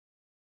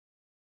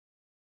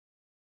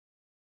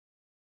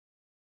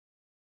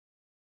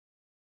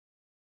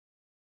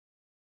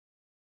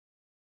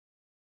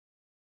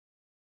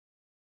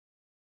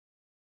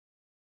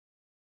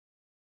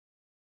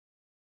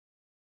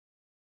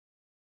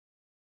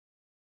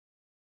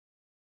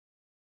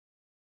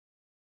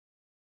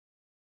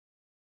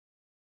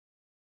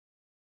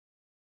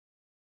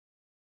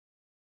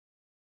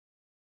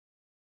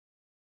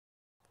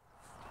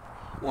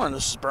Morning,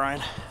 this is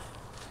Brian.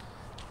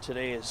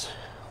 Today is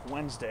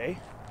Wednesday,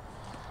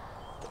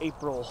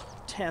 April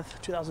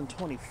 10th,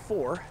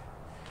 2024.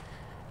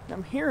 And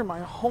I'm here in my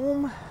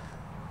home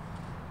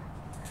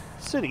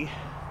city,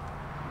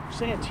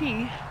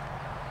 Santee,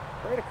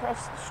 right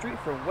across the street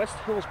from West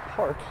Hills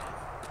Park.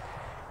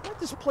 I'm at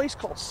this place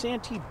called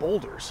Santee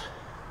Boulders.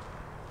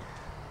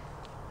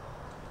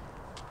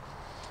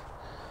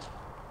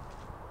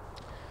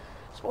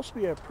 It's supposed to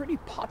be a pretty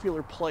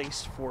popular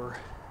place for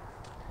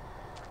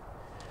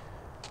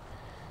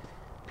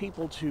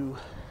people to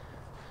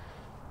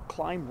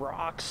climb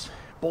rocks,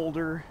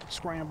 boulder,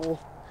 scramble.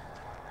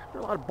 There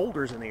are a lot of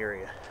boulders in the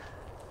area.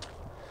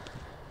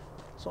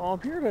 So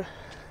I'm here to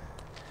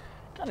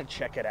kind of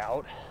check it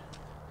out,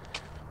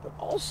 but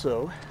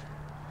also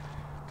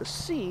to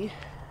see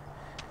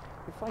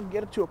if I can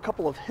get up to a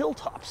couple of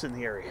hilltops in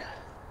the area.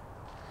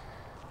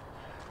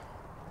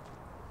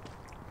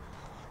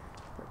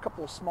 There are a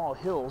couple of small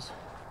hills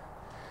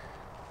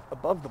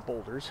above the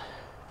boulders.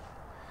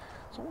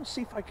 So I want to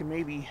see if I can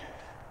maybe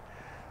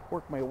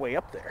work my way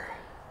up there.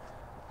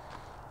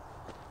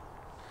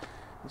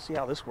 Let's see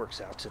how this works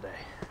out today.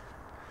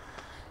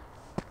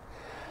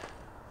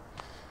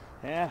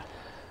 Yeah.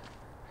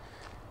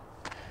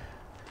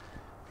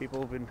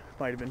 People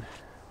might have been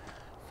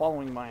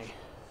following my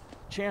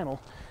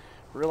channel,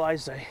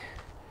 realized I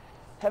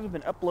haven't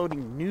been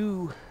uploading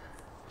new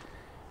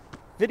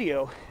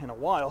video in a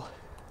while.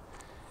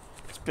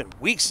 It's been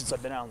weeks since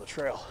I've been out on the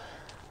trail.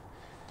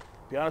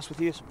 To be honest with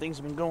you, some things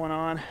have been going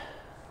on,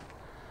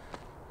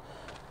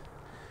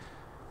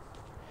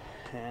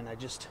 and I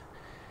just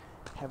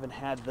haven't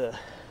had the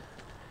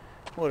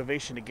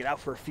motivation to get out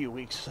for a few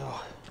weeks. So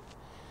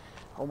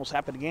almost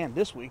happened again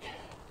this week.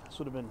 This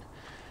would have been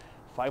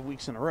 5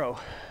 weeks in a row.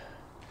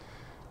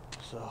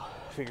 So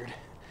I figured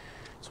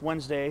it's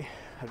Wednesday,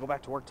 I go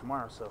back to work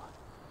tomorrow, so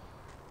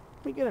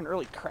let me get an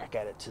early crack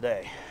at it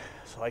today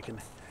so I can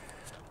at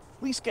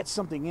least get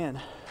something in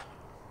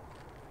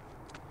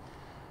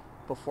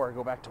before I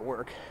go back to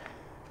work.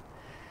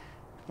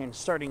 And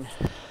starting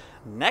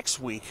next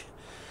week,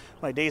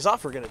 my days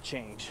off are going to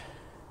change.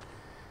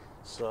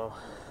 So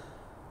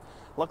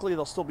luckily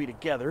they'll still be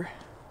together,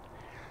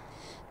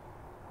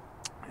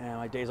 and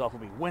my days off will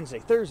be Wednesday,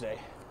 Thursday.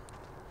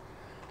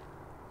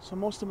 So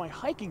most of my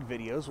hiking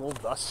videos will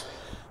thus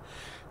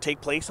take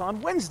place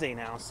on Wednesday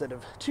now instead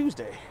of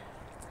Tuesday.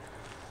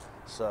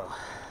 So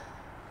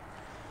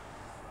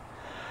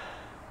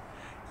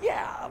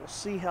yeah, we'll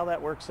see how that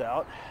works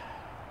out.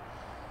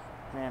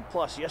 And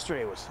plus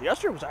yesterday was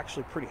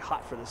actually pretty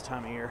hot for this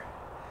time of year.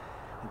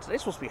 And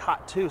today's supposed to be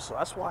hot too, so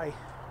that's why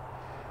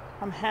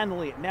I'm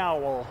handling it now.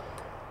 Well,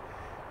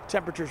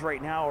 temperatures right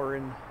now are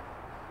in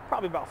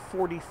probably about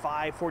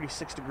 45,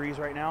 46 degrees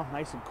right now.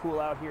 Nice and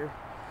cool out here.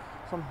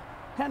 So I'm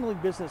handling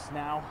business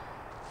now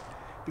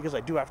because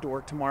I do have to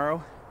work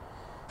tomorrow,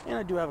 and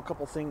I do have a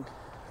couple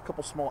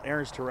small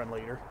errands to run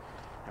later.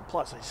 And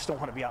plus, I just don't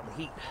want to be out in the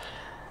heat.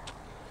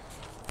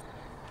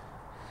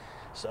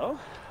 So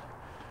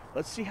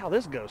let's see how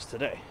this goes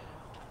today.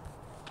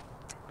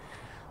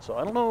 So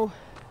I don't know.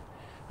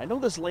 I know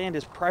this land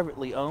is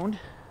privately owned,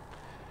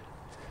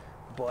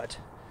 but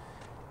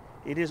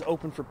it is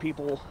open for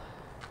people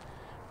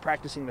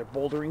practicing their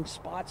bouldering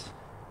spots,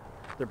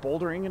 their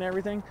bouldering and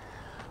everything.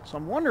 So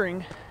I'm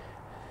wondering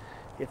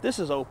if this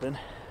is open,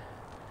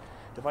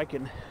 if I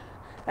can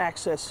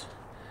access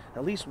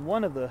at least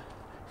one of the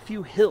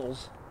few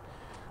hills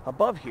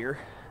above here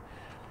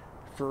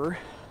for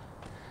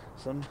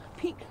some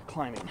peak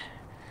climbing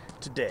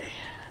today.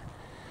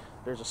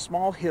 There's a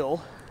small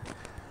hill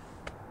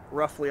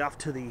roughly off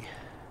to the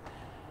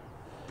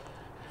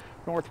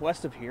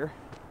northwest of here.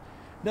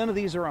 None of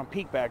these are on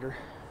Peak Bagger.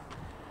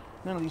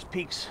 None of these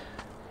peaks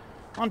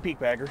on Peak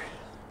Bagger.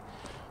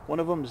 One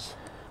of them is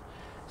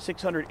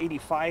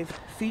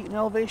 685 feet in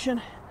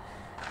elevation,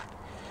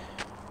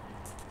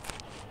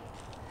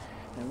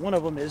 and one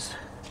of them is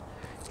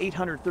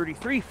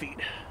 833 feet.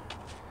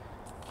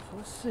 So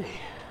let's see.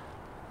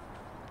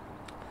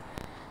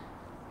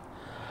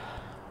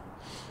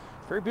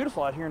 Very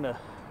beautiful out here in the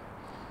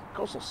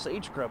coastal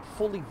sage scrub,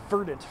 fully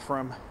verdant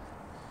from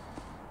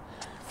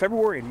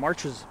February and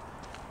March's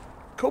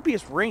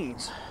copious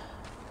rains.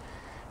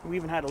 We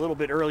even had a little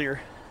bit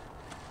earlier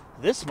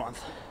this month.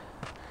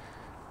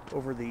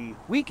 Over the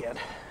weekend,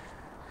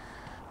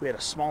 we had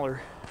a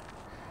smaller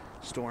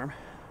storm,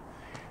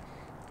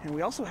 and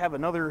we also have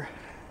another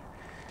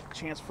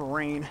chance for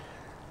rain,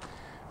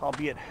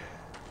 albeit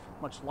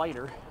much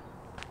lighter,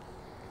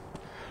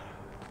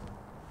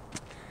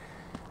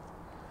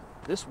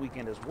 this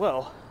weekend as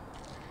well,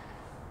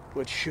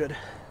 which should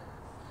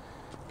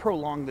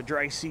prolong the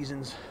dry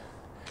season's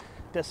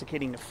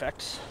desiccating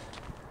effects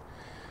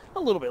a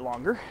little bit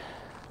longer.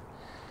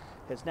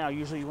 As now,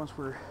 usually once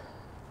we're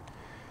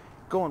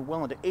going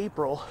well into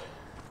April,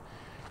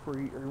 where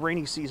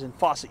rainy season,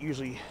 faucet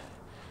usually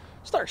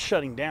starts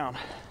shutting down.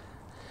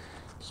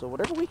 So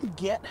whatever we can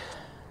get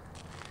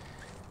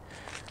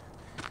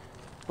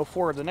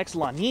before the next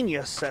La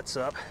Nina sets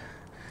up,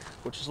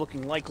 which is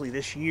looking likely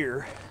this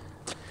year,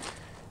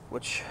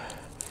 which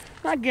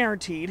Not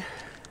guaranteed,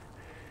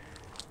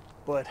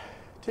 but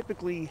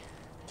typically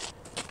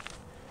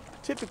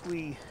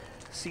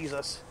sees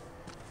us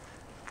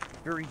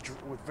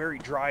with very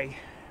dry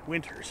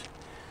winters.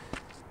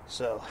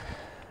 So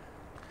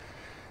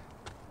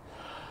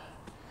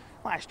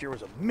last year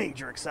was a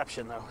major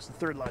exception, though. It was the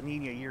third La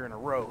Nina year in a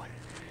row,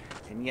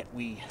 and yet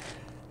we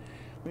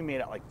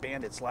made out like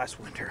bandits last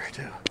winter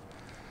too,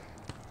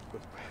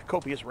 with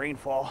copious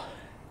rainfall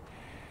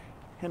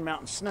and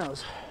mountain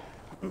snows.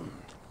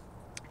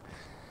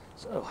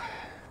 So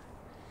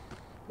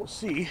we'll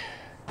see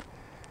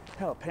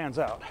how it pans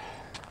out.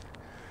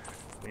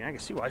 I mean, I can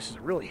see why this is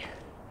a really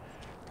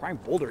prime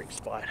bouldering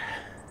spot.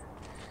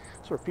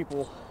 It's where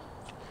people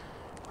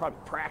probably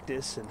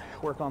practice and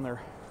work on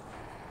their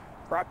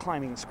rock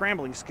climbing and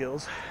scrambling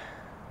skills.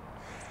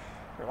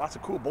 There are lots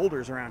of cool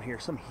boulders around here,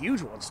 some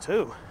huge ones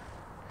too.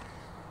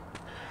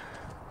 If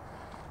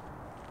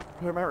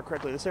I remember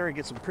correctly, this area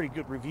gets some pretty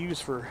good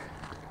reviews for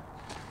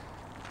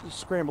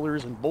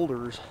scramblers and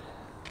boulderers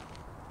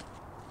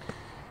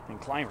and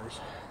climbers,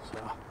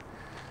 so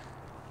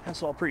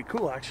that's all pretty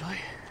cool actually.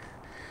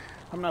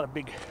 I'm not a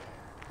big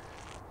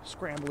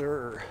scrambler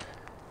or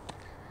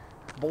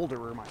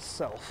boulderer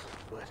myself,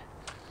 but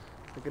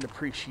I can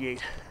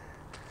appreciate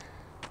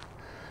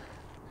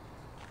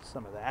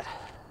some of that.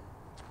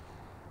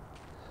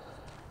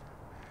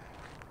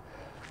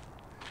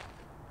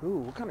 Ooh,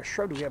 what kind of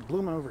shrub do we have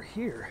blooming over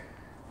here?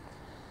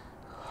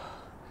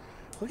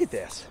 Look at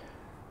this.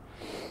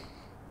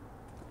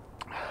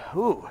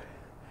 Ooh,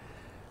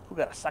 we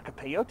got a saca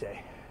peyote,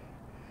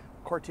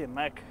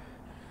 Cortea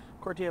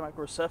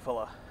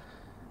microcephala.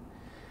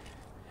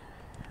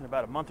 In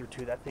about a month or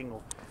two, that thing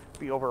will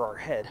be over our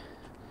head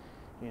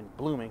and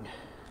blooming.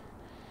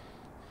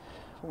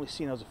 Only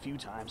seen those a few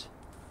times.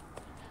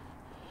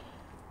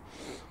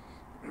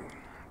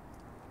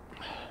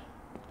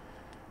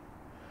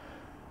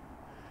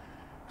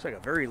 Looks like a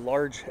very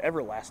large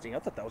everlasting. I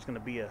thought that was going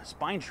to be a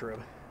spine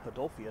shrub,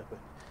 Adolphia, but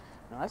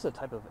no, that's a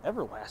type of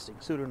everlasting,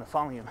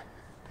 pseudonephalium.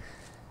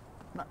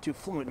 I'm not too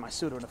fluent in my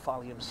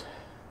pseudonephaliums,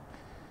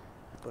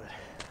 but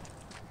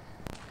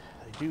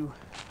they do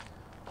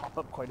pop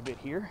up quite a bit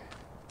here.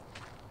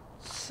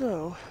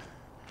 So,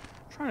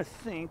 I'm trying to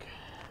think.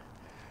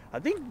 I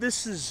think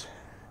this is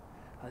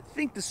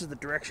the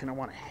direction I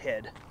want to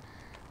head.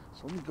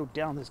 So let me go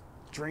down this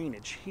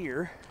drainage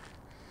here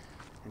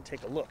and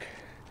take a look.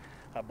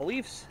 I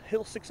believe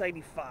Hill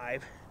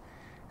 685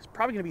 is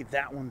probably going to be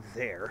that one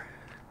there.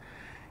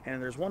 And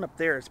there's one up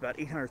there, it's about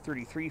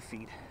 833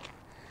 feet.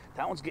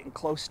 That one's getting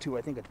close to,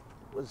 I think it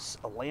was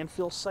a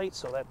landfill site,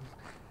 so that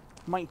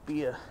might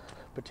be a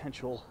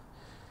potential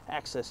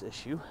access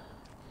issue.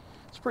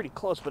 It's pretty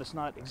close, but it's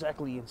not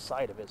exactly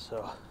inside of it,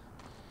 so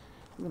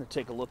I'm going to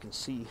take a look and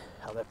see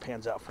how that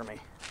pans out for me.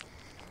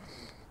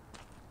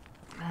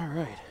 All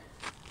right.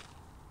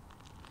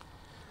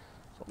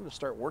 So I'm going to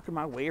start working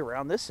my way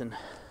around this and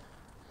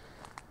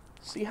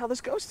see how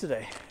this goes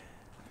today.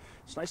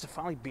 It's nice to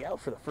finally be out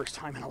for the first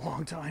time in a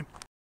long time.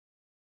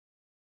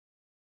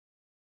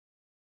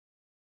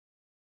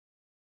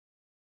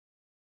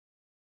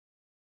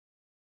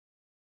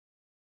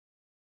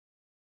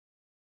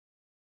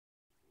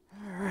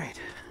 All right.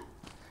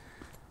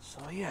 So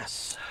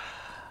yes,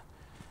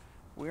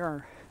 we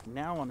are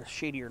now on a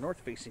shadier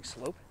north-facing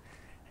slope,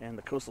 and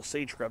the coastal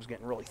sage scrub's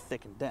getting really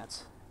thick and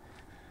dense.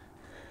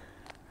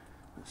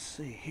 Let's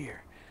see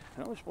here. I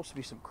know there's supposed to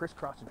be some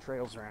crisscrossing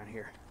trails around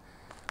here,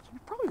 so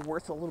it's probably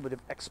worth a little bit of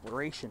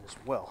exploration as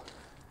well.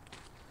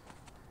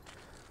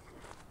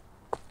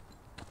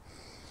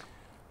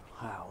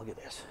 Wow, look at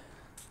this.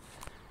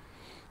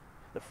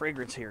 The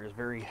fragrance here is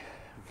very,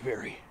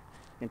 very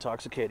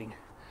intoxicating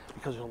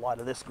because there's a lot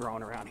of this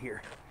growing around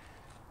here.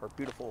 Our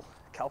beautiful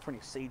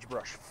California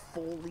sagebrush,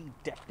 fully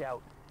decked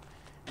out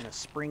in a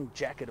spring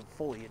jacket of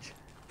foliage.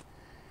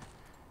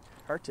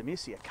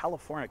 Artemisia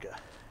californica.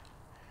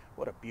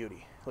 What a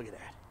beauty. Look at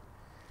that.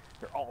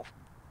 They're all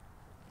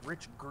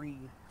rich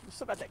green. They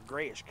still got that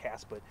grayish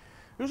cast, but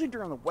usually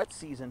during the wet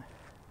season,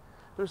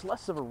 there's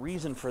less of a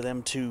reason for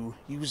them to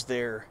use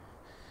their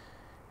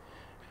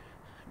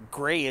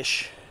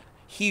grayish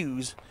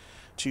hues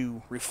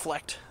to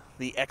reflect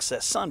the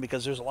excess sun,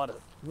 because there's a lot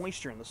of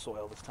moisture in the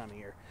soil this time of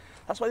year.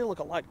 That's why they look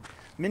a lot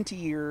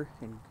mintier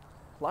and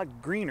a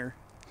lot greener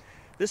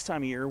this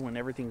time of year, when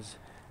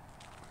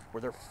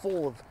where they're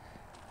full of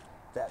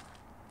that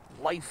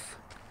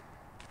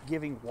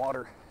life-giving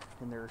water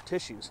in their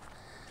tissues.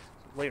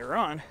 Later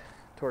on,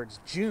 towards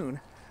June,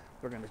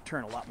 they're going to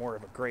turn a lot more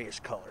of a grayish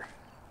color.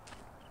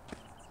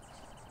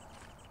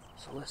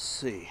 So let's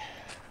see.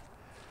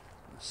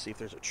 Let's see if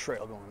there's a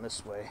trail going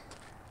this way.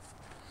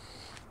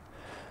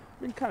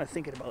 I've been kind of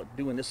thinking about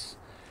doing this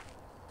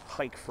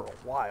hike for a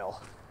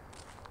while,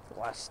 the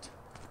last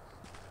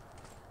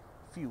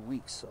few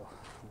weeks, so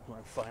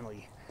I'm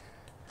finally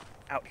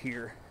out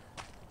here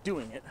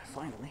doing it,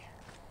 finally.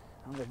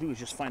 All I gotta do is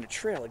just find a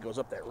trail that goes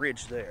up that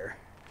ridge there.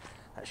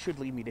 That should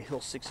lead me to Hill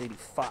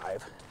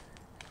 685.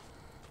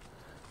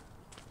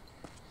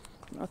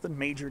 Nothing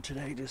major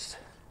today, just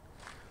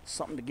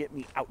Something to get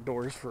me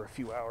outdoors for a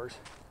few hours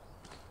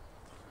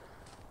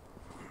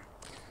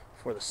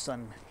before the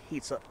sun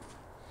heats up.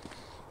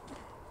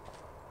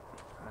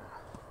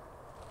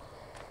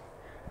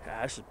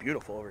 Yeah, this is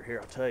beautiful over here,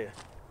 I'll tell you.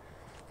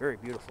 Very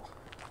beautiful.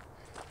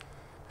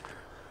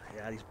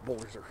 Yeah, these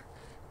boulders are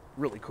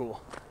really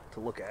cool to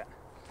look at.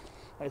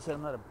 Like I said,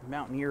 I'm not a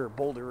mountaineer or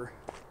boulder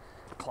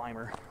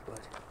climber, but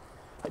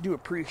I do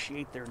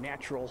appreciate their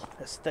natural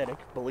aesthetic,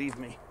 believe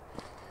me.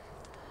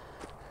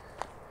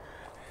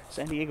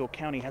 San Diego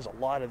County has a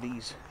lot of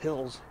these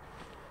hills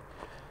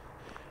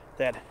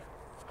that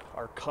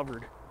are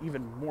covered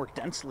even more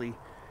densely,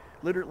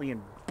 literally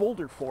in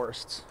boulder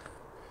forests.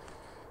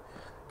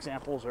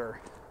 Examples are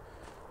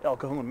El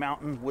Cajon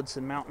Mountain,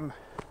 Woodson Mountain,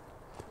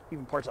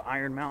 even parts of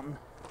Iron Mountain.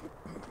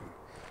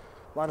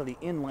 A lot of the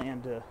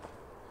inland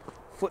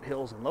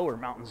foothills and lower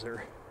mountains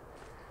are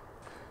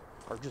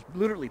just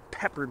literally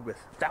peppered with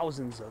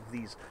thousands of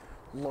these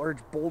large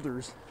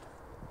boulders.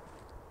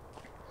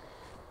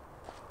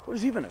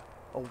 There's even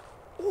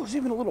there's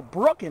even a little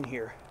brook in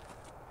here.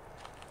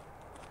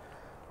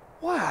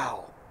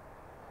 Wow,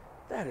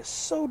 that is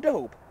so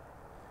dope.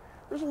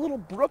 There's a little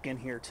brook in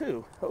here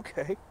too.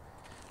 Okay, I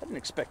didn't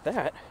expect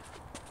that.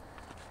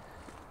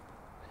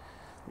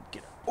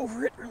 Get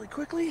over it really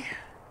quickly.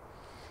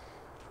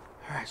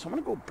 All right, so I'm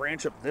gonna go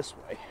branch up this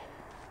way.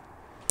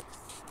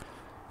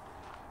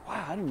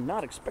 Wow, I did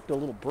not expect a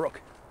little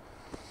brook.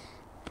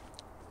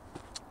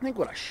 I think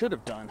what I should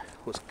have done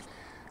was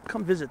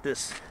come visit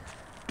this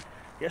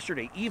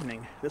yesterday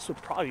evening. This would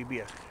probably be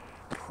a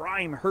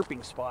prime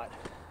herping spot.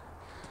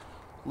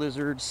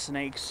 Lizards,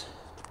 snakes,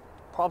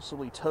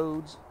 possibly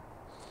toads.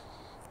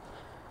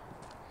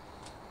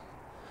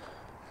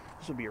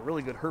 This would be a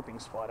really good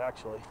herping spot,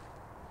 actually.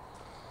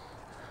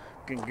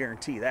 I can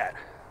guarantee that.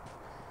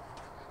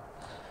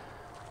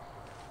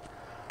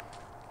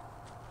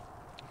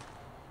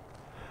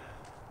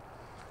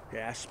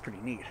 Yeah, that's pretty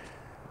neat.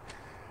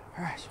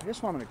 Alright, so I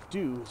guess what I'm going to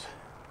do is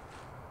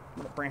I'm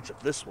going to branch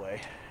up this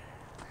way,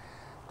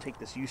 take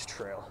this use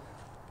trail.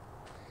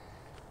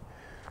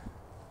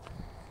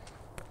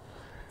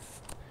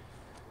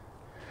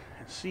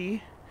 And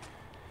see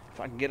if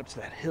I can get up to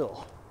that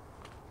hill.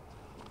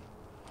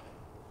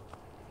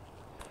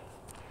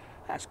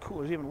 That's cool.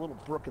 There's even a little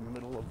brook in the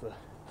middle of the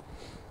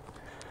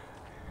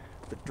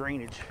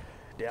drainage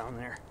down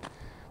there,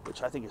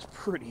 which I think is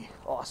pretty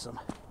awesome.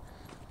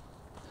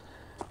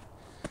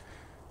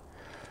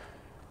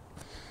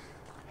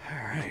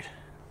 Alright.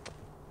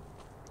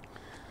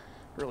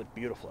 Really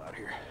beautiful out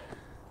here.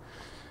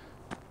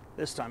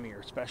 This time of year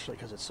especially,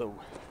 because it's so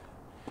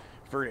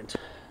verdant.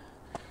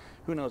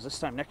 Who knows, this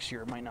time next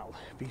year it might not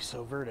be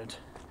so verdant.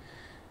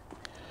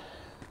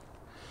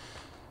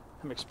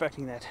 I'm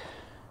expecting that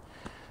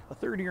a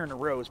third year in a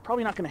row is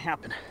probably not going to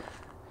happen.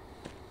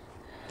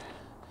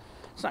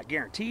 It's not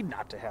guaranteed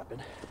not to happen.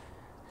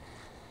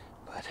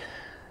 But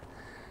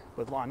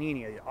with La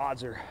Nina, the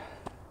odds are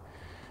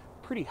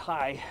pretty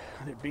high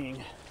of it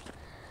being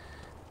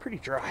pretty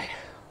dry.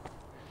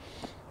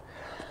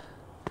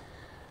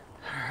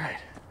 Alright,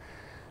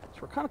 so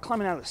we're kind of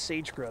climbing out of the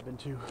sage scrub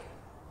into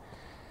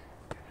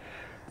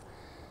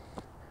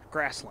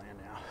grassland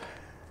now.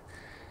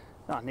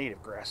 Not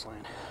native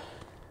grassland.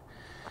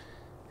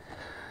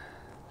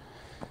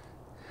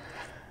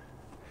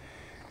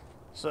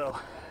 So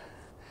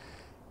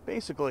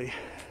basically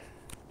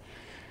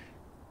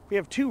we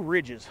have two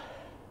ridges.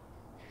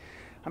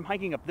 I'm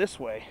hiking up this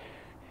way,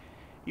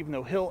 even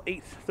though hill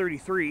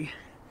 833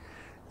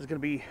 is going to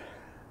be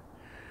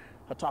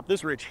atop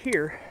this ridge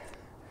here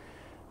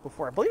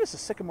before, I believe it's the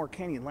Sycamore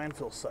Canyon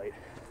landfill site.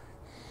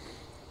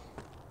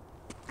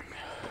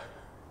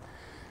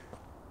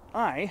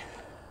 I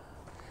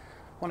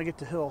want to get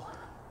to hill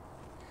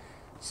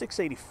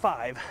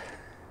 685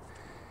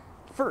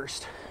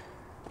 first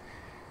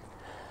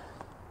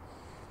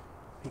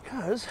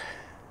because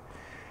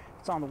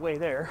it's on the way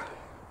there,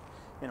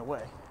 in a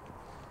way.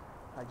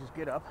 I just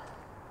get up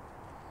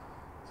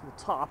to the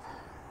top,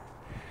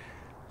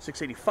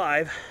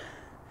 685,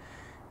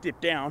 dip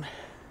down.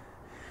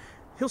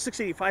 Hill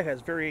 685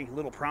 has very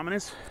little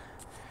prominence.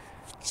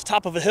 It's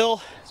top of a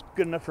hill, it's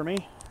good enough for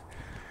me.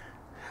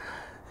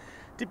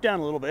 Dip down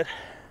a little bit,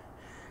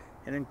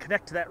 and then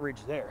connect to that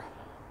ridge there.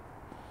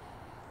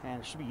 And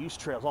there should be use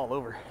trails all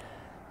over.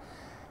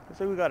 Looks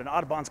like we got an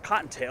Audubon's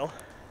cottontail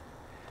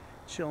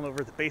chilling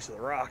over at the base of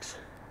the rocks,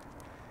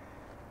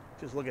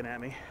 just looking at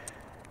me.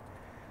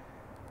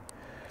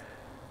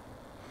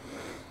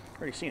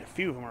 Already seen a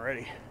few of them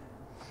already.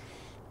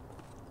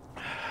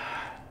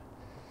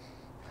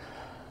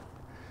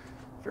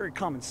 Very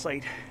common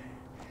sight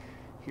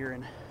here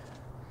in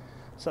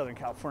Southern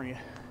California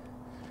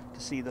to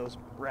see those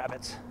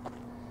rabbits.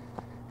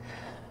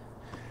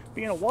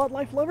 Being a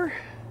wildlife lover,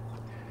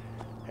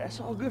 that's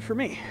all good for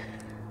me.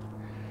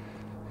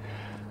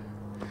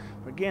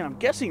 But again, I'm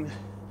guessing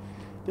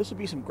this would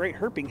be some great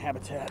herping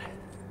habitat,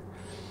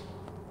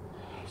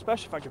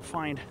 especially if I could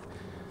find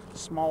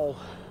small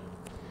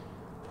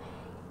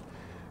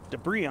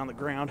debris on the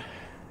ground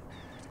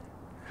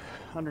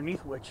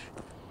underneath which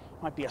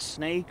Might be a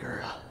snake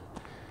or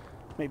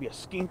maybe a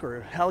skink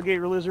or an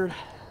alligator lizard.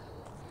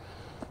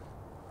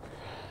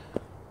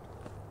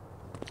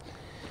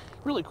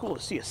 Really cool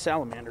to see a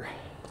salamander.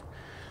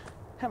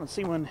 Haven't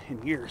seen one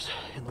in years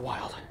in the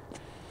wild.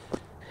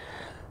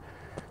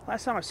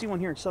 Last time I seen one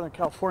here in Southern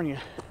California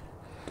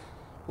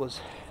was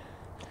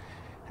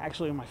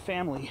actually when my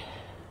family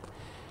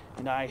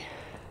and I,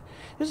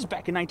 this is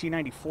back in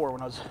 1994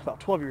 when I was about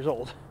 12 years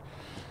old.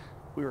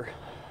 We were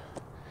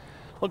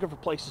looking for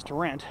places to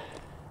rent,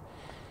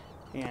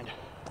 and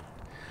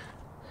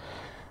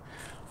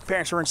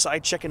parents were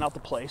inside checking out the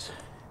place,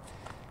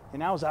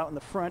 and I was out in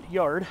the front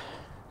yard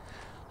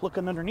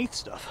looking underneath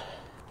stuff.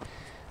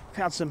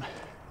 Found some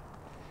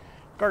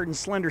garden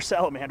slender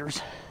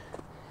salamanders.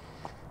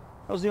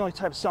 That was the only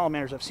type of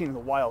salamanders I've seen in the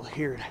wild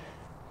here in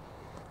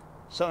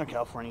Southern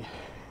California.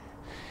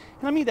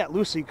 And I mean that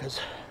loosely because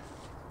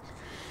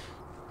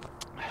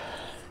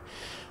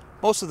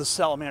most of the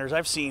salamanders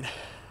I've seen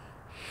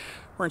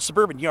were in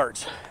suburban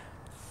yards.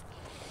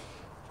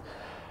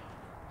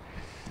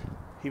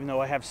 Even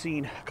though I have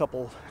seen a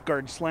couple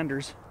garden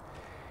slenders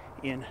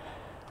in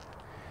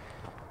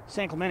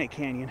San Clemente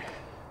Canyon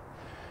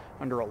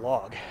under a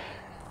log.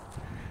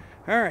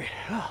 Alright,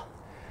 well,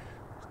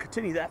 I'll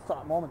continue that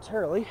thought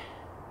momentarily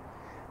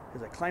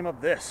as I climb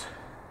up this.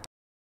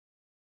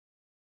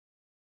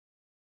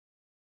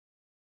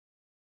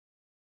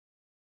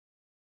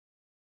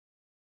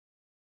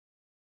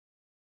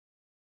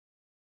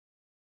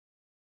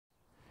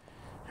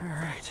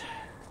 Alright.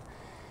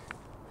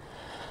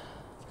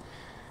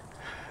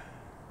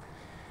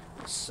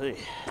 Let's see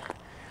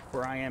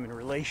where I am in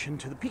relation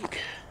to the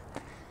peak.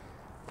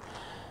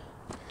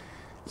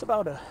 It's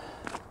about a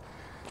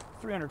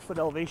 300-foot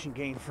elevation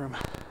gain from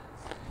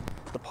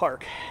the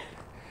park,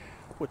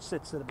 which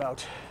sits at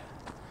about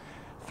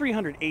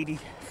 380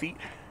 feet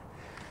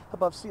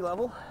above sea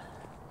level,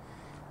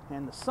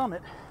 and the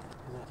summit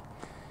is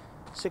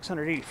at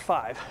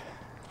 685.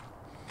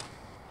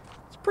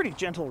 It's a pretty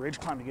gentle ridge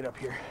climb to get up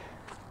here,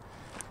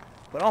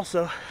 but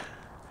also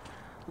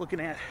looking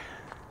at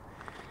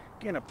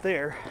getting up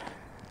there,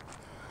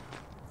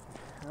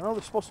 I know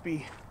there's supposed to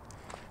be,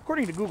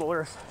 according to Google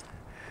Earth,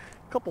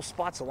 a couple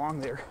spots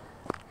along there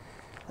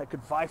that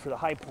could vie for the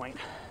high point,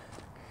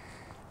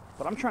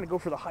 but I'm trying to go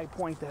for the high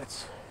point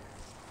that's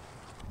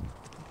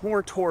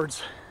more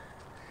towards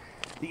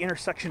the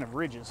intersection of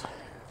ridges.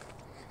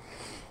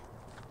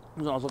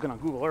 When I was looking on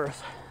Google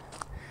Earth,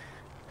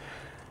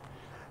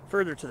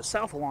 further to the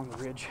south along the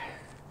ridge,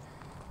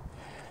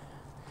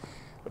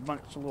 a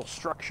bunch of little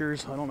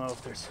structures. I don't know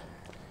if there's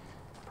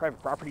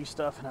private property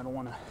stuff, and I don't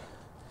want to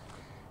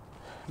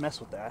mess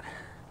with that.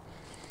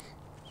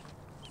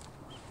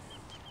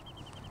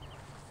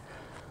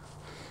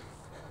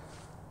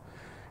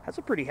 That's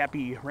a pretty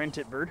happy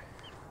wren-tit bird.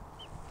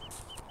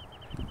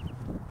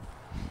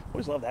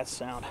 Always love that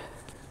sound.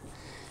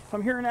 If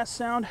I'm hearing that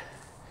sound,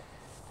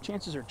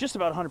 chances are just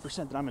about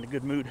 100% that I'm in a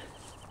good mood,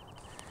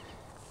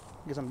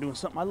 because I'm doing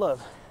something I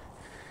love.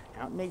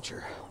 Out in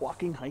nature,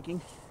 walking,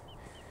 hiking,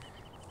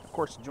 of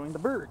course enjoying the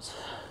birds.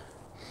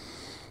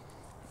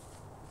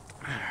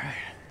 Alright.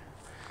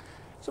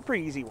 It's a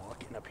pretty easy walk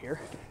getting up here.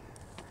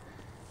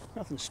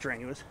 Nothing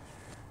strenuous.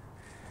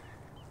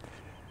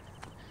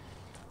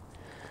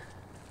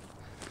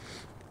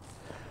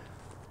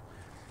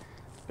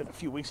 It's been a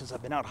few weeks since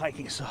I've been out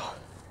hiking, so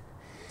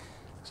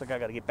looks like I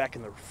gotta get back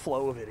in the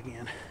flow of it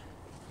again.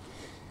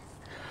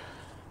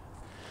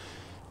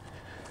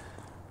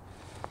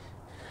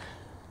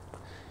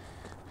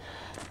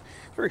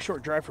 Very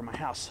short drive from my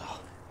house, so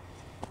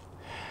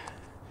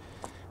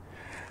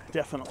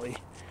definitely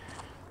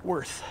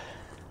worth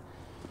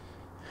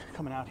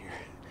coming out here.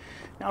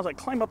 Now as I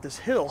climb up this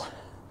hill,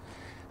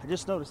 I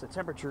just noticed the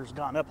temperature's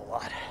gone up a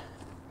lot.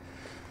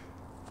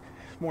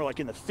 It's more like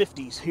in the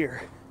 50s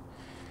here,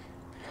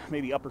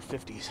 maybe upper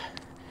 50s.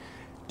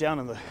 Down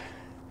in the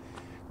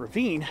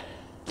ravine,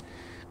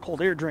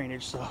 cold air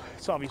drainage, so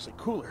it's obviously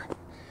cooler.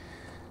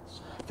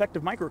 It's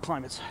effective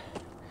microclimates.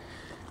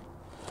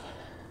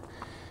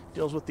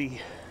 Deals with the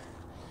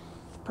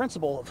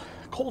principle of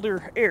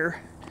colder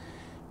air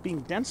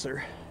being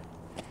denser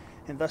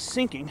and thus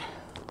sinking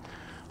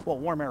while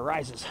warm air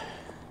rises.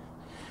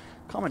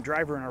 Common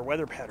driver in our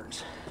weather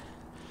patterns.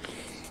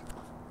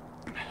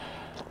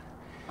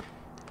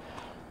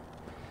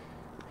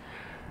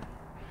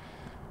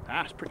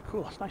 Ah, it's pretty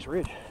cool. It's a nice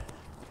ridge.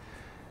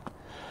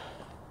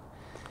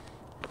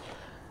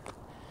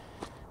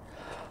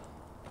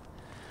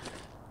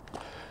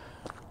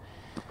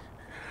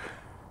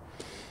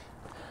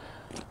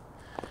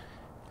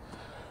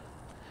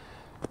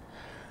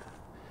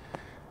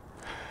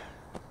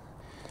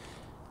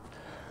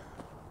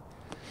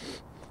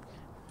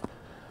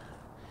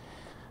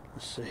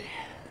 Let's see.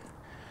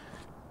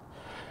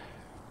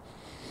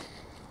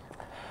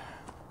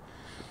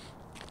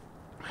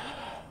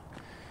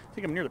 I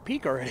think I'm near the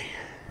peak already.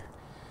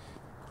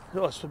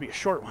 Oh, this will be a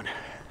short one.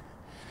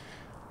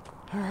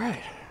 All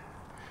right.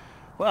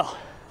 Well,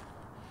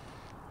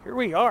 here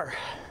we are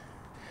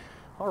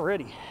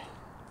already.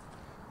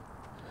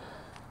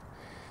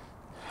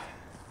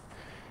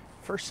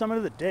 First summit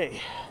of the day.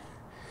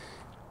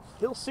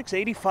 Hill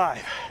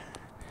 685.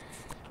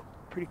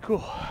 Pretty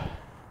cool.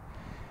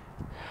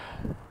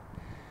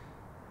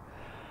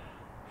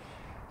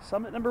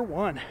 Summit number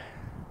 1.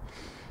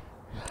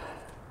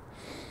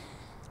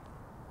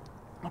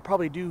 I'll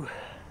probably do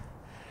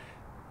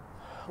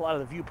a lot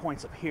of the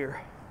viewpoints up here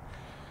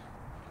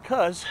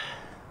because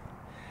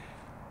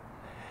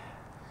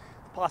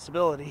the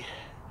possibility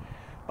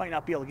might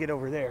not be able to get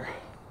over there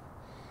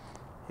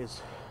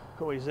is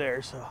always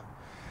there. So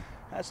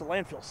that's the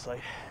landfill site.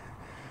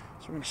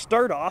 So we're going to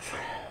start off.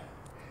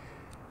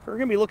 We're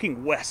going to be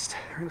looking west.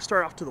 We're going to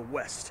start off to the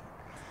west.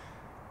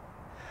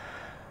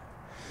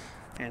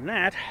 And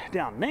that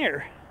down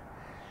there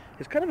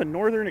is kind of a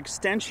northern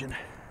extension.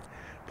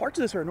 Parts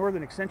of this are a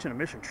northern extension of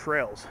Mission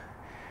Trails.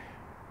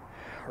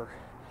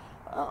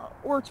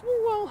 Or it's,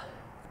 well,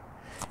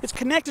 it's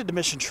connected to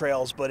Mission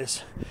Trails, but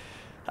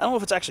I don't know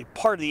if it's actually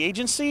part of the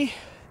agency.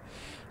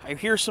 I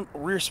hear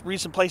read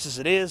some places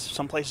it is,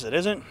 some places it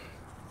isn't.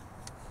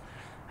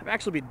 I've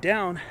actually been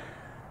down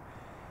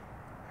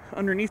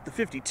underneath the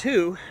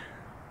 52,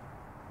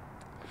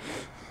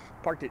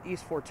 parked at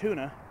East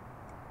Fortuna,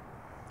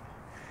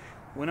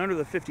 went under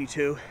the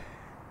 52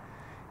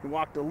 and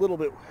walked a little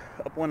bit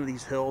up one of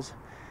these hills.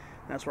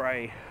 That's where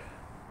I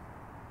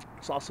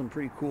saw some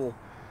pretty cool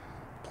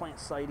plant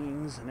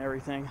sightings and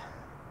everything.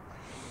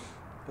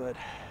 But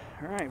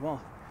all right, well,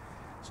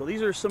 so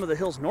these are some of the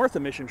hills north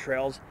of Mission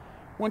Trails.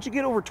 Once you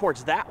get over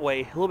towards that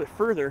way, a little bit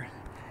further,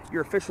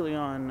 you're officially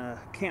on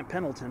Camp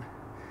Pendleton,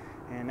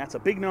 and that's a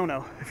big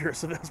no-no if you're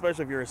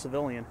especially if you're a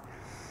civilian.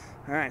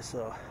 All right,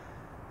 so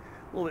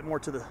a little bit more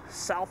to the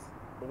south,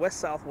 the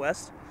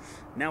west-southwest.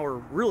 Now we're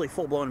really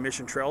full-blown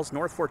Mission Trails.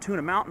 North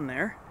Fortuna Mountain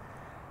there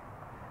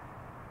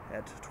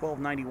at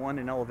 1291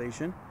 in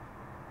elevation.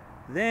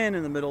 Then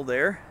in the middle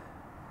there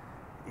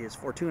is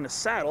Fortuna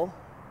Saddle.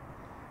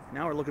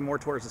 Now we're looking more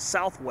towards the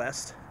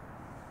southwest.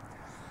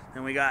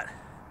 Then we got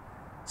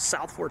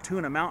South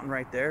Fortuna Mountain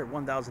right there at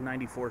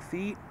 1,094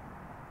 feet.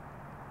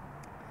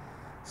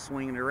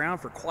 Swinging it around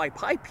for Quai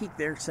Pai Peak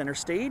there, center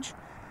stage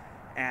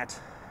at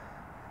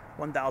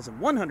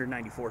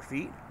 1,194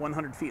 feet,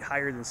 100 feet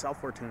higher than South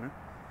Fortuna.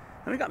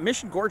 Then we got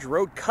Mission Gorge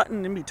Road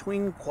cutting in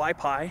between Quai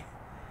Pai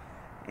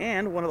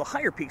and one of the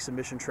higher peaks of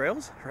Mission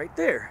Trails right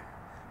there.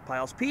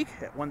 Powell's Peak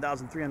at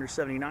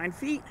 1,379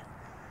 feet.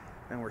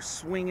 Then we're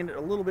swinging it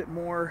a little bit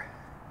more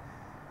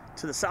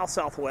to the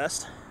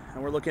south-southwest,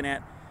 and we're looking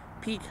at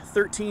Peak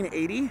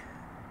 1380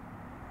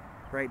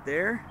 right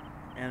there.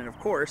 And of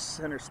course,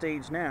 center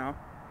stage now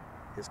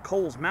is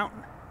Coles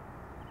Mountain.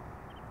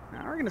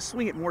 Now we're going to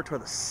swing it more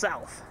toward the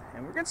south,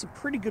 and we're getting some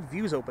pretty good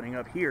views opening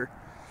up here.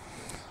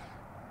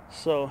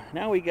 So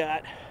now we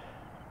got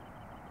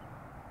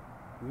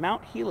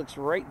Mount Helix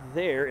right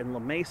there in La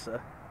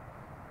Mesa.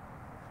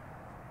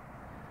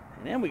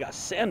 And then we got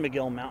San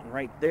Miguel Mountain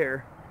right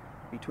there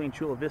between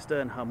Chula Vista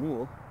and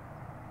Jamul.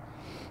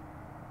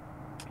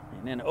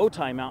 And then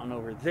Otay Mountain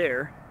over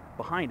there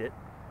behind it,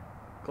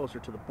 closer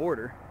to the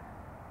border.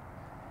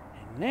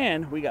 And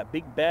then we got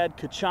Big Bad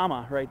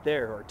Cachama right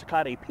there, or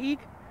Tecate Peak.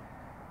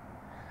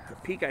 A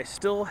peak I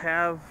still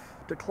have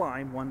to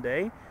climb one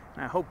day,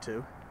 and I hope to.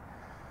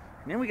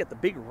 And then we got the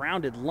big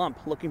rounded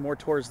lump looking more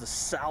towards the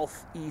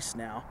southeast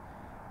now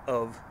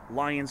of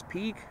Lions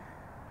Peak.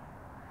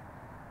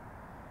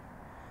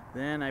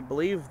 Then I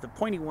believe the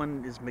pointy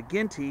one is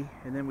McGinty,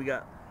 and then we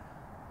got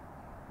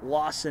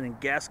Lawson and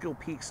Gaskill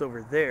Peaks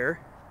over there.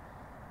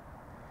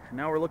 And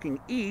now we're looking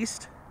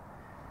east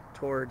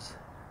towards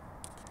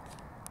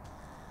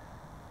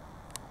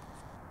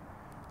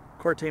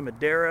Corte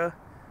Madera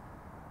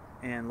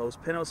and Los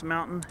Pinos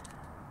Mountain.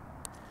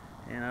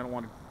 And I don't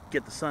want to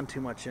get the sun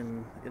too much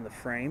in the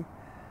frame,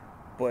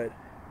 but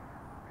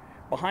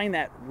behind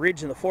that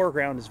ridge in the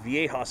foreground is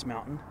Viejas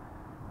Mountain.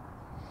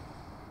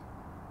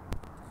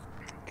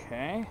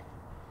 Okay,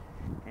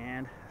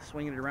 and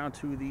swinging it around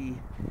to the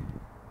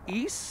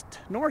east,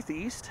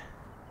 northeast,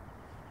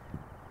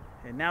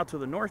 and now to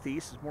the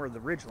northeast is more of the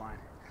ridge line.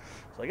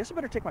 So I guess I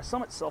better take my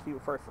summit selfie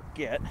before I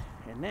forget,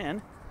 and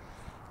then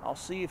I'll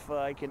see if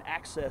I can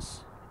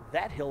access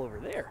that hill over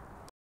there.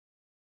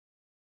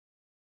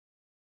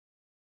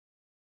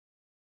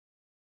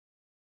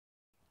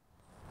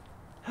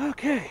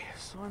 Okay,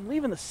 so I'm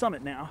leaving the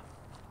summit now.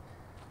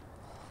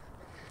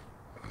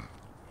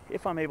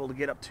 If I'm able to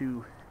get up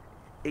to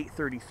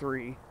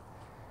 833,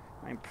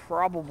 I'll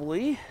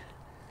probably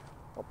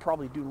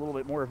do a little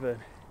bit more of an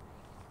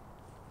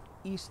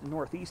east and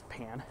northeast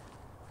pan,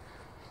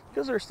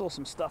 because there's still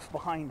some stuff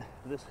behind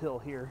this hill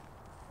here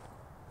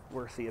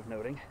worthy of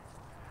noting.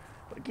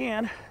 But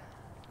again,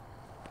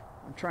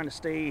 I'm trying to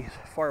stay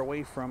far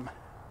away from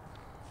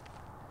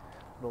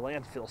the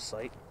landfill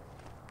site.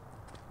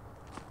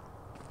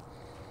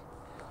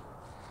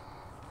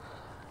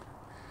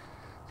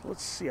 So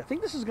let's see, I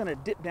think this is going to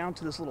dip down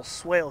to this little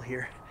swale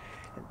here,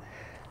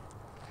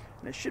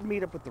 and it should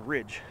meet up with the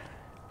ridge.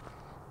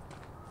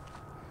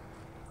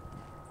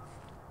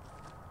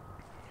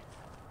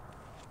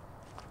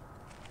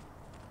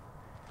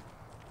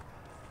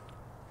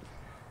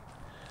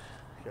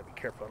 Gotta be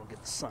careful I don't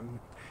get the sun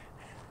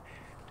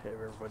to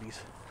everybody's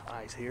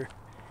eyes here.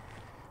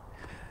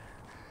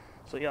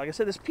 So yeah, like I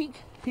said, this peak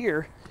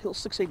here, Hill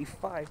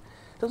 685,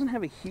 doesn't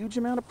have a huge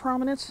amount of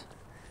prominence,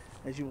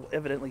 as you will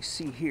evidently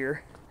see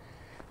here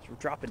as we're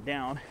dropping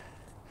down.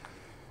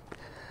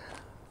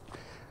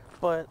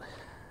 But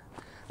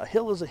a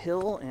hill is a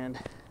hill, and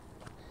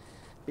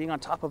being on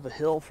top of a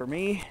hill for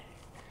me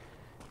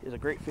is a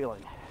great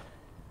feeling.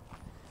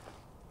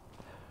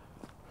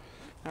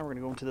 Now we're going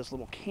to go into this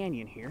little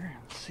canyon here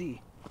and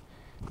see.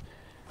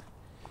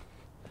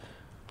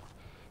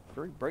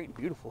 Very bright and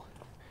beautiful.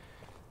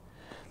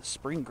 The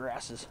spring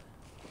grasses.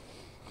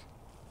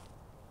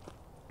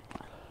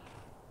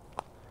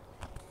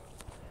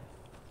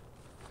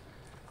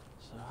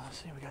 So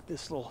let's see, we got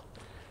this little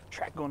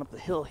track going up the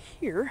hill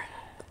here.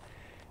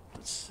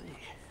 Let's see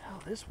how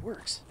this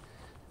works.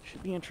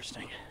 Should be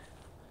interesting.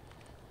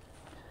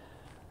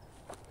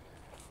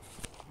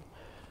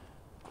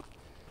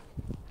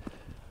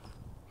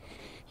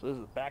 So this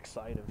is the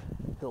backside of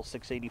Hill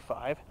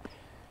 685.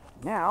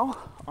 Now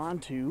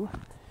onto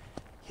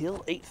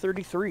Hill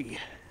 833.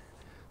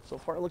 So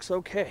far it looks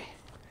okay.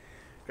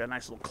 Got a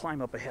nice little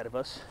climb up ahead of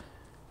us.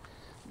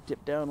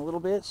 Dip down a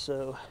little bit,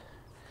 so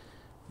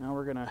now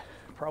we're gonna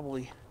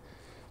probably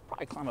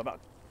climb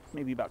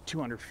maybe about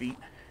 200 feet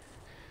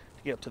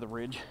to get up to the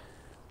ridge.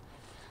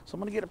 So I'm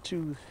gonna get up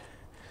to,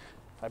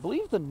 I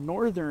believe the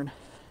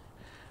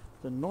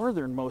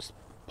northernmost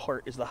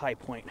part is the high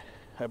point,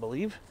 I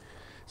believe.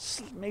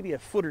 Maybe a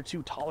foot or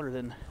two taller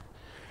than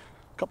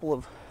a couple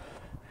of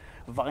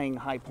vying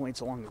high points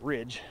along the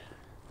ridge.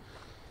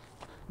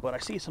 But I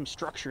see some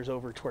structures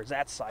over towards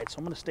that side, so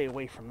I'm going to stay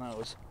away from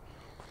those.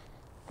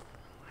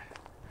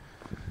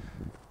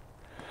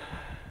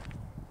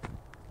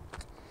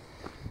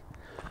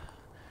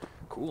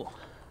 Cool.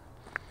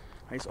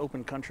 Nice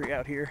open country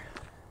out here.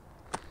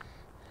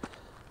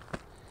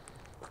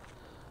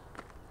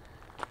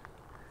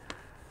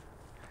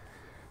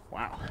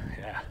 Wow,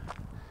 yeah.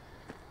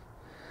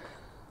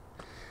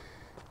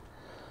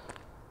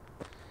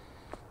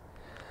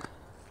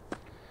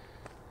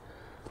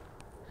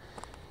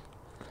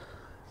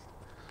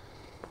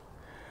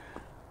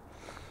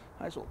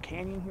 Nice little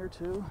canyon here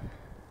too.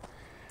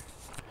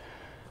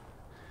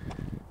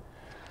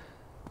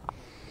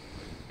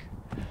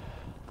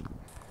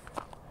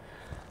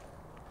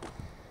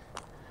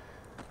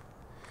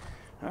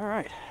 All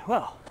right,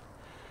 well,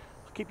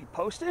 I'll keep you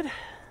posted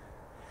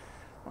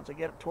once I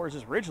get up towards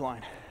this ridge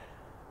line.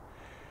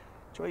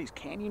 Enjoy these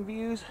canyon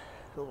views.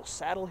 The little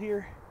saddle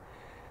here.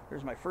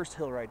 There's my first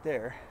hill right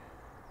there.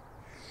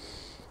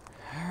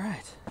 All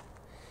right.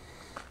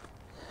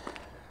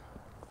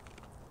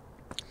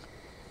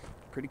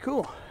 Pretty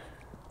cool.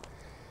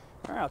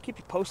 All right, I'll keep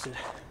you posted.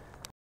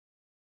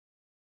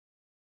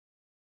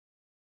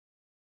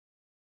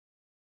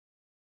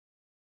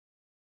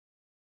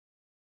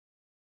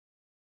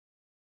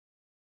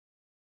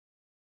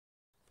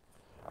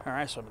 All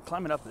right, so I've been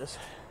climbing up this.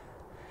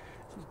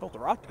 Someone's built a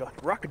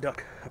rocket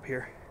duck up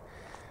here.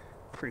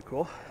 Pretty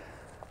cool.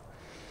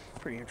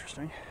 Pretty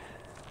interesting.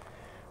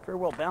 Very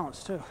well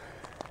balanced too.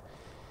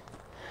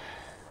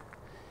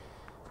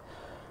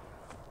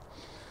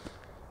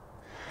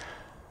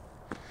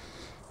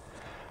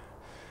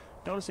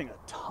 Noticing a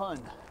ton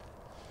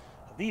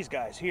of these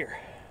guys here.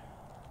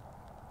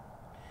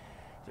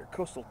 They're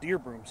coastal deer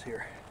brooms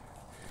here.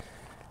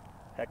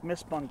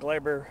 Mast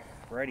Blvd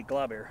variety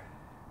Glauber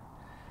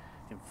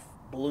in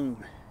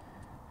bloom.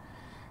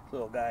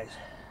 Little guys.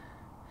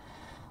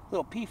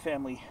 Little pea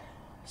family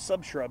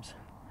subshrubs.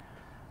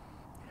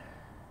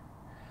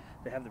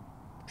 They have the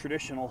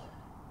traditional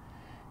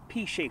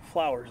pea-shaped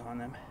flowers on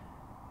them.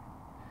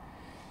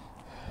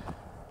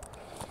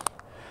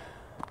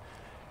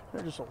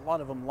 There's just a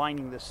lot of them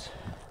lining this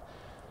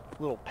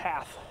little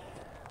path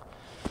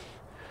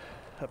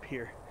up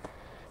here.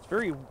 It's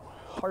very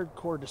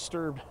hardcore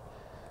disturbed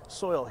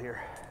soil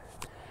here.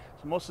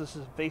 So most of this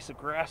is invasive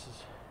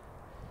grasses.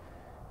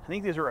 I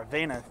think these are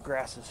Avena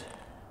grasses.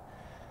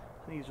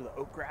 I think these are the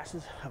oak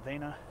grasses,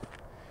 Avena.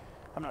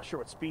 I'm not sure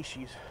what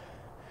species.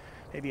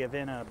 Maybe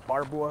Avena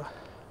barbua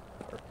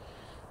or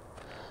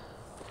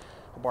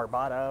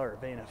barbata or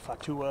Avena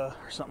fatua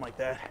or something like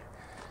that.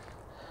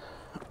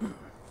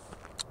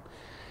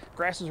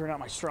 Grasses are not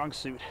my strong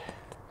suit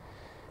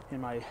in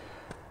my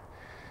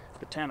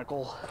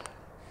botanical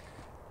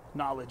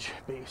knowledge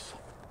base.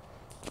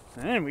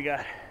 And then we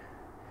got a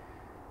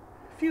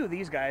few of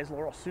these guys,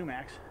 laurel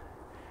sumacs.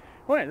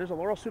 Wait, there's a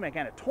laurel sumac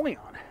and a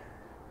toyon.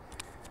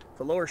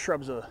 The lower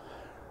shrub's a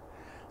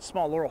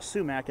small laurel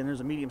sumac, and there's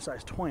a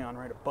medium-sized toyon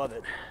right above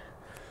it.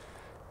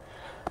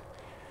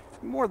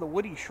 More of the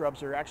woody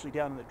shrubs are actually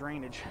down in the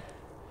drainage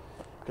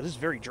because it's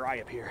very dry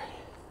up here.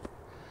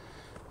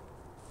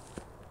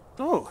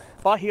 Oh,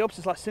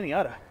 Bahiopsis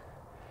laciniata,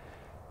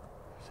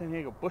 San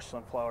Diego bush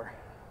sunflower,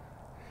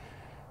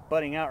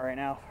 budding out right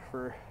now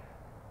for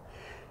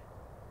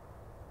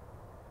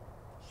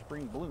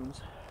spring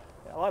blooms.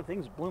 Yeah, a lot of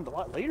things bloomed a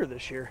lot later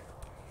this year.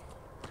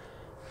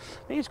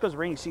 Maybe it's because the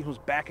rainy season was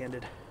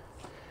back-ended,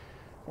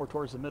 more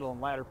towards the middle and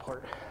latter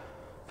part.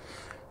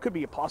 Could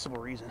be a possible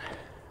reason.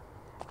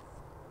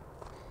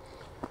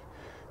 I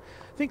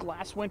think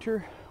last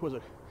winter was a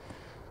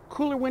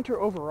cooler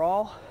winter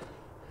overall,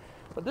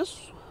 but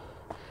this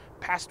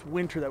past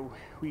winter that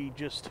we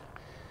just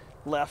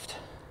left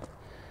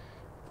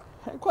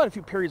had quite a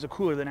few periods of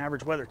cooler than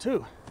average weather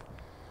too.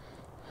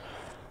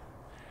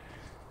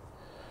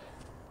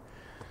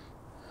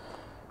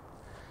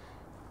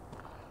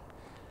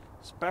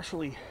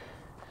 Especially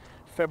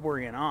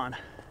February and on.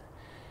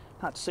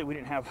 Not to say we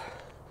didn't have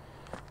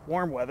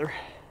warm weather.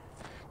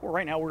 Well,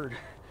 right now we're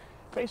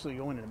basically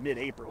going into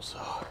mid-April, so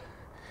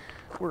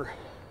we're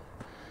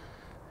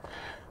a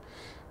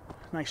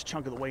nice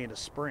chunk of the way into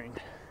spring.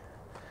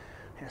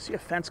 Yeah, I see a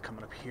fence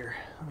coming up here.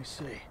 Let me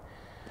see.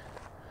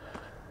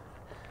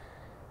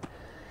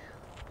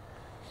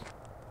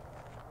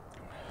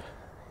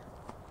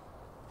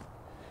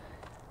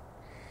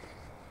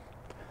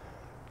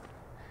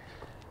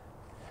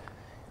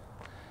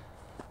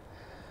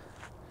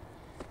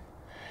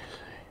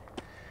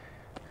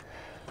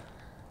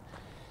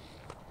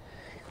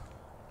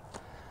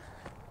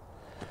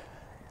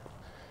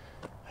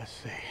 Let's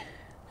see.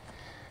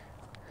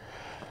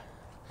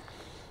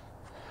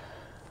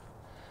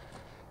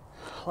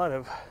 A lot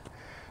of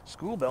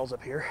school bells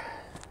up here.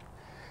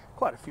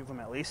 Quite a few of them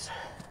at least.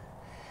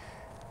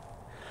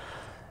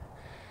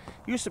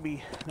 Used to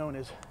be known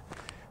as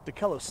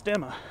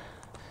Dichelostemma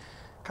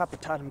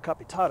capitatum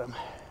capitatum.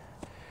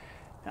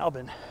 Now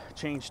been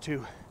changed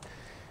to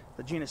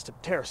the genus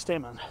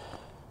Pterostemon.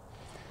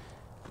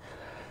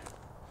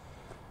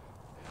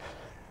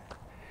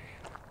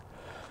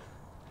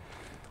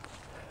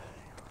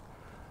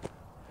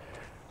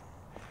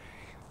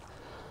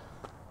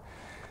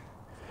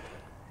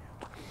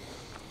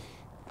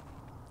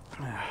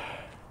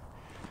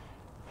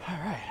 All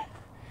right.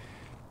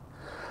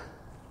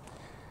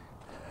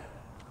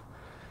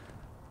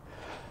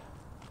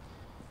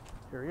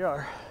 Here we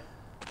are.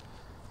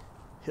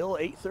 Hill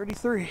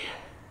 833.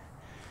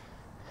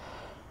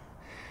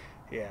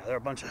 Yeah, there are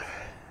a bunch of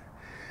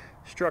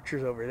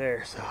structures over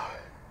there, so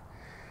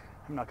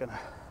I'm not gonna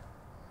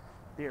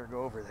dare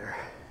go over there.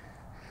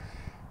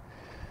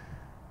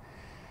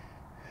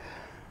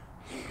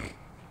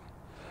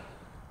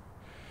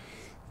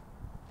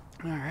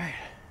 All right.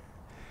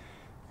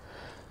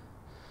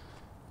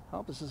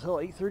 Oh, this is Hill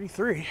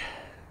 833.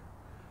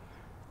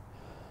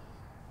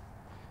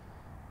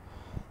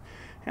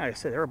 Yeah, like I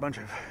said, there are a bunch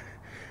of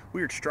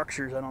weird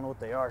structures. I don't know what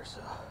they are,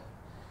 so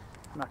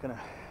I'm not gonna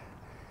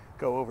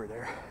go over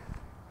there.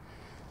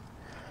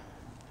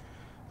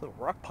 Little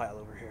rock pile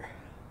over here.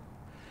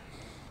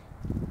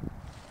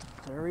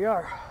 There we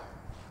are.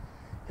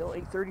 Hill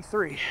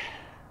 833.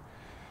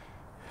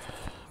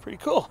 Pretty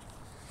cool.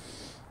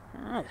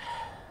 All right.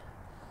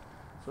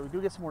 So we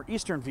do get some more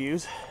eastern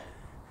views.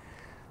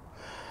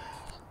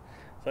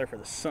 Sorry for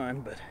the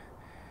sun, but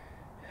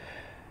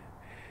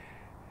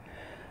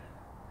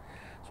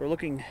so we're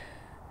looking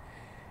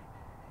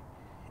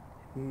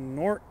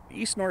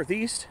east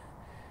northeast.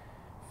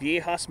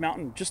 Viejas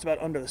Mountain just about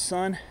under the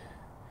sun.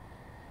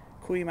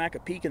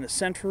 Cuyamaca Peak in the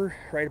center,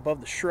 right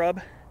above the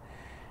shrub,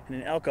 and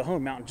then El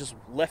Cajon Mountain just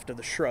left of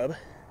the shrub.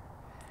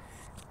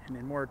 And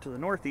then more to the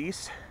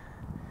northeast,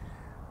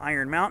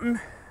 Iron Mountain,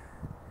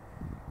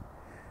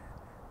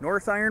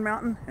 North Iron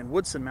Mountain, and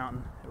Woodson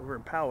Mountain over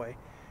in Powell.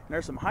 And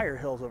there's some higher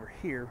hills over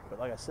here, but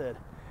like I said,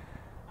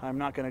 I'm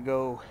not going to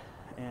go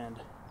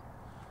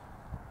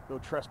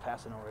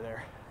trespassing over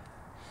there.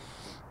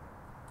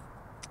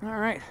 All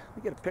right, let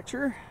me get a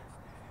picture.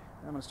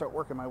 I'm going to start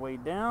working my way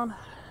down.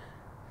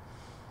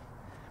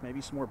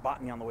 Maybe some more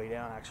botany on the way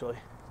down, actually.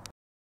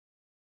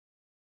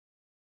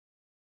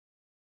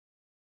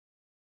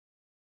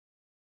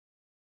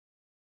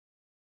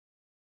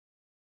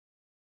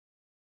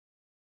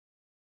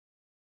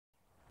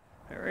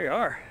 There we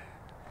are.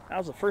 That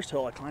was the first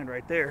hill I climbed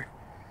right there.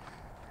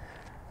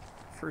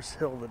 First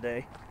hill of the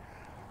day.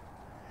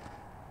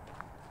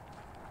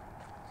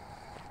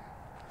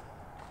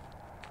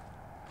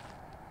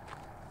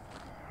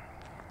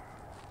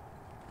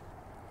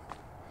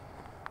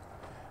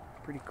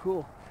 Pretty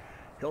cool.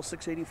 Hill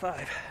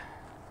 685.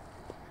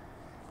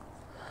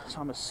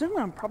 So I'm assuming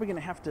I'm probably going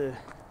to have to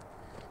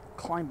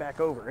climb back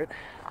over it.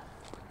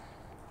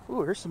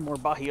 Ooh, here's some more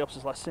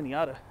Bahiopsis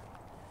laciniata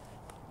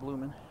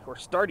blooming, or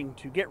starting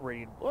to get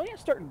ready. Well, yeah,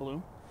 starting to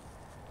bloom.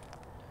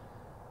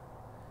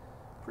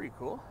 Pretty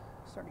cool.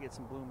 Starting to get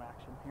some bloom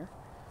action here.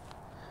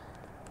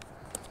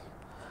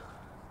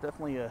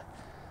 Definitely a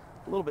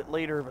little bit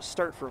later of a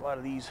start for a lot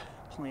of these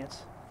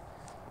plants.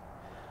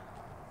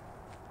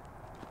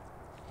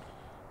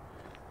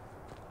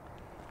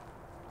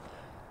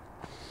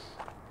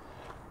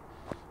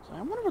 So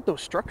I wonder what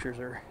those structures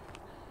are.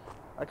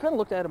 I kind of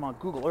looked at them on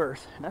Google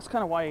Earth, and that's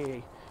kind of why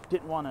I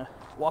didn't want to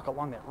walk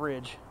along that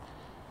ridge.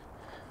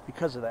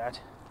 Because of that.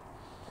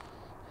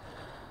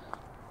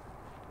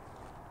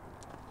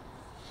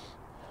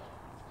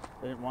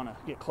 I didn't want to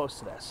get close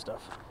to that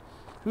stuff.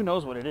 Who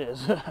knows what it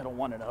is? I don't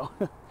want to know.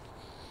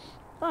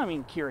 I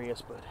mean,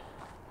 curious, but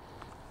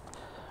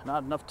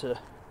not enough to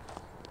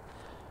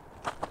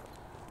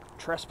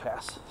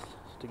trespass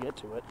to get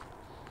to it.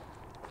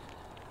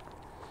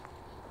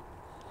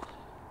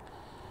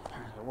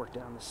 I'm gonna work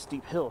down this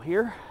steep hill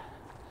here.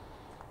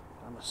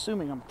 I'm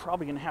assuming I'm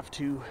probably gonna have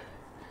to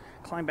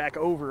climb back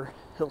over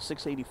Hill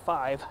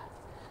 685.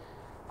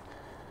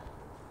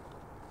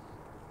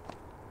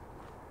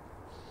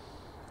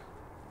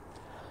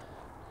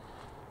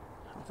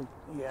 I don't think,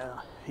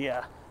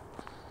 yeah.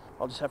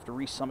 I'll just have to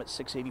re-summit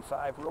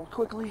 685 real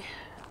quickly.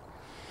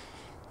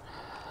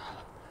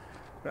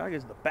 But I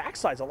guess the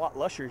backside's a lot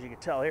lusher, as you can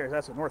tell here.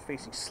 That's a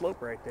north-facing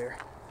slope right there.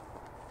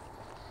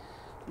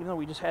 Even though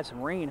we just had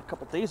some rain a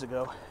couple days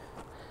ago,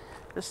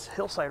 this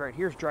hillside right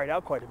here is dried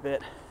out quite a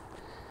bit,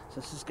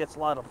 since this gets a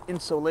lot of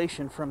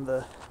insolation from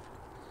the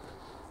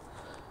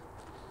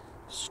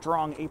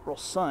strong April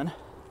sun.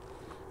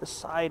 This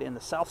side and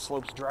the south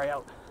slopes dry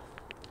out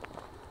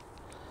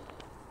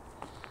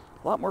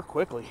a lot more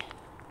quickly.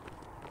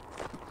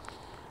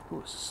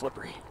 Ooh, it's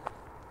slippery.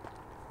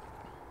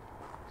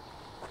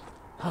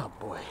 Oh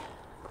boy.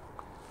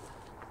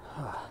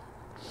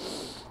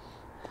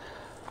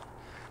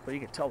 But you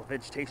can tell the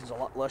vegetation's a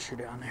lot lusher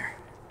down there.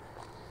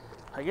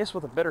 I guess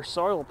with a better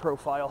soil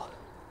profile,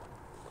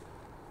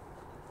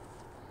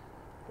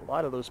 a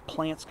lot of those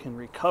plants can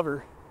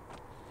recover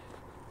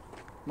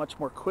much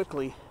more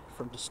quickly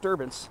from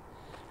disturbance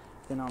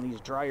than on these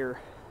drier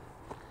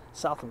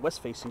south and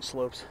west facing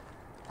slopes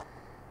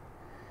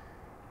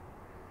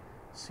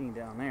seen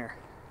down there.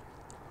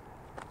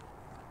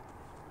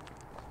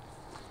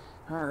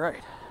 All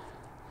right.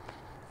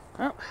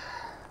 Well,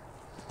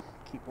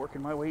 keep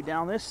working my way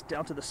down this,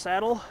 down to the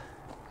saddle,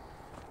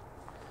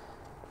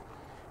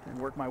 and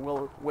work my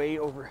way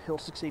over Hill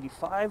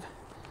 685.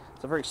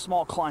 It's a very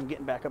small climb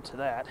getting back up to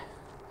that.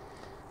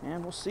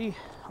 And we'll see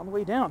on the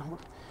way down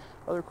what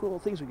other cool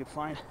things we could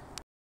find.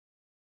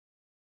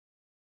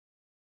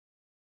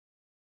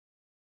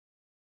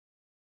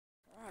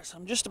 Alright, so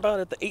I'm just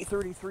about at the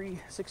 833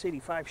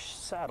 685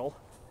 saddle.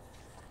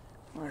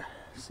 I'm gonna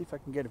see if I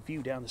can get a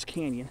view down this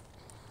canyon.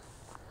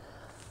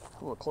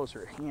 A little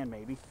closer at hand,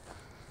 maybe.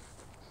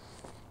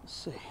 Let's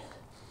see.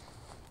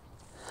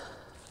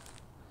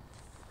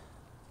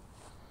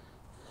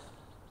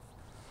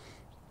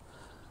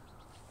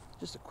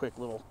 Just a quick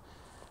little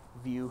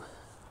view.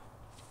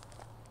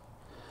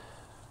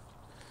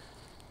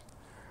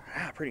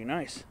 Ah, pretty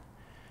nice.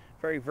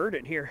 Very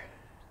verdant here.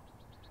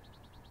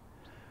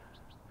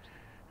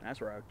 And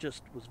that's where I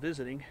just was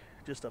visiting,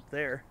 just up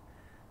there.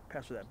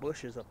 Past where that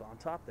bush is up on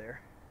top there.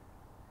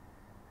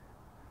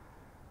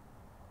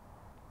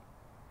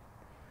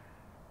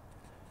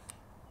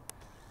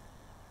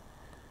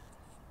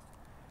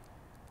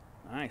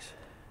 Nice.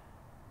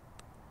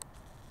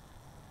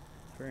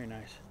 Very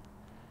nice.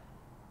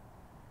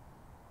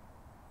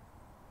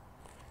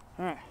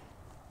 Alright.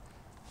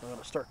 So I'm going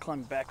to start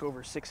climbing back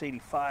over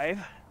 685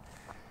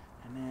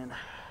 and then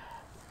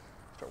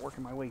start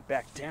working my way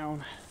back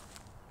down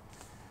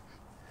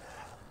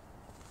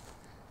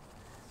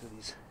through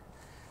these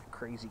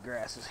crazy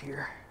grasses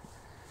here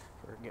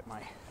before I get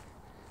my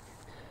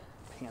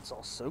pants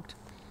all soaked.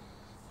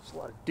 There's a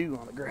lot of dew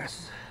on the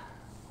grasses.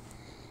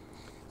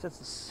 Since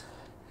this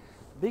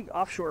big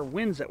offshore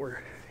winds that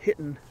were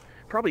hitting,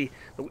 probably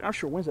the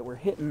offshore winds that were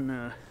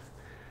hitting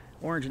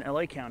Orange and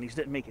LA counties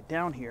didn't make it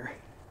down here.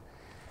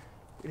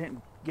 We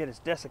didn't get as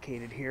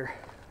desiccated here.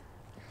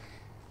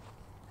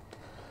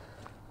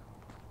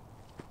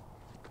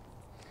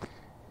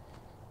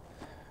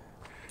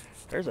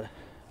 There's a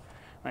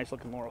nice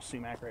looking laurel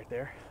sumac right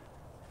there.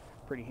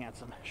 Pretty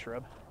handsome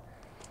shrub.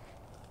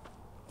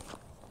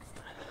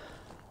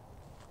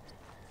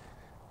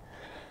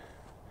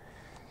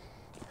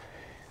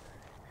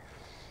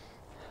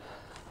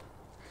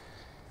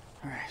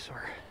 Alright, so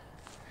we're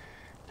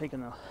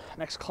taking the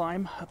next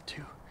climb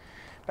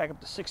back up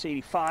to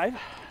 685.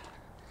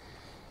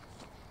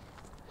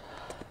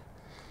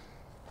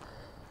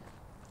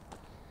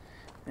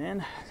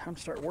 And time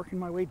to start working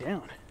my way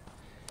down.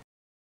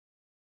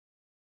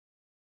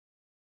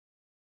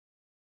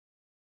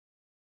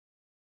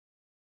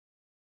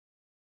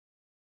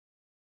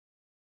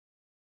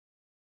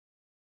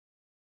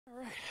 All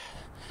right,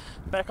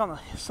 back on the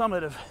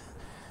summit of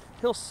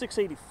Hill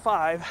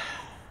 685.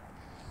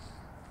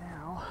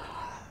 Now,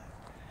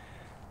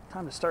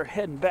 time to start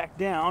heading back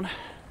down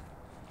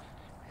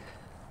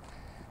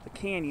the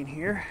canyon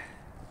here.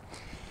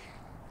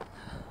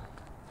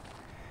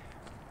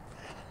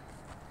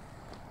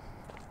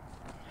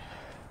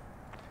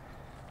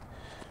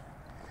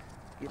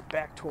 Get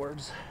back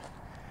towards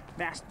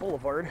Mast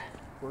Blvd,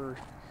 where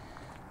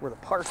the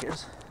park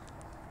is.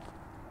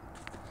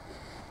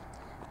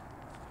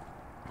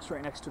 It's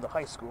right next to the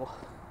high school.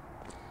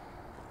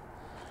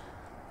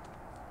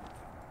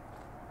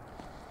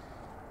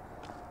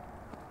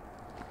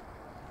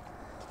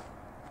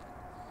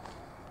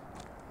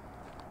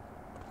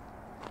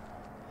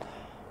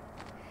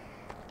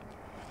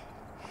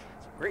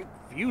 Some great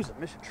views of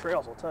Mission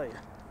Trails, I'll tell you.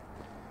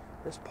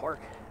 This park,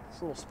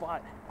 this little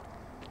spot.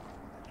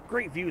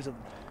 Great views of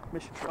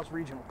Mission Trails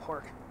Regional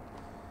Park.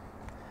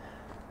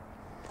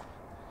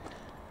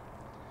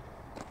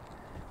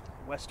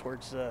 west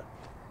towards some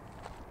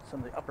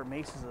of the upper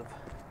mesas of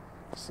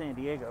San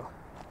Diego,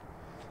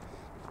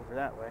 over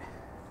that way.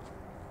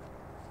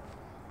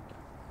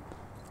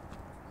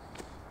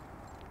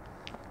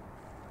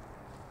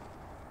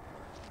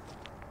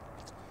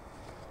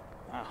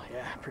 Wow,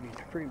 yeah,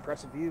 pretty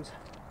impressive views.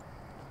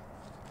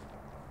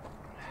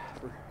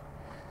 For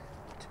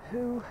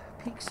two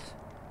peaks,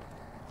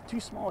 two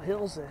small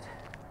hills that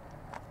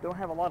don't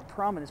have a lot of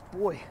prominence,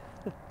 boy,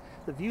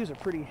 the views are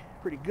pretty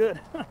good.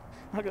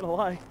 Not gonna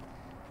lie.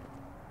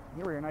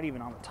 Here we're not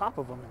even on the top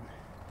of them, and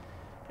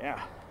yeah,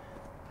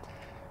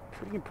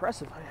 pretty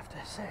impressive, I have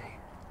to say.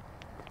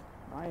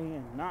 I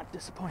am not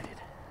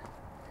disappointed.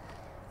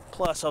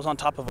 Plus, I was on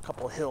top of a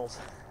couple of hills,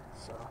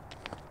 so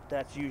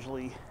that's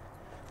usually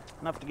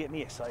enough to get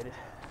me excited.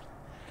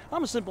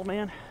 I'm a simple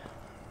man.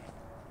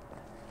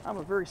 I'm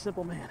a very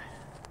simple man.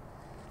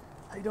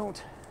 I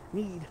don't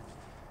need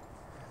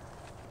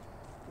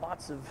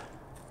lots of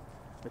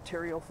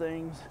material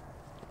things.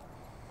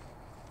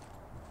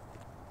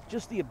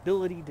 Just the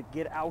ability to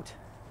get out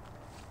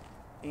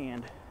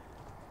and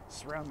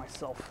surround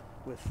myself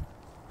with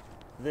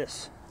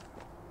this.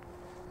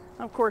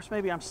 Now, of course,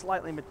 maybe I'm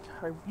slightly,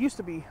 I used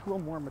to be a little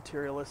more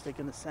materialistic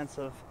in the sense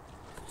of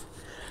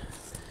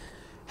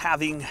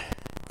having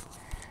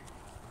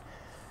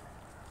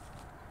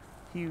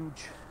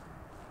huge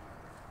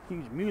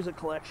music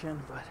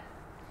collection,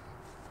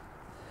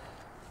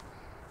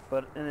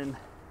 but and then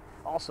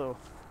also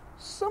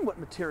somewhat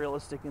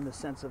materialistic in the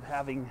sense of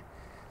having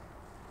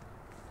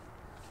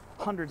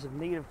hundreds of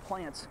native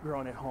plants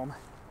growing at home.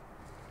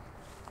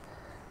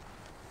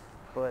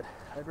 But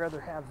I'd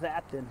rather have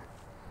that than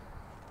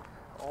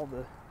all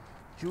the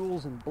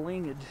jewels and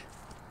blingage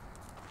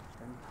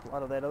and a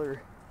lot of that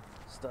other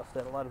stuff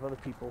that a lot of other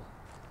people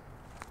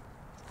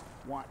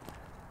want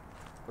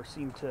or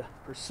seem to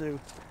pursue.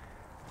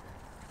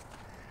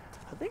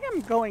 I think I'm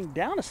going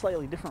down a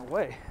slightly different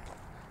way.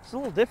 It's a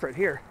little different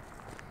here.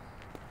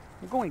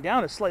 I'm going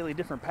down a slightly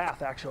different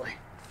path, actually.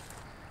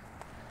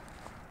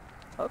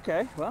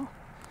 Okay, well,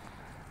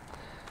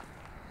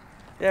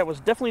 yeah, it was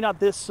definitely not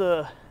this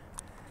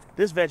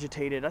this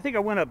vegetated. I think I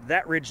went up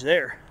that ridge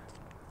there.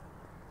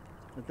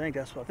 I think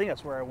that's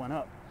where I went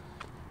up.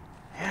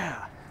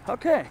 Yeah.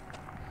 Okay.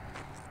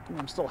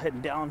 I'm still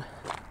heading down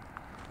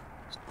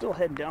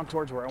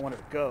towards where I wanted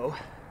to go.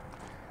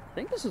 I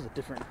think this is a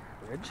different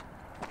ridge.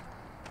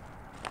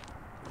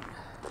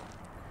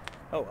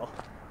 Oh well.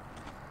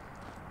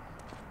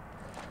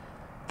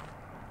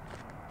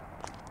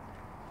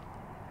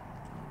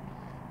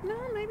 No,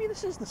 maybe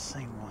this is the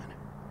same one.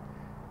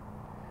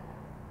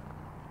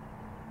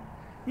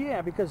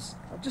 Yeah, because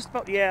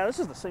yeah, this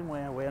is the same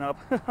way I went up.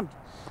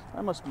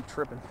 I must be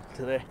tripping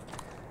today.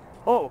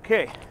 Oh,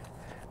 okay.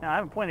 Now I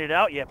haven't pointed it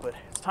out yet, but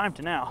it's time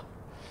to now.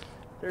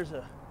 There's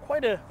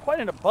quite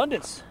an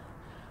abundance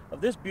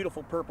of this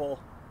beautiful purple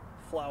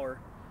flower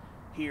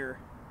here.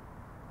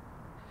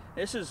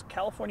 This is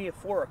California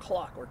 4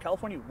 o'clock, or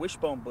California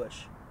wishbone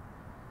bush.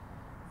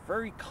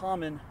 Very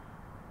common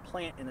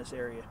plant in this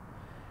area.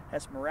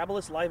 Has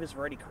Mirabilis laevis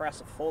variety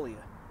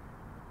crassifolia,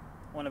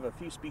 one of a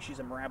few species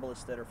of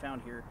Mirabilis that are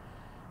found here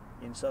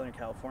in Southern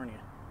California.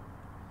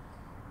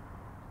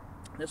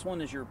 This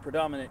one is your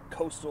predominant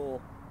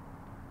coastal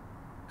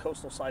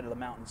side of the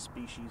mountain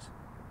species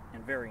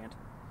and variant.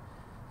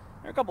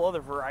 There are a couple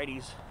other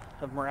varieties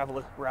of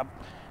Mirabilis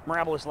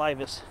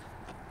laevis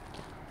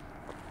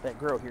that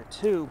grow here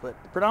too, but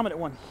the predominant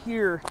one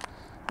here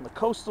on the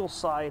coastal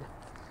side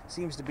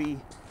seems to be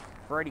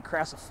variety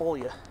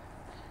crassifolia.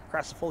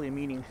 Crassifolia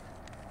meaning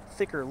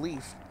thicker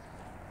leaf.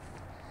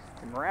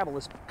 And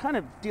Mirabilis kind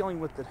of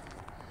dealing with the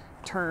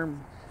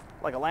term,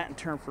 like a Latin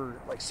term for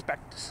like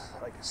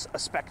a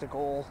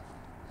spectacle,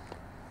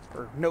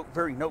 or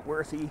very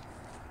noteworthy,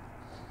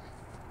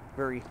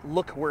 very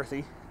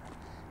look-worthy.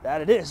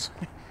 That it is.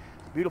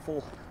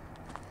 Beautiful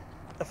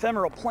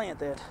ephemeral plant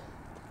that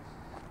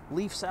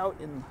leafs out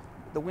in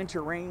the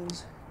winter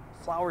rains,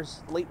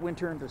 flowers late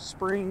winter into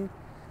spring,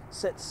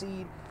 set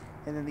seed,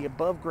 and then the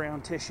above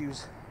ground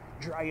tissues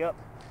dry up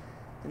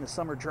in the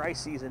summer dry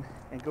season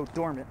and go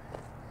dormant,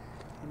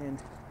 and then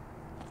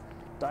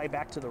die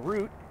back to the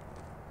root,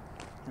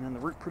 and then the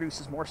root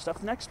produces more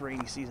stuff next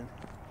rainy season.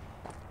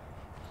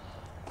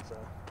 So,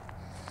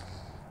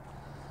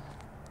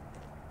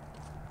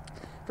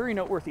 very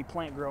noteworthy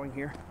plant growing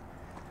here.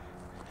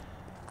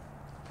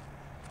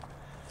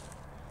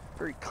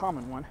 Very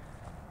common one.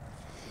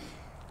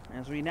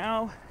 As we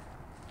now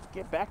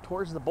get back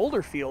towards the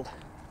boulder field.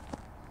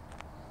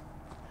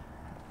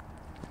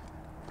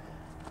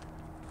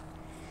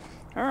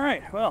 All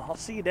right, well, I'll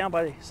see you down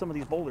by some of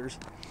these boulders.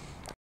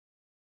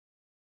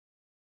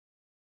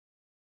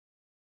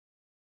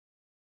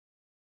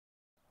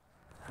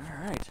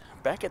 All right,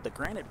 back at the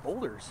granite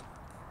boulders.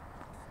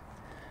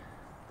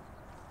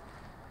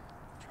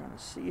 Trying to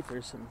see if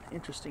there's some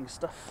interesting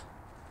stuff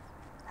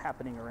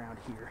happening around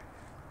here.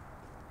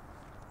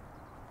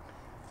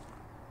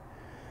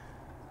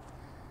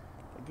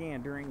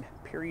 Again, during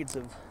periods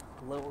of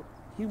low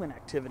human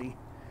activity,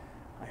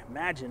 I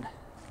imagine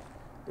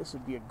this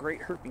would be a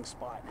great herping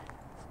spot.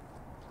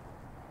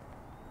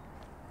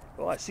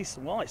 Well, I see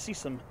some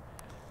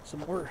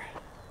more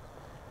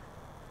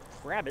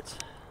rabbits.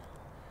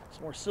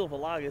 Some more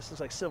Silvolagus.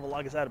 Looks like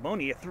Silvolagus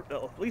adamoni.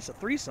 At least a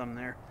threesome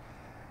there,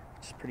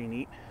 which is pretty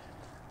neat.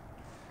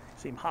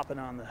 See him hopping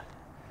on the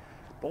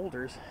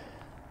boulders.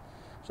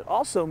 Should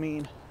also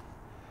mean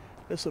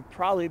this would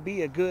probably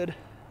be a good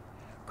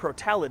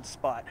crotalid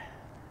spot.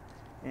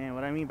 And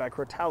what I mean by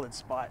crotalid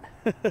spot,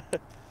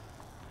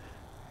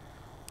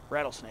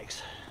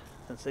 rattlesnakes,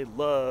 since they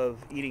love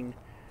eating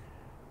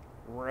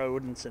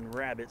rodents and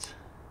rabbits.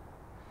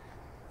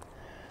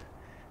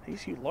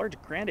 These huge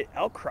large granite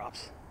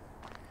outcrops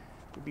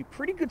would be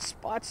pretty good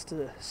spots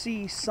to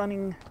see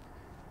sunning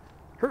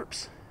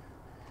herps.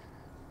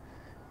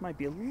 Might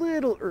be a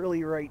little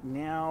early right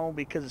now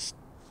because it's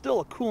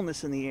still a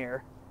coolness in the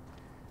air,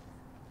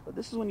 but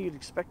this is when you'd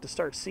expect to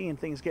start seeing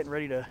things getting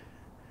ready to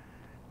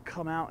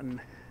come out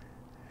and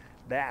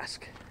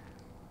bask.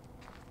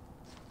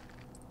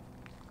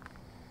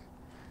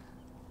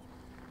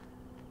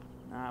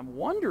 Now, I'm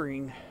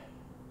wondering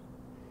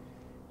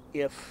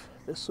if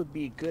this would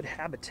be good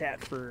habitat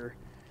for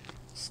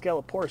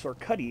Scaloporus or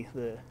Cuddy,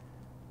 the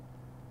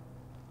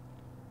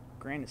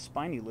granite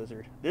spiny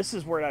lizard. This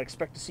is where I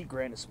expect to see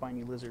granite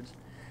spiny lizards.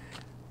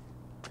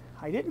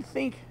 I didn't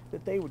think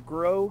that they would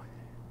grow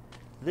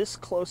this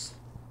close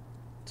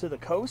to the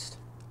coast,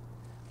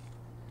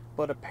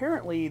 but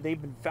apparently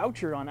they've been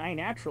vouchered on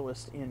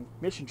iNaturalist in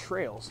Mission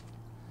Trails.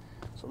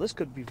 So this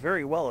could be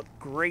very well a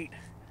great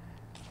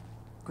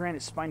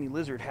granite spiny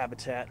lizard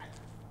habitat.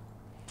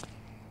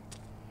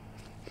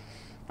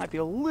 Might be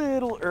a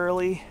little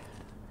early.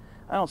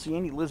 I don't see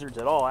any lizards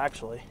at all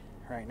actually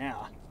right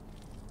now.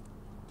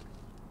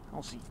 I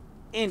don't see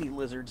any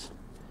lizards.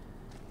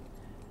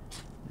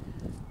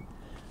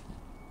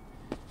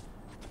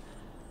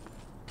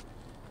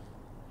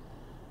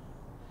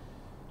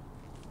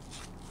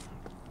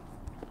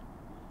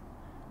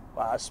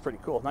 Wow, this is pretty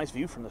cool. Nice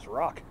view from this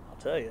rock, I'll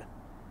tell you.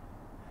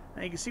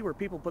 Now you can see where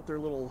people put their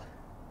little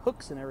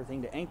hooks and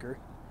everything to anchor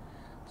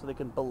so they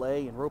can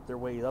belay and rope their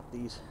way up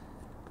these.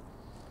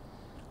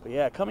 But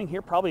yeah, coming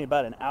here probably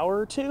about an hour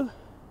or two.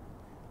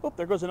 Oh,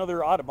 there goes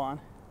another Audubon.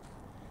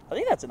 I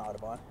think that's an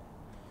Audubon.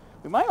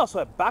 We might also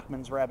have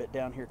Bachman's rabbit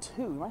down here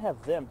too. We might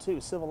have them too,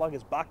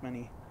 Silvolagus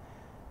bachmani.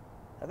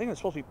 I think they're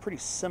supposed to be pretty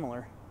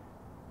similar.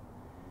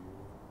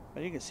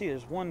 But you can see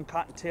there's one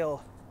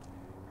cottontail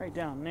right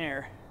down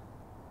there,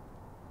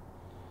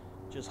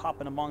 just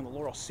hopping among the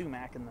laurel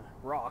sumac and the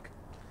rock.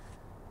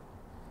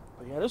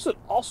 But yeah, this would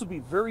also be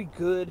very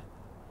good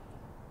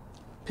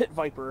pit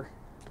viper.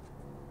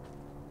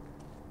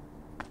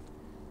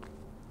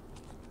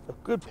 A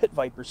good pit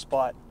viper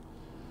spot.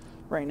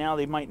 Right now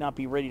they might not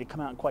be ready to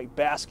come out and quite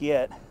bask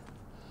yet,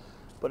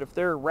 but if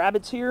there are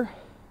rabbits here,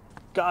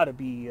 gotta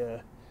be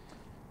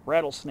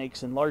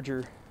rattlesnakes and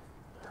larger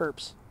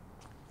herps.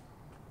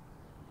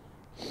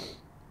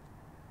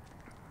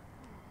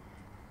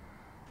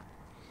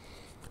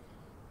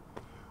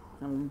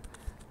 I'm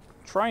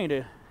trying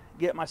to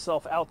get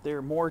myself out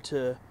there more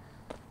to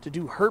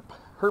do herp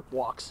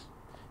walks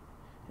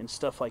and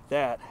stuff like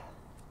that,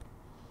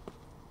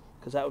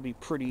 because that would be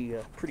pretty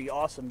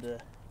awesome to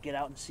get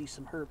out and see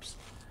some herps.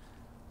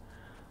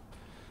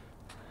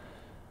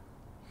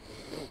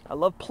 I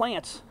love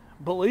plants,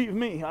 believe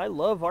me, I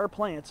love our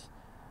plants,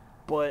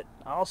 but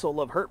I also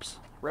love herps,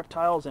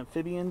 reptiles,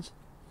 amphibians.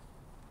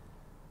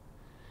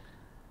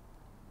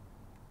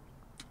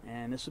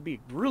 And this would be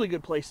a really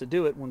good place to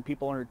do it when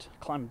people aren't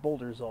climbing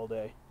boulders all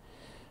day.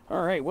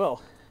 All right,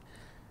 well,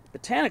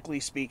 botanically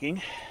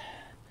speaking,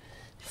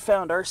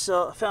 found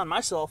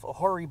myself a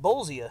hoary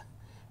bolzia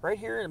right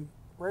here,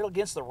 right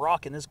against the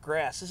rock in this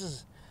grass. This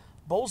is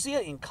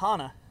Bolzia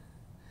incana.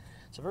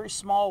 It's a very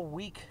small,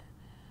 weak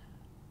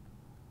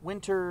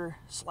winter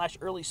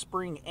 / early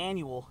spring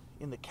annual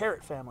in the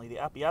carrot family, the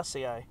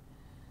Apiaceae. And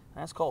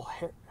that's called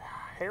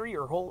hairy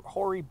or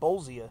hoary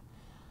bolzia.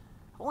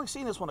 I've only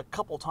seen this one a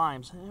couple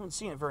times. I haven't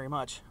seen it very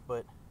much,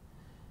 but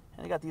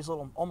they got these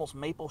little almost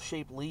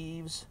maple-shaped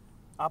leaves,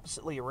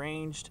 oppositely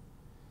arranged.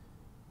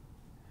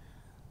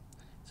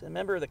 It's a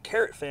member of the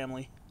carrot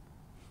family.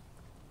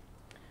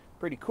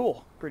 Pretty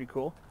cool, pretty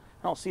cool.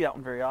 I don't see that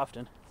one very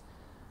often.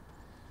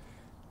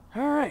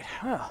 All right,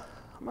 well,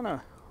 I'm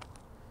gonna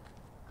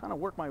kind of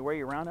work my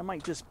way around. I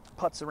might just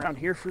putz around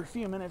here for a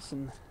few minutes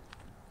and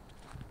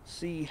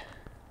see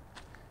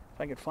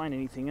if I can find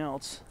anything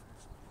else.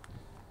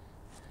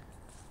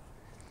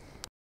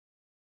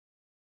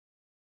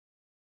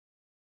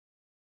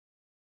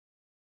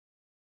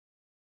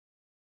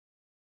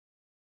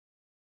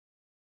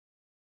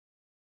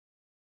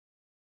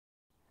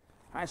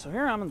 Alright, so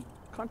here I'm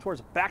coming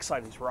towards the backside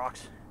of these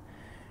rocks.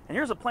 And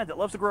here's a plant that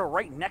loves to grow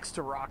right next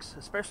to rocks,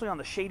 especially on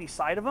the shady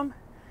side of them,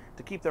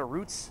 to keep their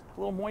roots a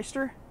little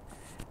moister.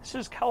 This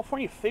is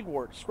California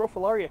figwort,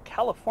 Scrophularia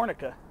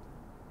californica.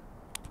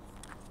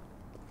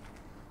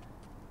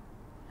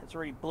 It's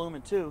already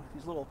blooming too.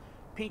 These little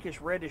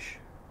pinkish reddish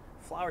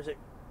flowers that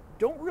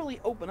don't really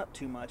open up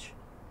too much.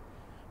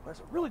 But it's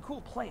a really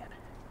cool plant.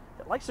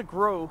 It likes to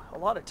grow a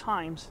lot of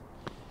times.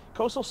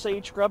 Coastal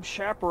sage scrub,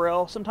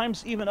 chaparral,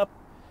 sometimes even up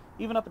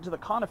into the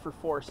conifer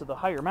forest of the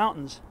higher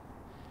mountains.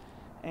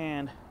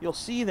 And you'll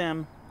see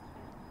them,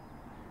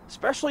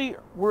 especially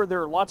where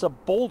there are lots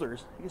of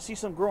boulders. You can see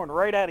some growing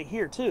right out of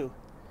here too.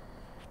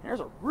 And there's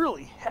a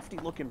really hefty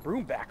looking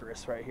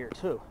broombaccharis right here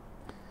too.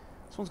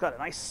 This one's got a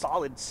nice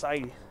solid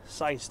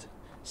sized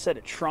set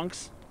of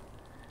trunks.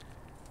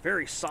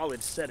 Very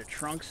solid set of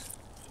trunks.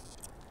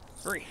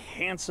 Very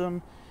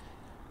handsome.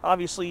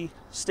 Obviously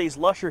stays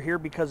lusher here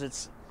because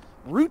its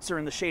roots are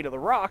in the shade of the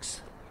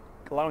rocks,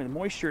 allowing the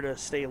moisture to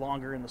stay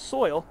longer in the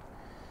soil,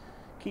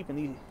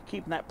 keeping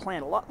that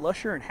plant a lot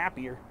lusher and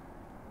happier.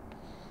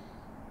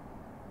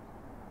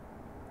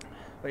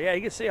 But yeah,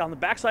 you can see on the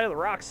backside of the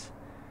rocks,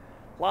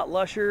 a lot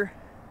lusher.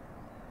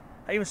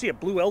 I even see a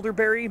blue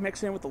elderberry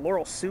mixed in with the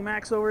laurel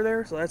sumacs over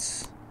there, so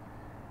that's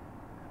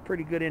a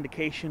pretty good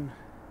indication.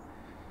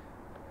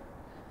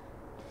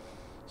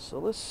 So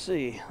let's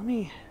see, let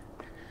me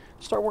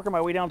start working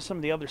my way down to some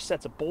of the other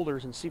sets of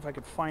boulders and see if I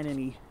can find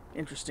any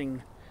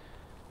interesting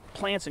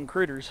plants and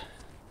critters.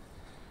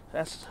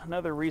 That's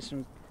another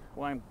reason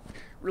why I'm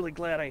really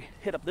glad I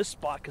hit up this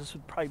spot, because this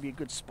would probably be a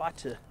good spot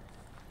to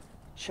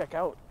check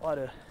out a lot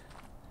of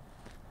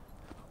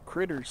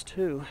critters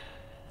too.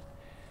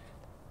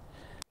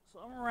 So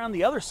I'm around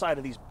the other side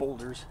of these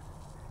boulders.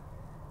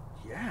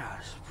 Yeah,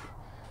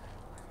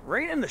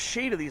 right in the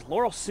shade of these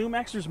laurel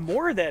sumacs. There's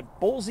more of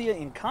that Bolzia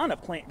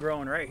incana plant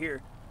growing right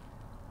here.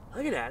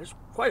 Look at that, there's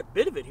quite a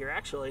bit of it here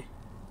actually.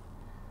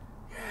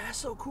 Yeah, that's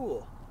so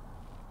cool.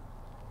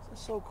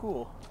 That's so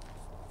cool.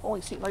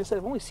 Only seen, like I said,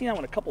 I've only seen that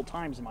one a couple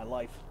times in my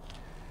life.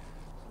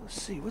 Let's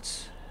see,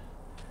 what's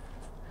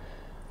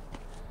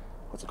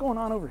going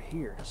on over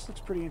here? This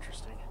looks pretty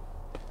interesting.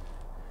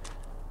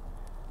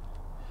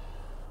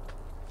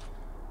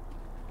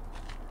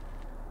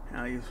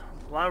 Now, a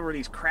lot of where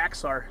these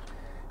cracks are,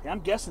 yeah, I'm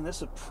guessing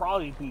this would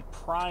probably be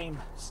prime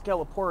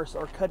Scelloporus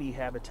arcudi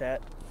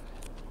habitat.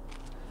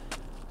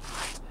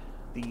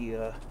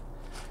 The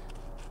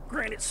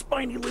granite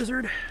spiny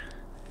lizard.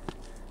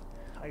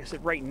 Like I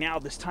said, right now,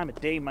 this time of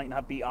day might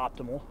not be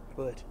optimal,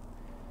 but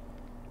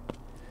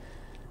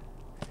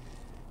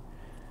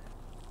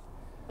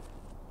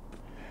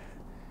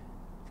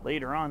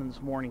later on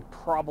this morning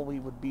probably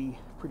would be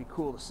pretty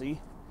cool to see.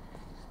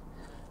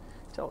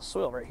 Tell the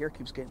soil right here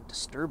keeps getting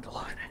disturbed a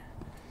lot.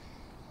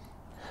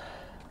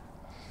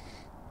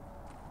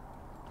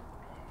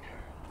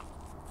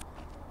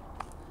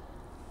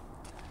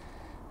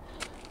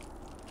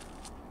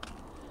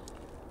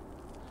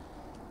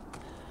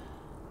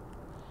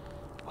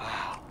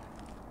 Wow.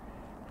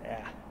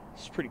 Yeah,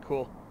 it's pretty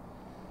cool.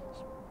 It's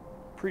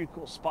a pretty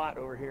cool spot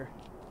over here.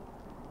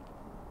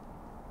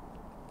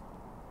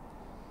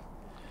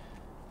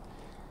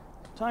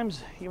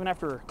 Sometimes, even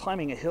after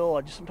climbing a hill,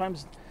 I just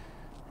sometimes,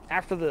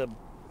 after the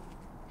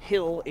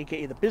hill,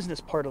 aka the business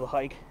part of the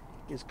hike,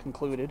 is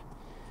concluded,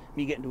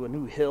 me getting to a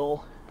new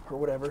hill or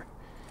whatever,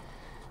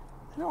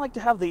 I like to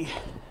have the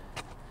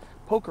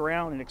poke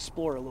around and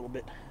explore a little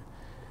bit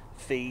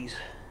phase,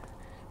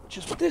 which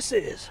is what this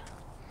is,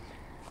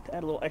 to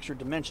add a little extra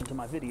dimension to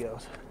my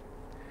videos.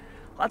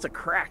 Lots of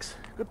cracks,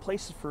 good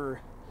places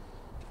for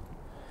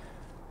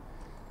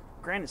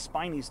granite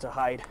spinies to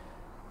hide.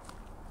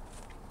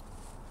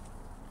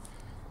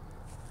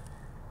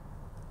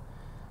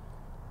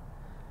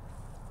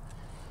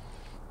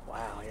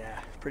 Wow,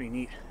 yeah, pretty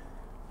neat.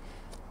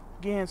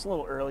 Again, it's a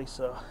little early,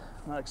 so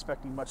I'm not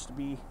expecting much to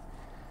be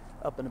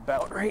up and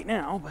about right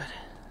now, but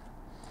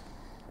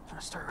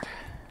I'll start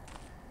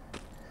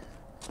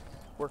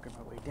working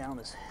my way down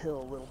this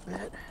hill a little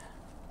bit.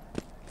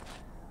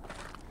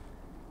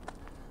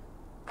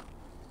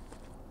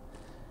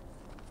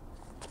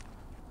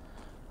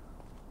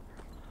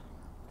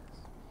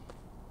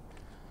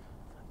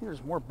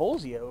 There's more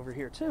Bolzia over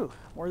here too.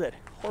 More of that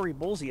hoary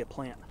Bolzia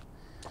plant.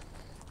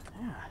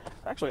 Yeah,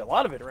 actually a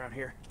lot of it around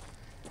here.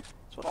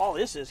 That's what all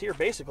this is here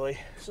basically.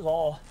 This is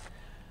all,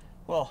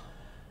 well,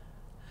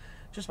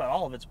 just about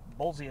all of it's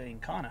Bolzia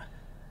incana.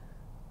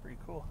 Pretty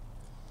cool.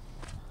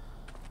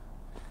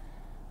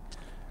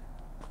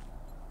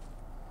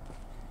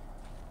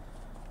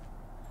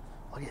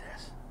 Look at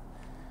this.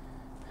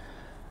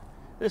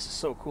 This is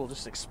so cool,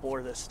 just to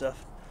explore this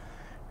stuff.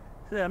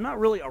 I'm not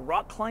really a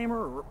rock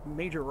climber or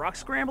major rock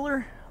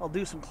scrambler. I'll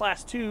do some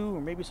class 2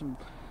 or maybe some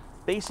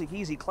basic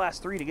easy class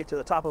 3 to get to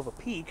the top of a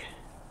peak.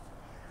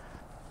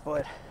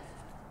 But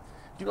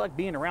I do like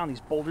being around these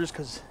boulders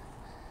because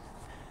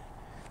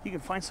you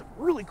can find some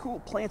really cool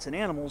plants and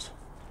animals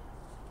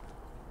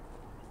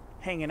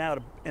hanging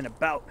out and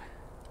about.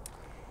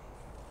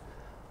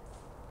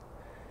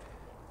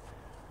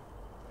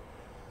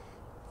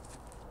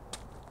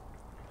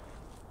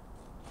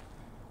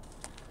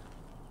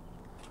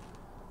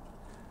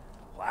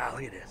 Wow,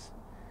 look at this.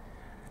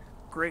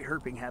 Great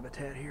herping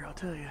habitat here, I'll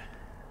tell you.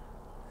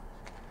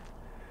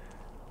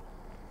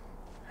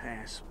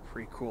 That's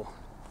pretty cool.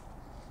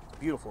 It's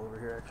beautiful over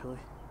here, actually.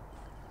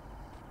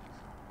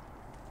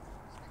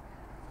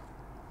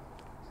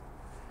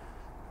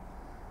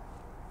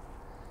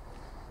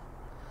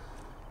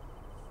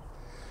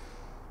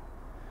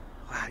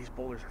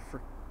 boulders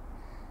are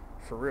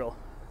for real.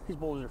 These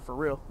boulders are for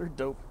real. They're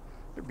dope.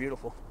 They're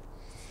beautiful.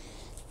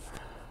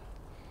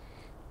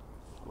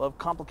 Love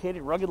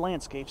complicated, rugged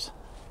landscapes.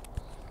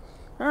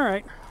 All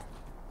right.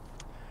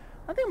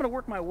 I think I'm going to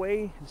work my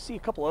way and see a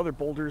couple other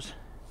boulders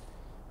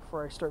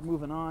before I start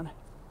moving on.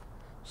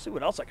 See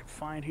what else I can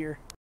find here.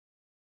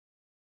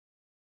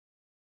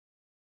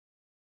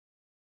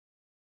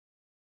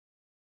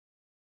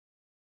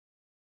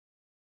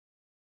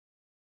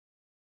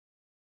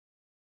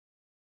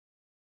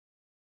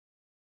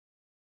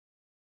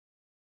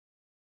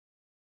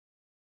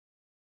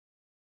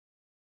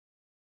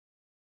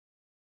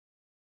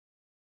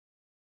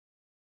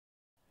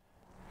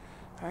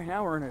 All right,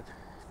 now we're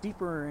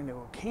deeper into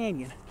a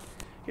canyon.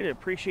 You gotta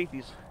appreciate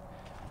these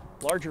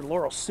larger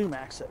laurel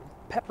sumacs that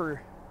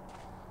pepper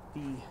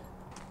the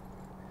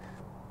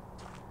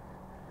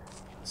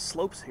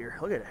slopes here.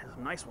 Look at it, it's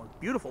a nice one.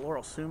 Beautiful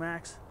laurel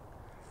sumacs.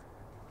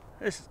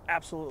 This is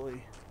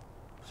absolutely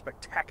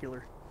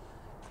spectacular.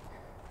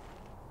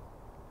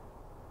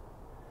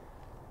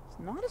 It's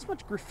not as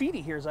much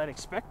graffiti here as I'd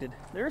expected.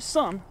 There's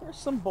some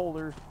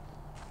boulders.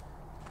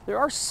 There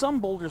are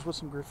some boulders with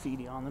some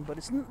graffiti on them, but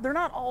they're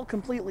not all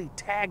completely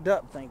tagged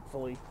up,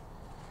 thankfully.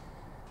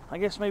 I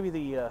guess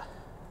maybe a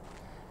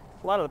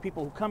lot of the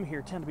people who come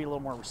here tend to be a little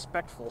more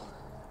respectful,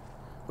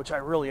 which I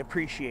really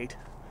appreciate.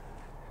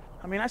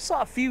 I mean, I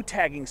saw a few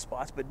tagging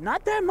spots, but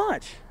not that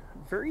much.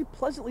 I'm very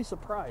pleasantly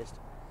surprised.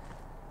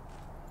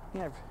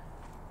 Yeah,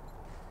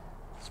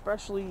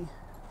 especially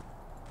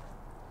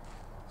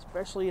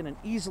in an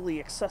easily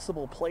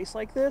accessible place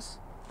like this.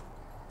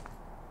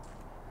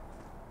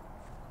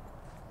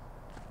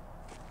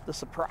 The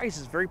surprise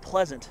is very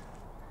pleasant.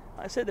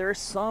 Like I said, there is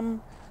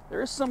some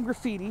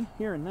graffiti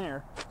here and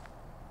there,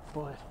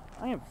 but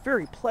I am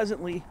very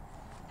pleasantly,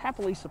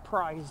 happily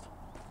surprised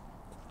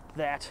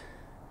that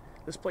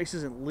this place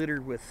isn't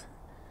littered with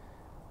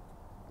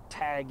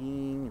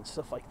tagging and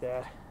stuff like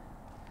that.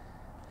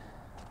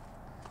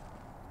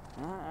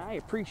 I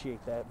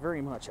appreciate that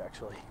very much,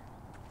 actually.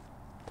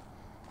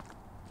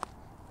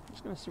 I'm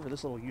just going to see where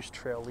this little use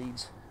trail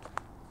leads.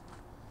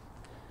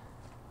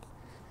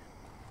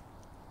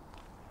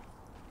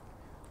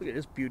 Look at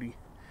this beauty.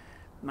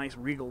 Nice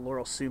regal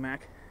laurel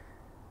sumac.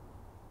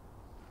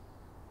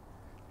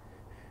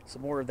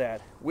 Some more of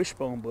that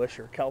wishbone bush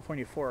or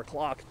California 4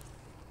 o'clock.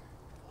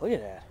 Look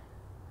at that.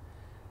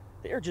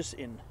 They are just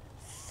in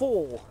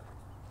full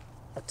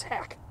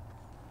attack.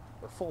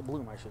 Or full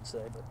bloom, I should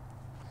say. But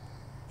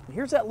and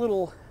here's that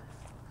little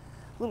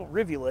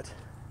rivulet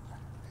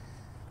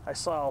I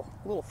saw a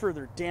little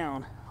further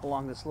down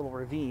along this little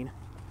ravine.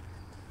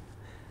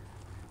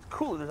 It's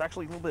cool, there's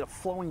actually a little bit of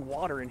flowing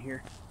water in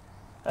here.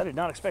 I did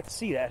not expect to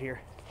see that here.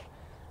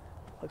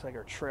 Looks like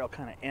our trail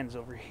kind of ends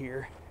over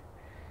here.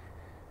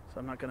 So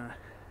I'm not going to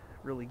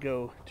really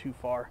go too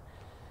far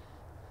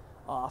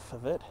off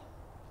of it.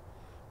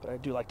 But I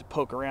do like to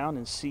poke around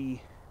and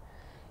see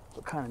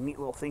what kind of neat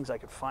little things I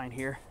could find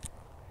here.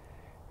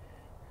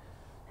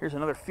 Here's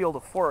another field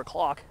of 4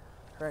 o'clock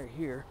right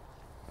here.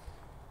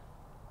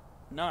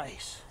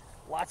 Nice.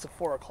 Lots of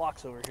 4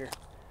 o'clocks over here.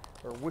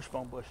 Or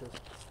wishbone bushes.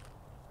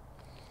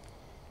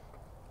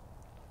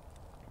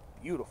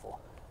 Beautiful.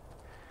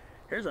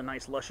 Here's a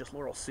nice luscious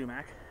laurel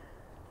sumac.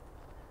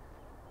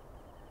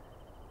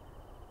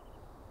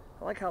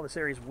 I like how this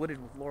area is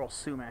wooded with laurel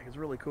sumac. It's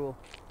really cool.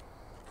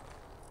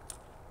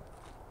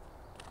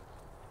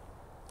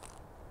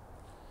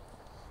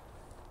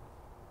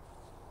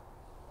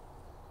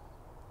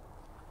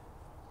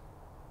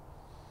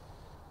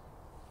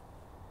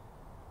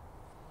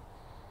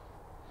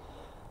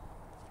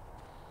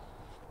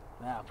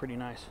 Yeah, pretty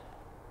nice.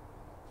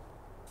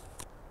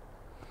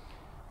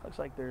 Looks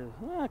like there's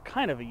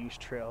kind of a use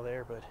trail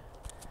there, but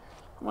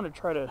I'm going to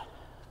try to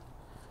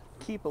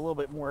keep a little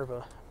bit more of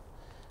a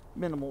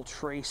minimal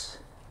trace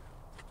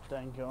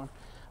thing going.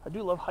 I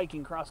do love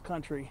hiking cross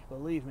country,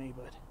 believe me,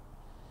 but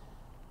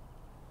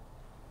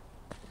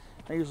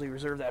I usually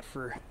reserve that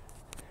for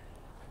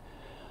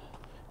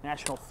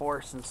national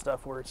forests and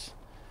stuff where it's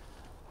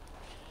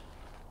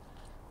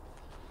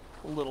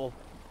a little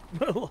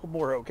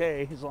more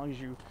okay, as long as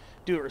you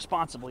do it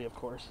responsibly, of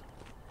course.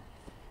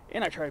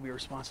 And I try to be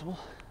responsible.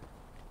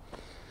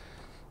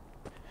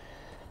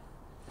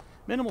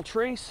 Minimal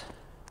trace,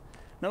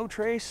 no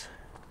trace.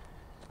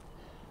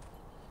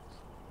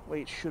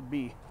 Way it should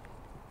be.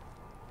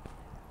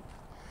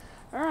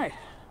 All right,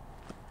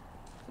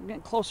 I'm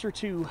getting closer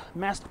to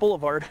Mast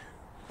Blvd.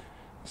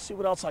 Let's see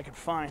what else I can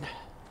find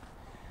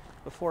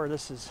before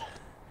this is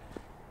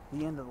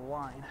the end of the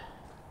line.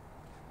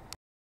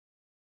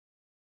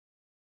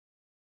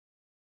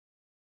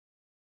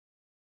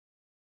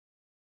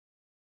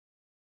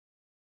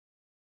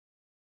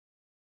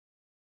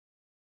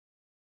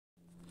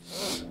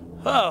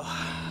 Oh,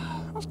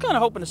 I was kind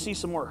of hoping to see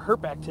some more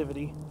herp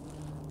activity,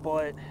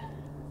 but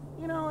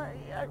you know,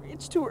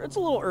 it's a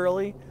little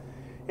early.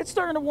 It's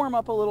starting to warm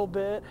up a little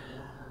bit,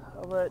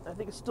 but I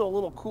think it's still a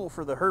little cool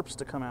for the herps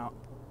to come out.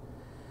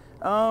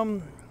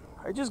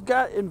 I just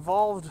got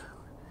involved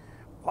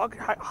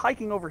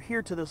hiking over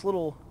here to this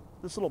little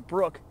this little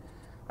brook,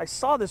 I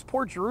saw this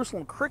poor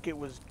Jerusalem cricket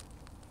was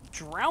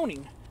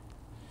drowning,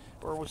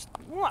 or was,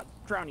 well, not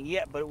drowning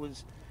yet, but it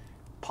was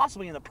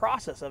possibly in the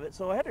process of it.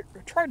 So I had to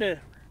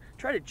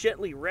try to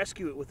gently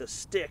rescue it with a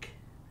stick.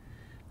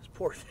 This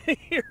poor thing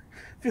here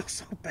feels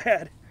so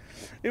bad.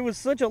 It was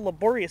such a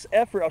laborious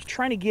effort. I was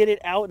trying to get it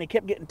out, and it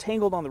kept getting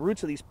tangled on the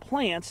roots of these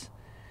plants.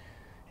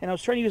 And I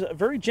was trying to use a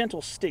very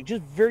gentle stick,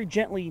 just very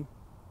gently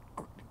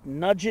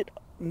nudge it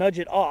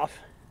off.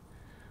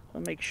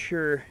 I'll make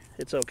sure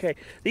it's okay.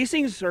 These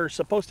things are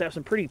supposed to have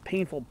some pretty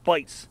painful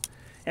bites.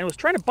 And I was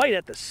trying to bite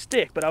at the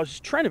stick, but I was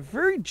just trying to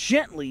very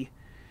gently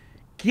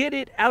get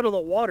it out of the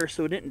water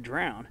so it didn't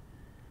drown.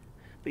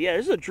 But yeah,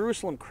 this is a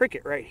Jerusalem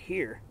cricket right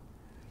here.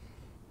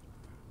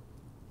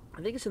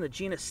 I think it's in the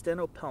genus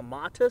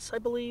Stenopelmatus, I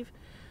believe.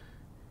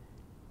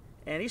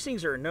 And these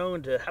things are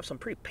known to have some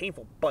pretty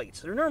painful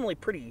bites. They're normally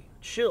pretty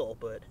chill,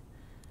 but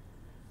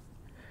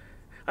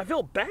I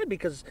feel bad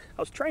because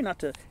I was trying not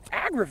to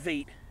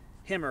aggravate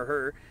him or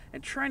her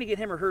and trying to get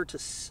him or her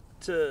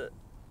to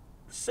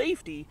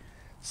safety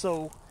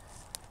so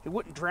it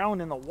wouldn't drown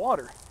in the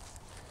water.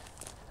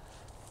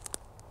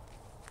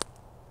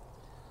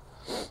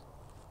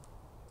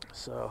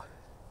 So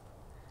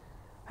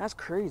that's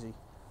crazy.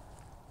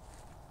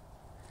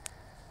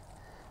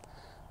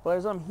 But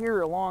as I'm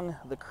here along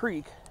the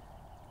creek,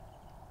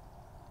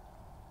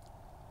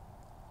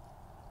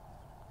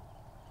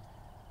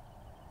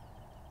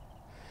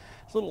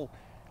 this little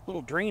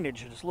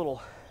drainage, this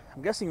little,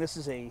 I'm guessing this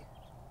is a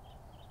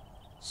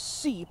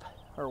seep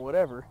or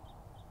whatever.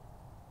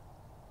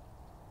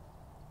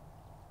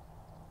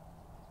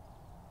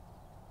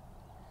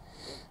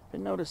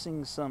 Been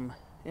noticing some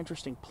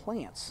interesting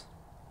plants.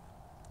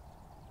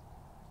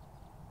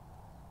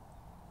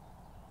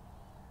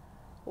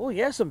 Oh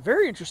yeah, some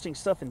very interesting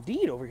stuff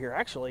indeed over here,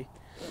 actually.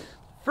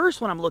 First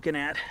one I'm looking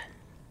at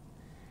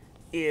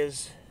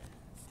is,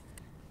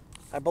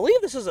 I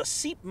believe this is a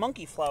seep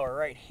monkey flower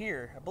right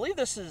here. I believe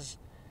this is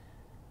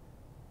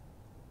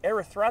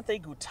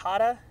Erythranthe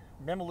guttata,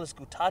 Memilis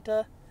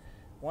guttata,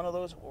 one of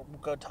those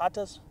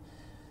guttatas.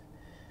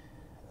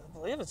 I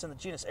believe it's in the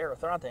genus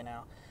Erythranthe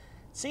now.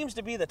 It seems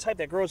to be the type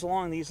that grows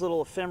along these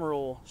little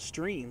ephemeral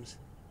streams.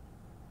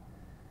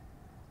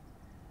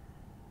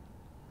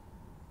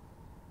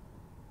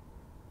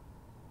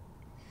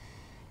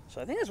 So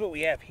I think that's what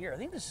we have here. I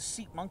think this is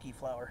seep monkey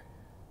flower.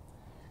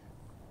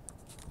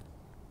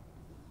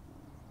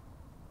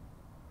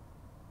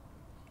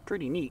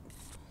 Pretty neat.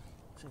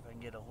 Let's see if I can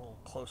get a little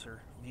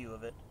closer view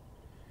of it.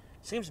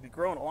 Seems to be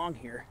growing along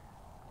here.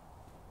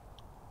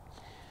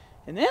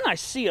 And then I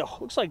see a,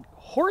 looks like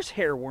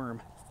horsehair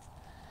worm.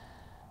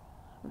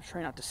 I'm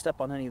trying not to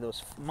step on any of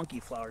those monkey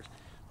flowers.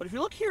 But if you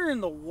look here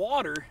in the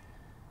water,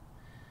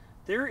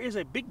 there is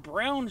a big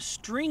brown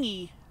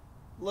stringy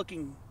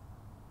looking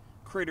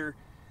critter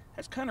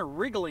that's kind of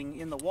wriggling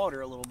in the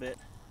water a little bit.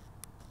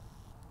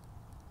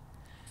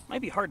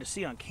 Might be hard to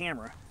see on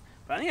camera,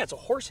 but I think that's a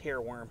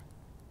horsehair worm.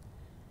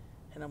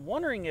 And I'm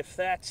wondering if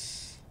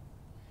that's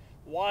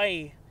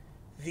why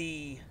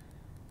the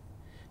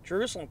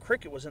Jerusalem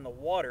cricket was in the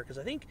water, because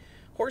I think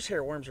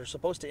horsehair worms are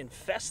supposed to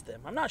infest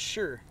them. I'm not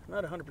sure. I'm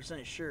not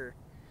 100% sure.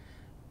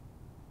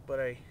 But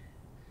I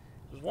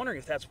was wondering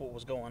if that's what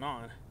was going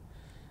on.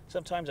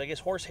 Sometimes I guess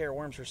horsehair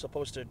worms are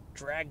supposed to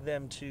drag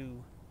them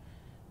to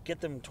get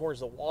them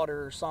towards the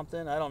water or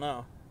something. I don't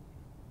know.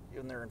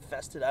 When they're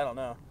infested, I don't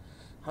know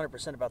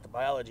 100% about the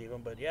biology of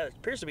them. But yeah, it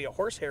appears to be a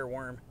horsehair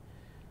worm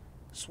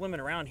swimming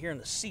around here in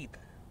the seep.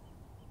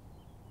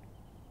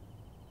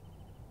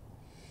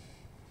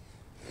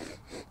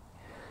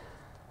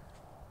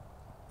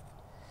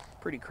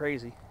 Pretty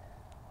crazy.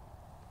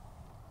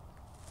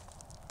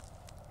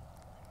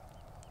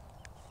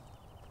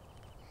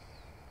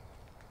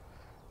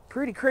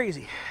 Pretty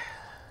crazy.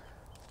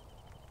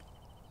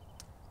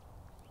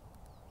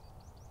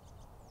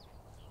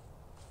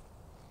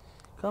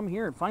 Come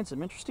here and find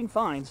some interesting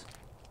finds.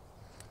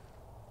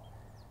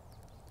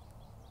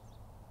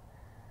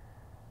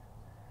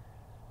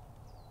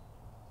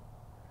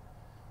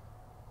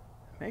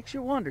 Makes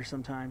you wonder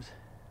sometimes.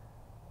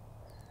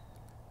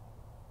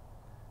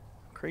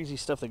 Crazy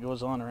stuff that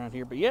goes on around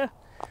here. But yeah,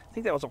 I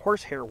think that was a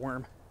horsehair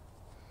worm.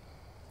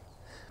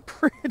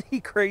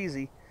 Pretty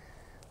crazy.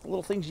 The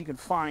little things you can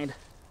find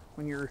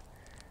when you're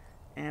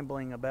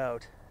ambling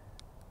about.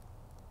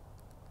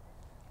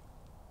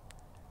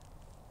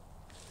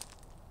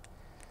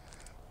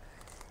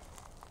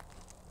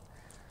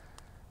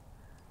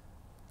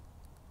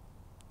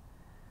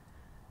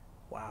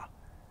 Wow,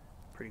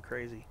 pretty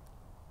crazy.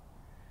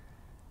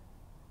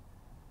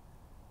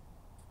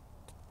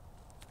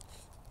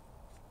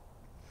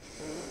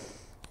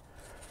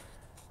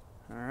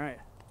 All right.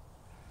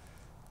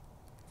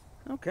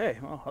 Okay,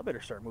 well, I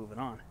better start moving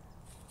on.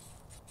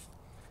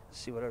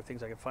 See what other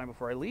things I can find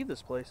before I leave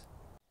this place.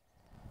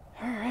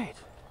 All right.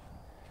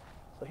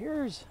 So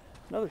here's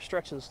another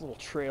stretch of this little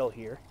trail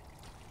here.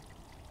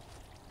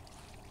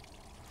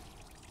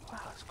 Wow,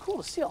 it's cool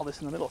to see all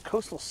this in the middle of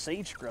coastal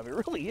sage scrub. It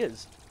really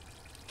is.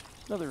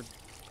 Another,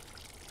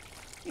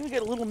 you even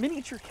get a little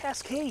miniature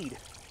cascade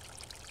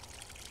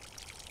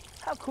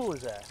How cool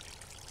is that?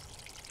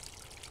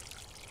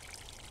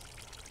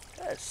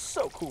 That is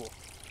so cool.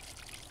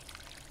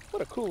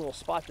 What a cool little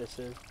spot this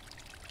is.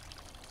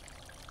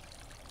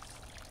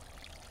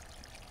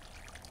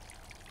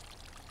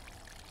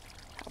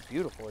 How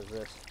beautiful is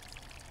this?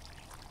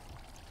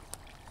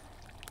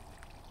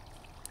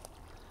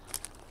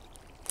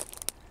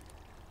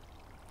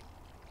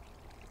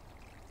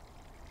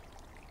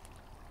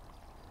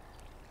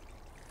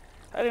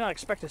 I did not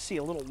expect to see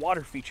a little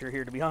water feature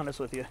here, to be honest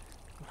with you.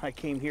 I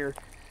came here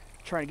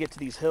trying to get to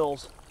these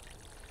hills,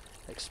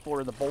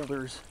 explore the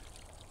boulders.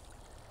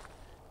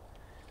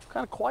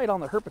 Kind of quiet on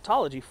the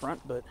herpetology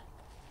front, but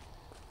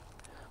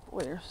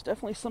boy, there's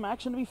definitely some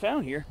action to be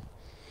found here.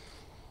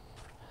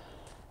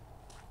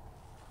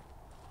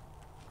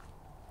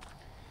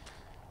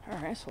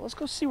 Alright, so let's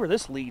go see where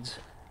this leads.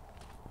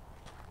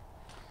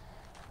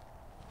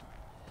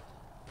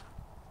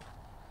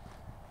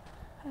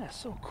 That's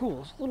so cool.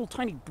 There's a little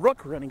tiny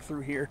brook running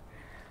through here.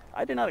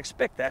 I did not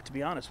expect that, to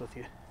be honest with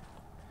you.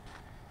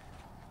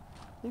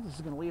 I think this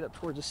is going to lead up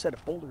towards a set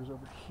of boulders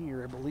over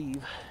here, I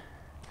believe.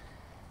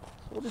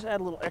 So we'll just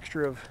add a little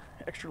extra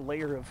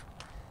layer of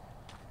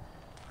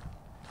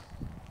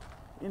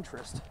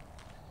interest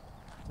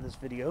to this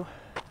video.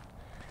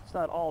 It's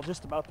not all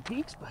just about the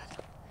peaks, but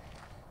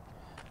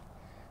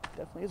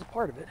definitely is a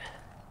part of it.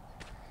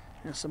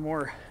 And some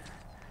more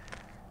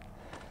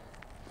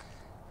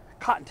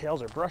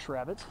cottontails or brush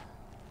rabbits.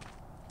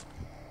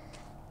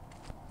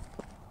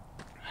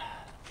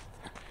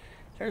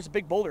 There's a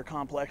big boulder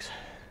complex.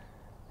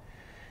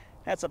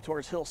 That's up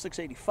towards hill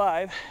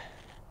 685,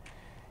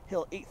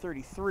 hill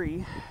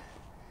 833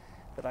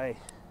 that I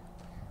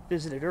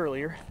visited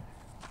earlier.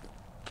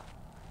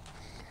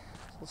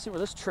 So let's see where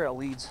this trail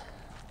leads.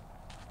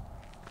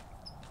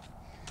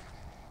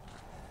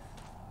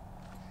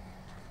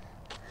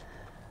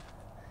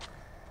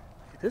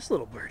 Look at this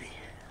little birdie.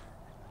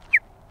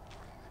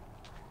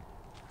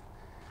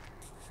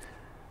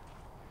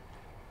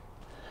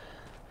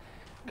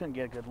 Couldn't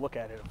get a good look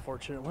at it,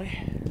 unfortunately.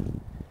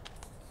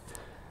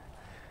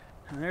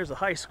 And there's the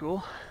high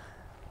school.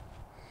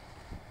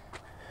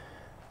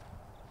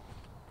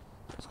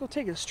 Let's go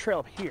take this trail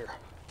up here.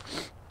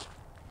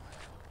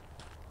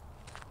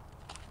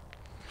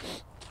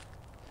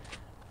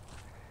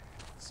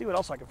 See what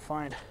else I can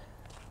find.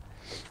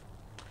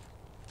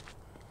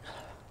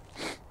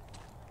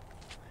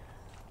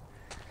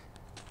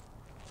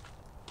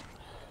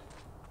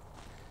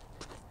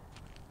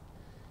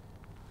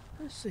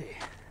 Let's see.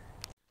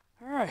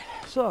 All right,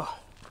 so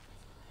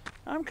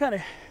I'm kind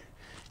of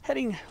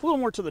heading a little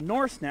more to the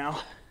north now,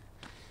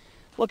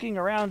 looking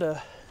around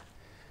to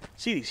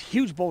see these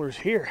huge boulders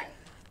here.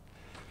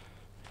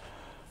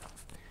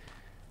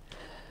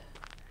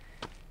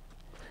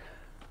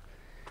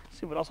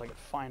 See what else I can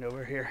find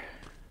over here.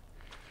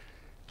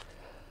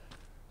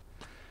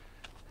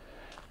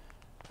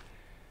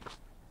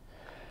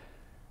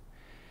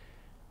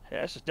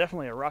 Yeah, this is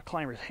definitely a rock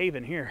climber's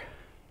haven here.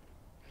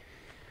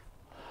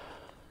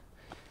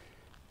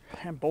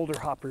 And boulder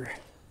hopper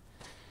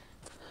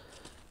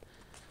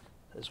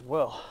as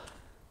well.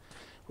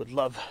 Would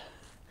love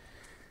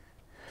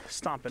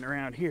stomping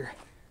around here.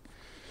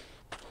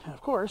 And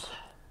of course,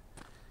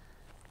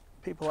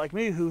 people like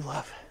me who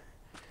love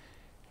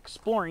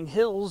exploring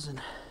hills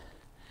and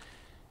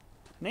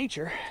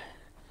nature,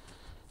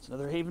 it's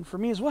another haven for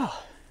me as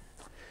well.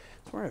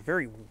 We're in a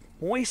very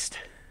moist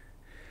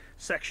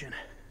section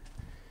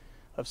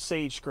of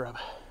sage scrub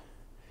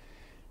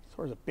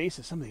towards the base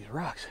of some of these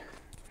rocks.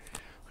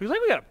 Looks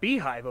like we got a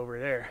beehive over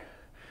there.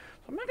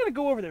 So I'm not going to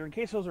go over there in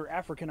case those are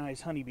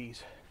Africanized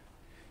honeybees.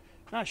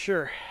 Not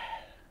sure.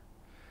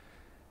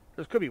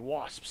 There could be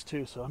wasps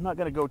too, so I'm not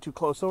going to go too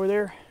close over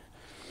there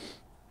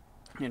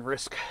and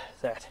risk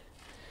that.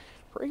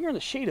 Right here in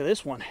the shade of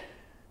this one,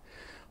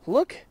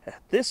 look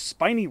at this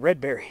spiny red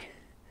berry.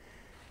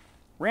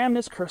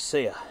 Rhamnus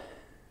crocea.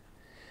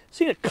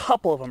 Seen a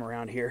couple of them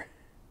around here.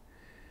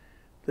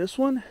 This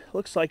one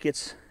looks like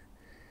it's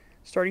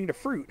starting to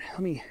fruit.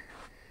 Let me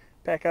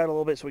back out a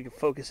little bit so we can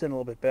focus in a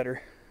little bit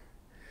better.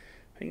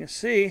 You can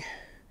see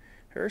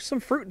there's some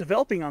fruit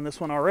developing on this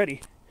one already.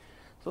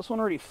 So this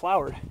one already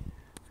flowered,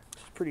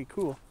 which is pretty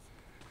cool.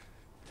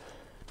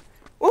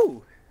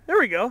 Oh, there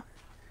we go.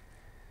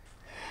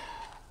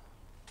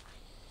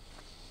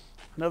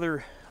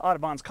 Another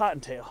Audubon's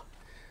cottontail.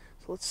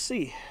 So let's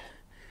see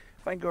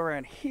if I can go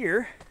around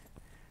here.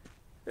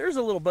 There's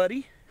a little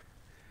buddy.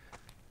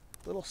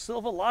 Little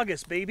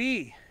Silvalagus,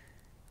 baby.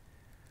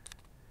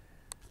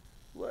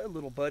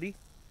 Little buddy.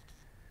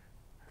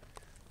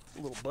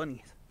 Little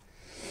bunny.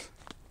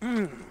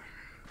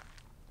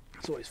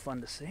 It's always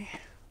fun to see.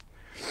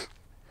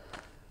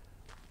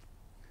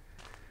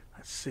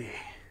 Let's see.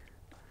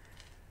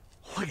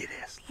 Look at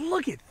this.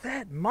 Look at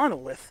that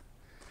monolith.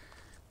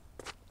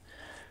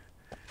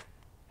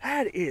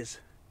 That is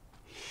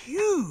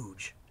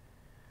huge.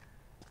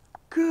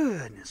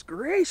 Goodness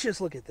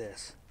gracious, look at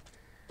this.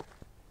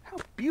 How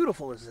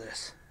beautiful is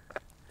this?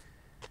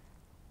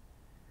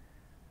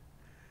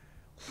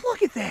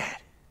 Look at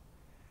that.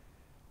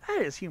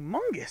 That is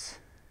humongous.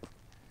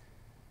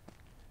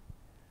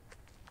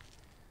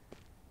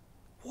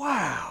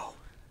 Wow.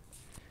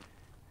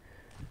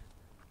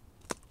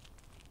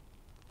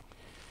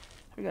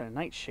 We got a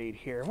nightshade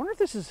here. I wonder if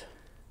this is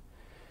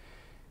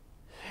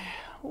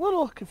a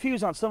little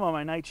confused on some of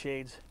my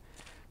nightshades.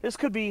 This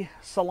could be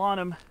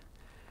Solanum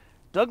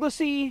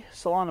Douglasii,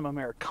 Solanum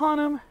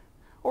americanum,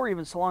 or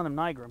even Solanum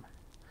nigrum.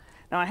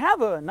 Now I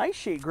have a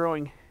nightshade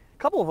growing, a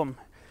couple of them,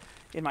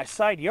 in my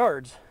side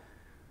yards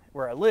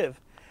where I live,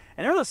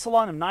 and they're the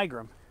Solanum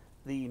nigrum,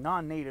 the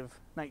non-native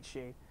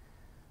nightshade.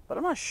 But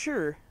I'm not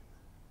sure.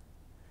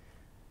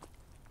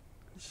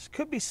 This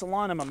could be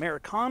Solanum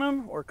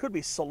americanum, or it could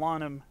be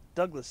Solanum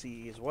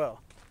Douglasii as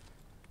well.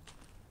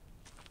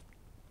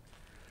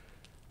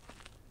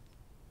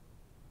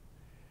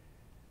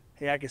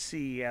 Yeah, I can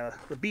see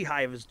the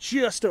beehive is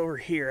just over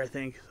here, I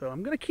think. So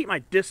I'm going to keep my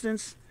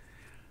distance,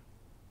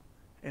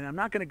 and I'm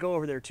not going to go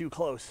over there too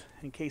close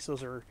in case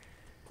those are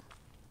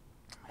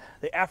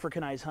the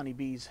Africanized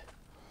honeybees.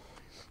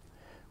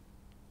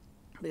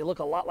 They look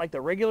a lot like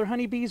the regular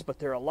honeybees, but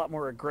they're a lot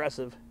more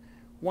aggressive.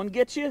 One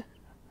gets you,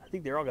 I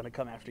think they're all going to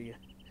come after you.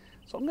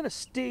 So I'm going to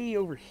stay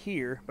over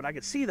here, but I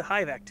can see the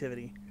hive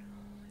activity.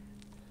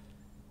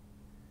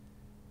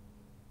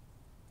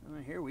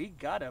 And here we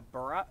got a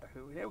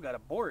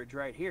borage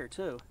right here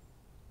too.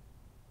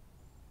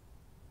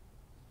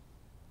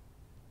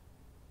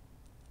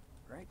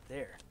 Right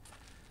there.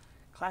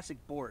 Classic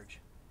borage.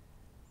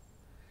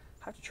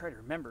 I have to try to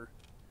remember.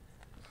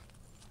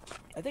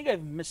 I think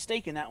I've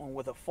mistaken that one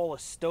with a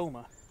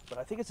Pholostoma, but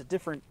I think it's a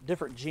different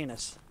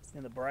genus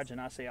in the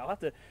Boraginaceae. I'll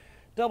have to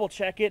double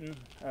check it and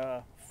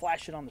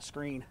flash it on the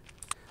screen.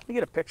 Let me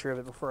get a picture of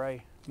it before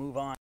I move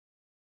on.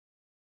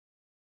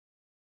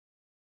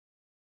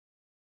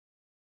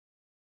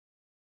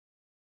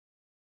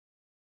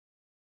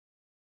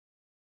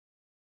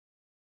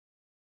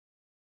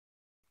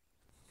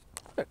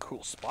 What a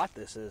cool spot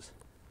this is.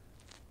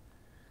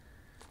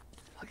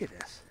 Look at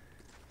this.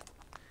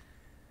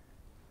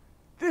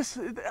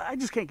 I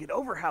just can't get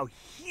over how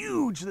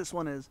huge this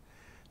one is.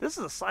 This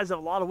is the size of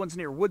a lot of ones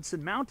near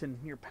Woodson Mountain,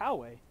 near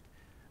Powell.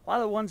 A lot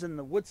of the ones in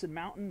the Woodson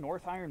Mountain,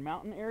 North Iron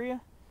Mountain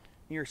area,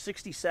 near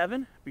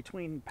 67,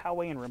 between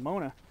Powell and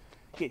Ramona,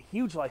 get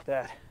huge like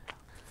that.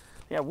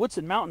 Yeah,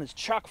 Woodson Mountain is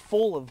chock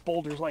full of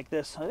boulders like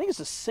this. I think it's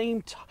the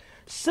same,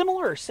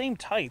 similar or same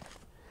type.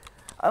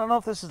 I don't know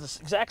if this is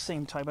the exact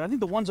same type, but I think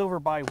the one's over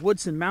by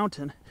Woodson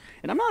Mountain.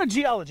 And I'm not a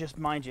geologist,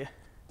 mind you,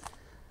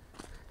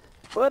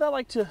 but I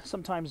like to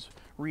sometimes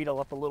read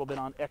up a little bit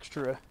on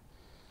extra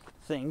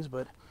things.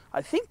 But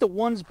I think the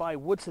ones by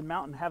Woodson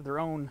Mountain have their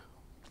own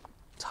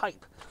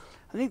type.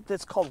 I think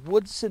that's called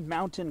Woodson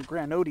Mountain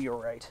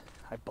granodiorite,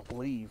 I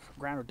believe.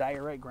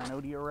 Granodiorite,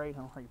 granodiorite, I don't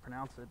know how you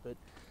pronounce it, but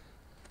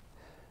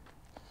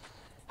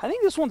I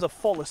think this one's a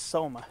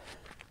Pholostoma.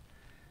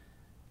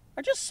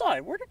 I just saw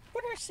it. Where did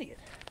I see it?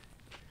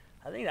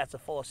 I think that's a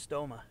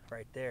Pholostoma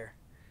right there.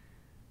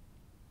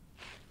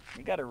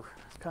 You got to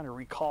kind of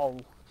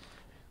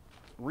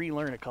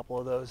relearn a couple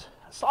of those.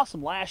 I saw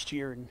some last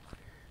year, and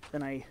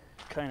then I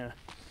kind of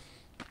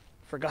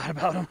forgot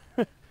about them.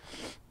 All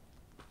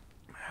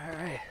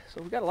right,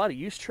 so we've got a lot of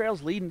use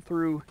trails leading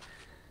through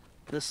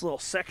this little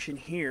section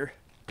here.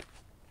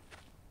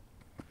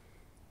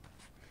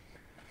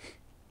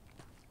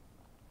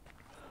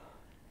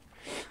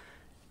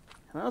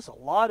 And there's a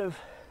lot of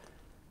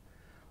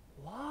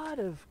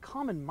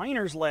common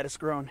miner's lettuce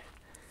grown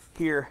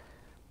here.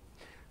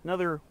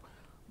 Another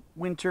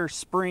winter,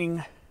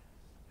 spring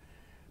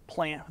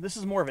plant. This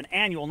is more of an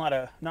annual, not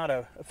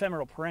a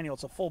ephemeral perennial.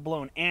 It's a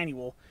full-blown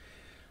annual.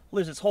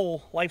 Lives its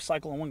whole life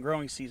cycle in one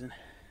growing season.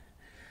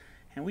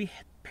 And we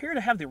appear to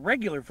have the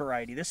regular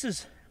variety. This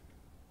is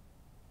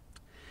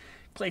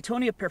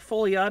Claytonia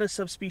perfoliata,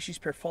 subspecies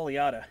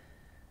perfoliata.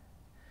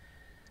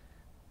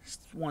 It's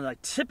one that I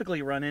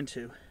typically run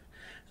into.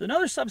 There's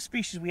another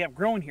subspecies we have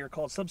growing here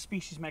called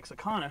subspecies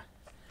mexicana.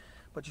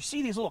 But you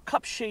see these little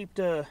cup-shaped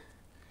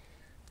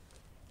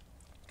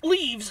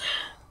leaves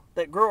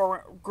that grow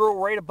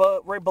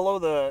right below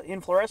the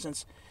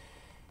inflorescence.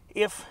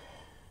 If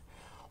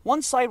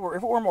one side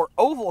if it were more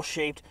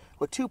oval-shaped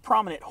with two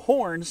prominent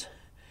horns,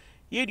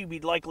 you'd be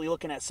likely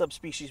looking at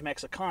subspecies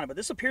mexicana, but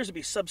this appears to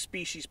be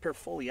subspecies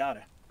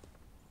perfoliata.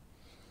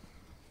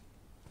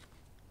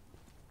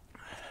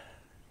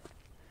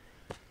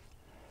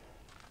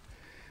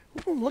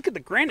 Ooh, look at the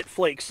granite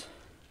flakes.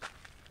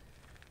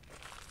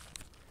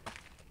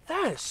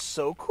 That is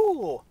so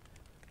cool.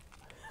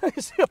 I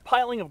see a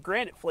piling of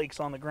granite flakes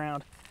on the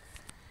ground.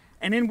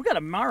 And then we got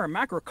a Mara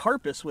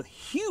macrocarpus with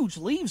huge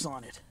leaves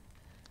on it.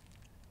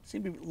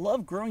 Seem to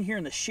love growing here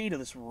in the shade of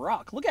this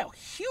rock. Look how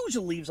huge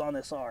the leaves on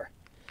this are.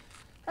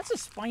 That's a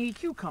spiny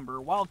cucumber,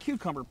 a wild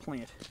cucumber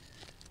plant.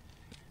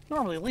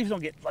 Normally the leaves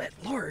don't get that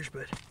large,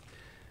 but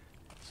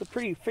it's a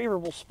pretty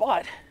favorable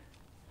spot.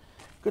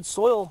 Good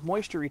soil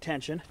moisture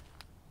retention.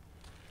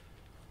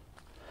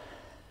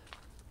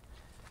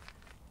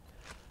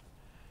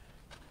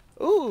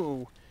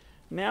 Ooh,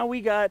 now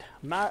we got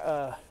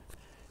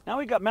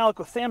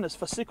Malacothamnus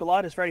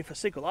fasciculatus,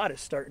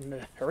 fasciculatus starting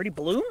to already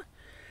bloom.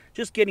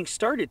 Just getting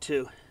started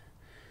to.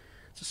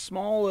 It's a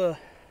small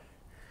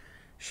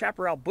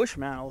chaparral bush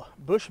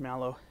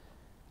mallow.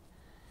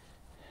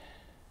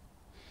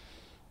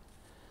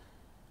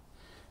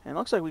 And it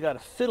looks like we got a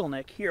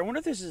fiddleneck here. I wonder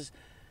if this is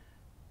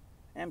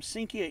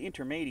Amsinkia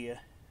intermedia.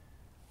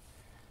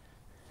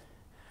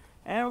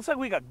 And it looks like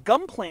we got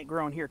gum plant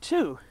growing here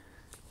too.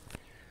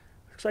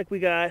 Looks like we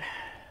got,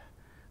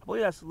 I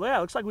believe that's, yeah,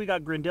 looks like we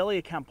got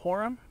Grindelia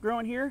camporum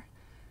growing here.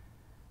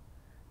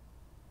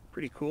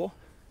 Pretty cool.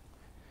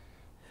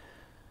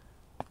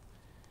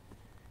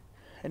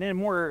 And then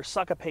more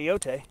Saka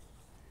peyote.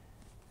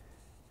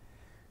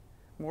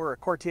 More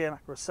Cortea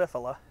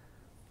macrocephala.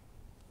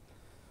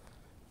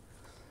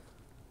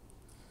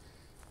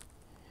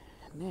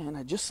 And then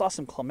I just saw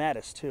some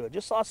clematis too. I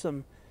just saw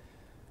some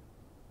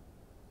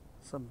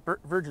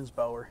Virgin's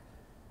bower.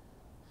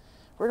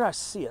 Where did I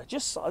see it? I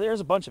just saw, there's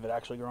a bunch of it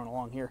actually growing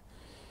along here.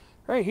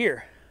 Right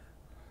here.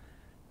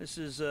 This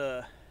is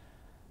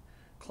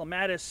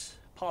Clematis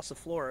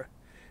passiflora.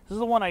 This is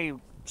the one I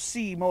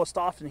see most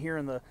often here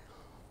in the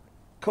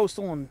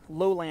coastal and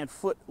lowland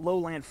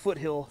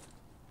foothill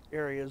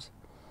areas.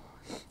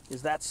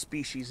 Is that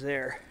species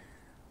there.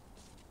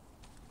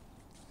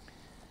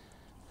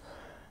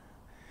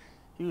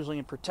 Usually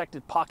in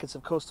protected pockets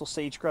of coastal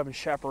sage scrub and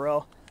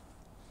chaparral.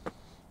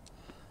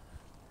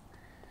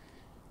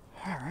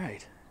 All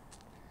right.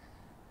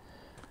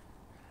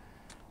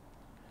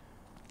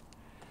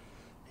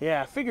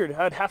 Yeah, I figured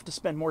I'd have to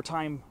spend more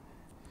time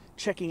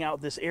checking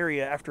out this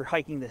area after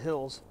hiking the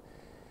hills.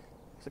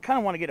 So I kind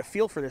of want to get a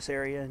feel for this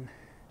area, and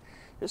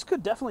this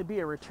could definitely be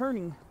a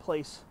returning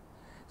place,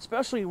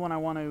 especially when I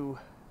want to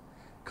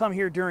come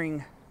here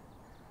during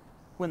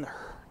when the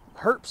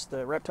herps,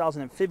 the reptiles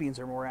and amphibians,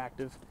 are more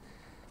active.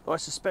 Though I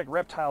suspect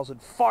reptiles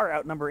would far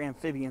outnumber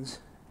amphibians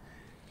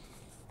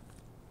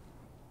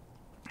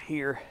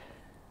here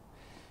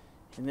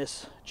in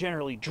this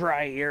generally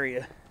dry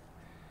area.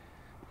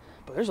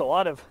 But there's a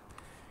lot of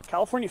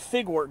California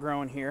figwort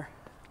growing here.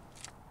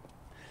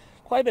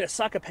 Quite a bit of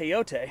Saka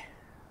peyote.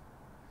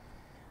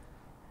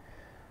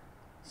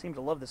 Seem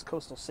to love this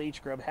coastal sage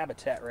scrub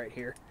habitat right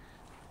here.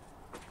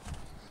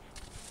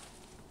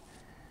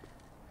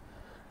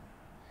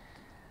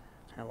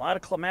 And a lot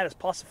of Clematis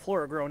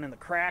passiflora growing in the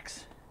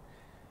cracks,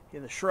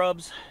 in the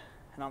shrubs,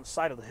 and on the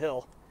side of the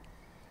hill.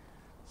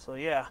 So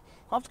yeah,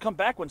 I'll have to come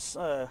back when this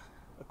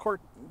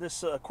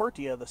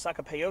Cortea, the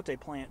Saka peyote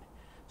plant,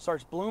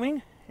 starts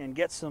blooming and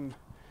get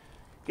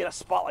a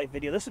spotlight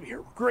video. This would be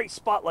a great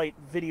spotlight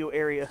video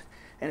area,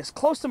 and it's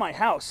close to my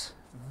house.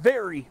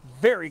 Very,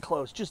 very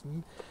close. Just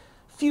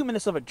a few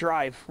minutes of a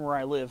drive from where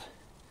I live.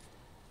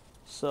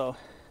 So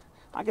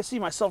I can see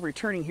myself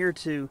returning here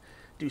to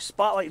do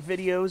spotlight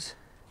videos,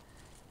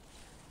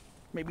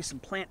 maybe some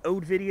plant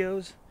ode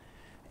videos,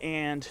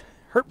 and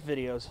herp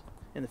videos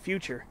in the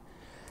future.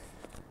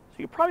 So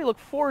you probably look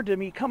forward to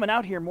me coming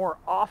out here more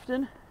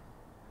often.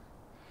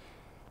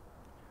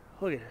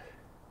 Look at it.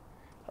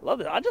 I love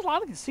it. I just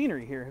like the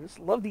scenery here. I just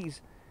love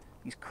these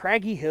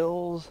craggy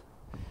hills,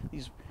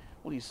 these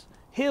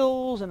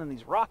hills, and then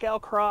these rock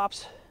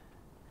outcrops.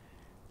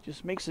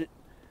 Just makes it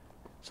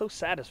so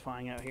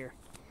satisfying out here.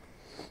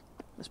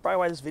 That's probably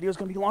why this video is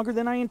going to be longer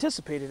than I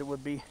anticipated it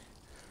would be.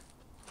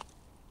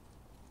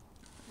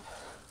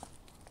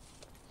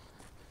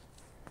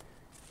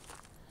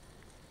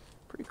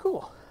 Pretty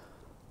cool.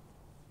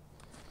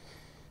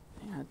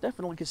 Yeah, I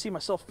definitely can see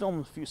myself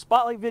filming a few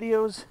spotlight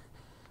videos,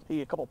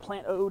 maybe a couple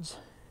plant odes,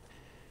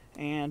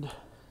 and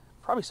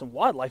probably some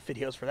wildlife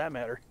videos for that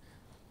matter.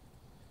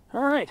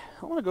 All right,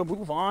 I want to go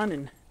move on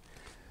and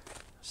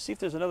see if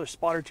there's another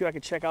spot or two I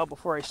can check out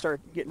before I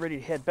start getting ready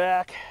to head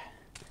back.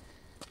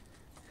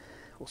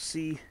 We'll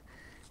see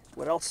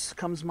what else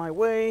comes my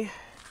way.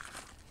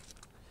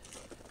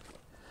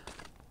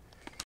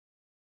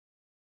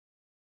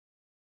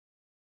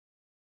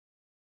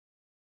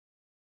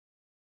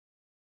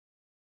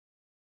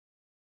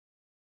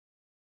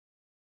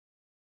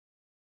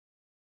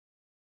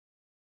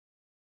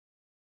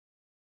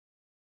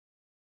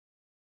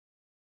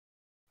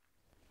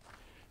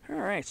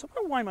 Alright, so I'm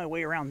going to wind my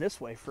way around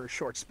this way for a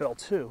short spell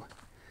too.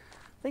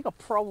 I think I'll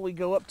probably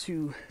go up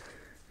to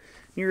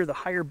near the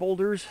higher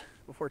boulders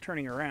before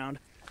turning around.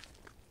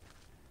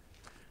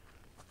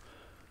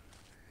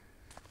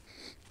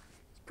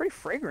 It's pretty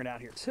fragrant out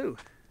here too.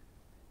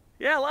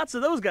 Yeah, lots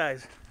of those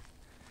guys.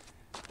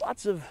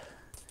 Lots of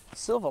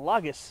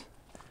Silvalagus.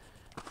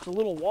 There's a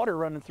little water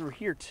running through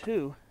here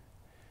too.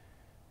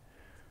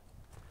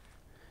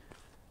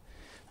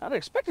 I'd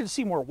expected to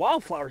see more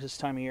wildflowers this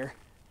time of year,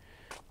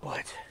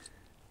 but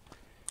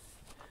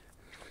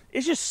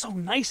it's just so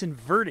nice and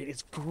verdant.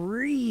 It's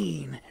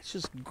green. It's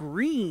just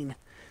green.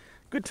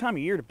 Good time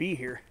of year to be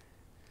here.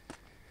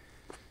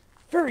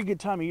 Very good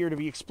time of year to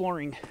be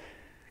exploring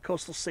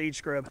coastal sage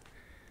scrub.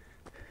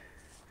 So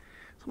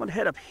I'm going to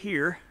head up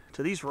here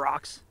to these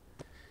rocks.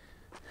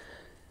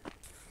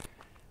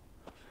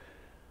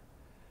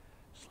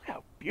 Just look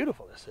how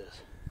beautiful this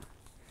is.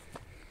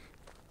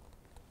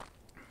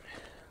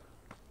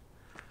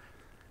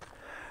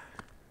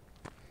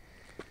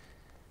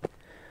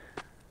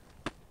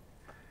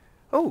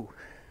 Oh,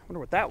 I wonder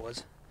what that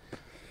was.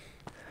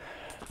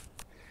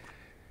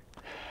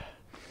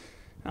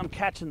 I'm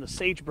catching the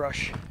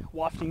sagebrush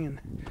wafting in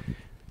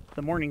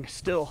the morning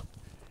still.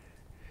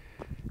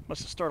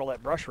 Must have startled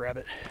that brush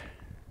rabbit.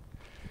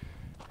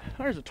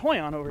 There's a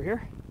toyon over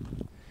here.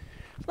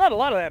 There's not a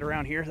lot of that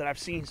around here that I've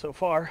seen so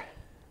far.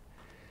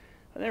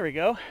 But there we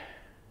go.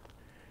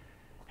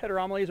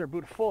 Heteromeles or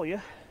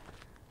Butifolia.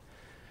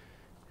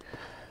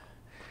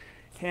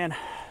 And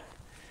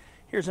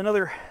here's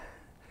another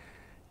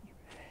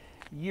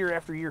year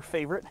after year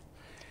favorite,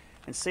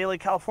 Ensala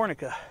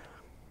californica.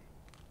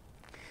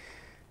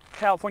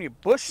 California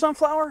bush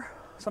sunflower,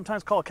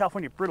 sometimes called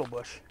California brittle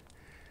bush.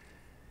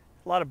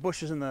 A lot of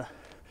bushes a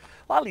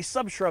lot of these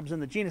subshrubs in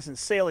the genus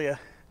Ensala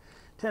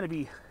tend to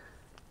be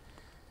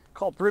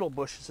called brittle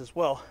bushes as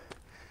well.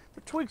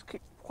 The twigs get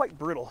quite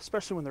brittle,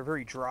 especially when they're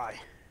very dry.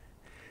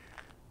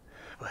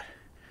 But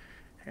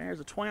there's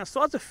a toyon.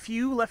 Still has a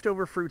few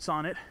leftover fruits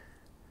on it.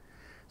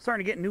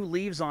 Starting to get new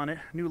leaves on it.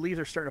 New leaves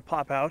are starting to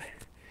pop out.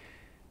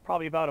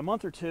 Probably about a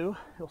month or two,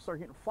 it'll start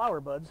getting flower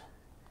buds.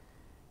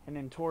 And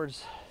then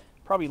towards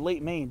probably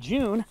late May and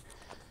June,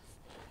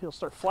 it'll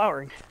start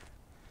flowering.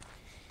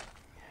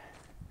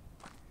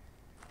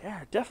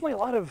 Yeah, definitely a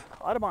lot of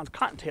Audubon's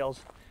cottontails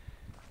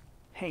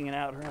hanging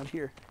out around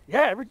here.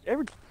 Yeah,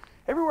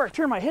 everywhere I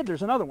turn my head,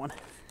 there's another one.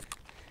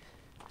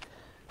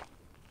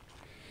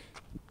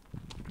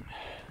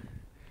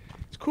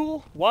 It's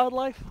cool.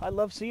 Wildlife. I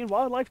love seeing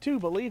wildlife too,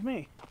 believe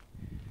me.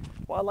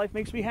 Wildlife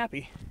makes me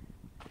happy.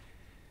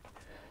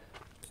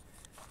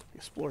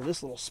 Explore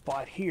this little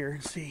spot here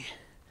and see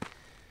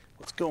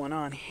what's going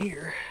on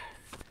here.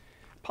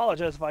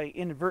 Apologize if I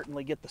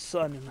inadvertently get the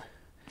sun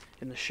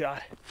in the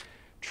shot.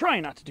 Try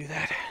not to do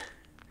that.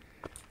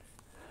 I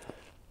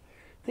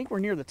think we're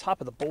near the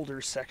top of the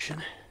boulders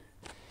section,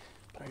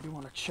 but I do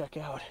want to check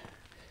out.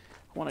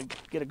 I want to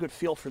get a good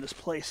feel for this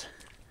place.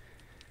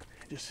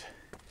 Just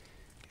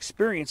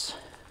experience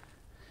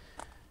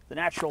the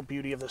natural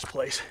beauty of this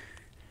place.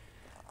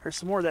 There's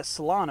some more of that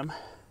solanum.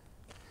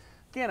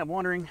 Again, I'm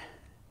wondering,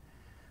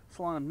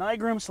 Solanum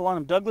nigrum,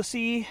 Solanum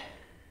douglasii,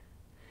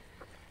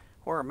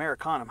 or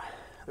Americanum.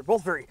 They're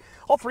both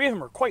all three of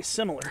them are quite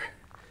similar.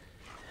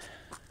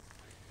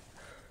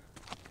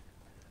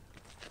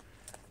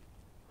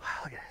 Wow,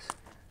 look at this.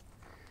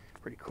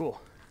 Pretty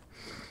cool.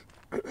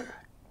 It's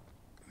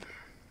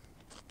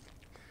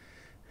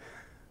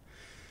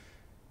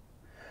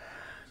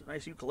a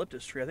nice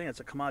eucalyptus tree. I think it's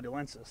a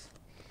Comadulensis.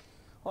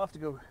 I'll have to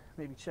go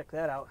maybe check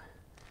that out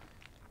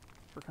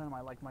for kind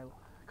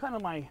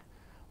of my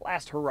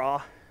last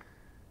hurrah.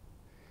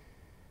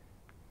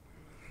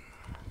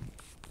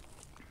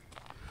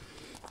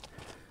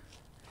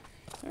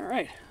 All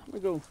right, I'm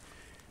gonna go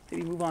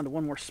maybe move on to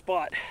one more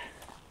spot.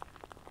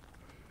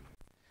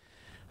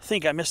 I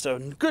think I missed a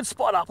good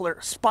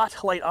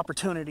spotlight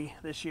opportunity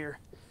this year.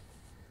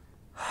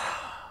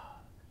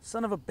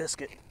 Son of a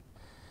biscuit.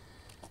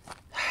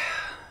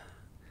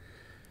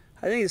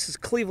 I think this is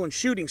Cleveland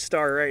shooting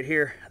star right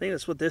here. I think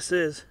that's what this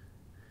is.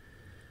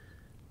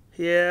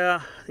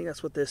 Yeah, I think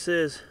that's what this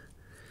is.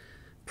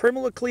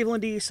 Primula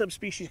clevelandi,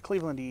 subspecies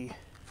clevelandi.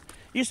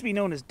 Used to be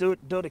known as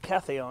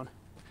dodecatheon.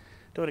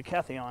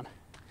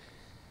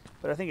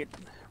 But I think it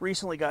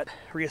recently got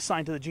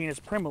reassigned to the genus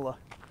Primula.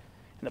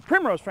 And the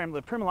primrose family,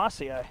 the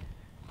Primulaceae.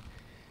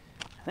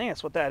 I think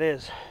that's what that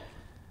is.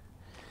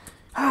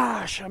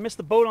 Gosh, I missed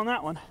the boat on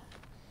that one.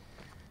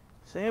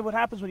 See what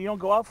happens when you don't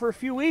go out for a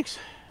few weeks?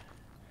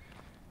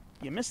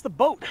 You miss the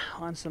boat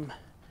on some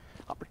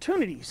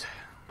opportunities.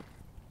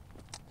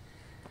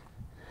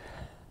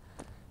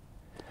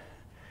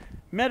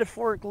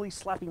 Metaphorically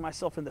slapping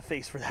myself in the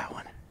face for that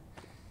one.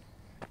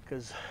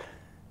 Because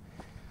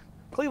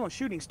Cleveland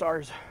shooting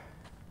stars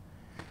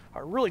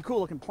are really cool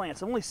looking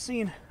plants. I've only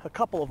seen a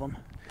couple of them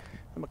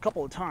a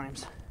couple of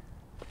times.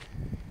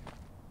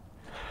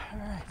 All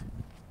right.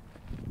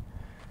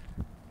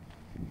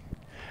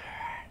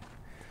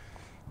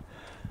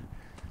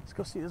 Let's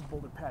go see this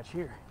boulder patch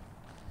here.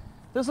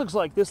 This looks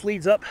like this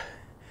leads up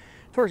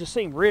towards the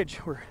same ridge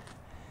where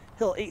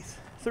Hill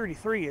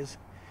 833 is,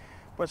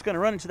 but it's going to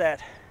run into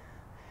that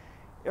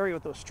area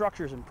with those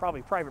structures and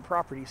probably private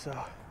property, so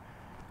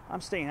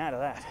I'm staying out of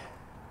that.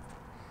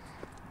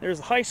 There's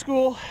the high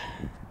school.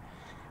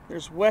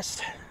 There's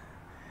West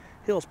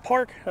Hills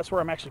Park. That's where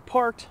I'm actually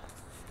parked.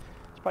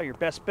 It's probably your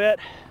best bet.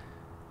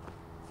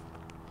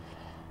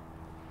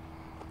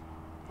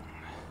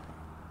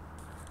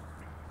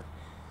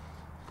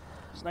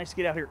 It's nice to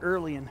get out here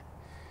early and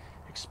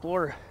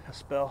explore a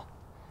spell.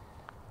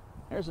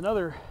 There's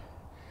another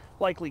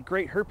likely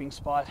great herping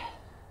spot.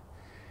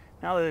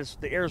 Now that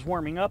the air's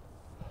warming up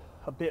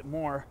a bit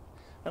more,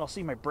 I don't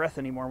see my breath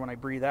anymore when I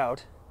breathe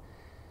out.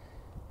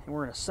 And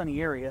we're in a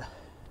sunny area.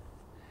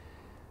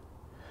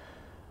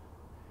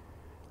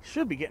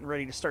 Should be getting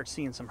ready to start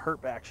seeing some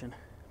herp action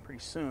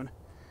pretty soon.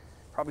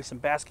 Probably some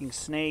basking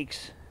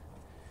snakes,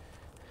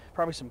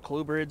 probably some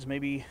clubrids,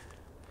 maybe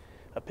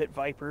a pit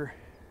viper,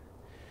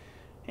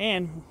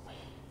 and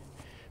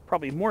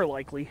probably more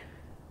likely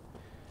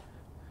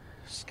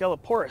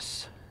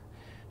Sceliporus,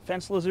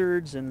 fence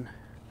lizards, and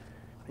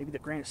maybe the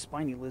granite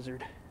spiny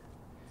lizard.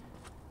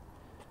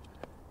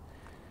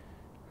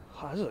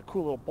 Oh, this is a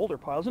cool little boulder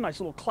pile. It's a nice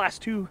little class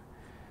 2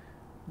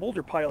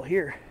 boulder pile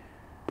here.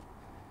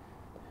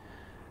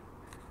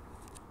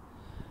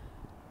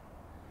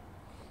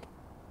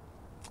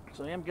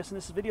 So yeah, I'm guessing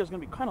this video is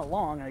going to be kind of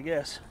long, I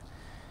guess,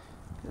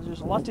 because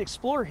there's a lot to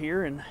explore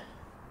here. And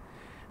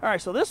all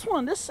right, so this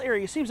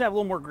area seems to have a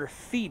little more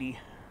graffiti,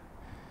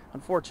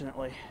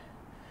 unfortunately.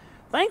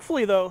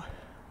 Thankfully, though,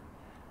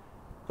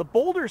 the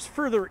boulders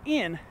further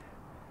in,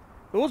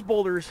 those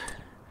boulders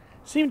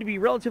seem to be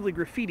relatively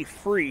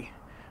graffiti-free.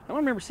 I don't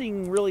remember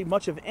seeing really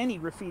much of any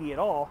graffiti at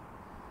all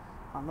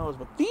on those,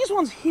 but these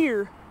ones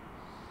here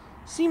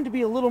seem to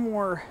be a little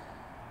more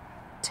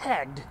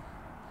tagged,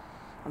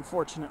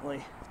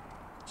 unfortunately.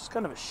 It's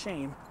kind of a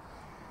shame.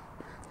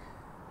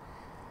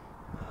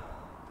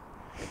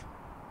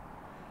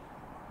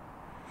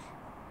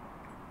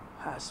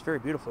 It's very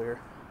beautiful here.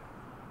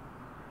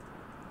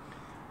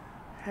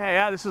 Hey,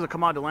 yeah, this is a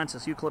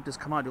Comodulensis, Eucalyptus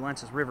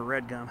Comodulensis river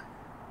red gum.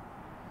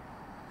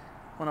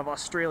 One of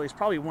Australia's,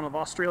 probably one of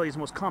Australia's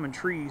most common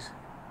trees.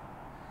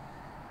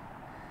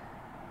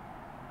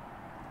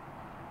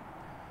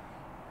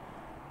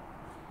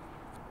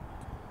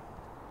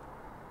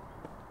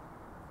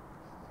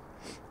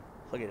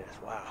 Look at this,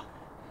 wow.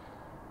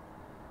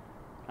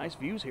 Nice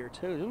views here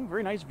too,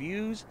 very nice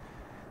views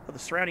of the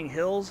surrounding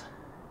hills.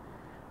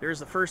 There's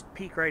the first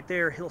peak right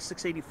there, Hill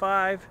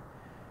 685,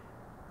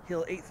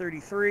 Hill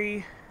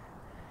 833.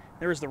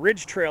 There's the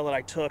ridge trail that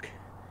I took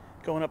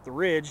going up the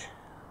ridge,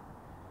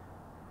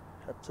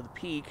 up to the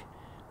peak.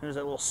 There's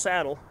that little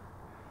saddle.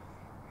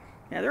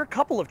 Yeah, there are a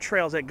couple of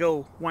trails that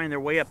go wind their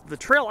way up. The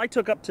trail I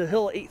took up to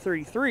Hill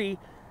 833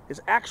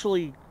 is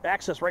actually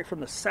accessed right from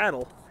the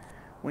saddle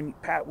when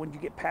you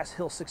get past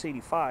Hill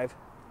 685.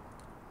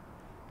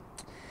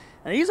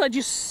 And these, I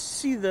just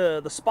see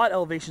the spot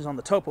elevations on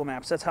the topo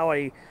maps. That's how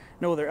I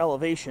know their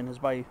elevation, is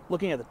by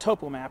looking at the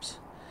topo maps.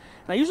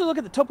 And I usually look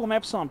at the topo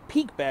maps on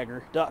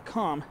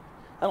peakbagger.com.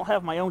 I don't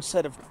have my own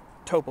set of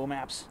topo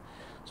maps.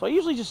 So I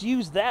usually just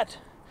use that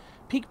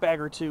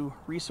Peakbagger to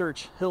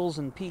research hills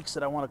and peaks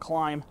that I want to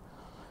climb.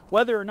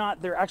 Whether or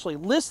not they're actually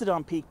listed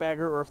on Peakbagger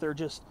or if they're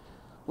just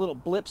little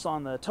blips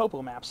on the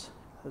topo maps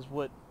is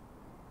what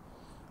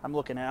I'm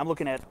looking at. I'm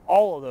looking at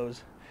all of those.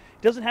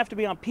 It doesn't have to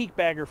be on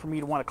Peakbagger for me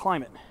to want to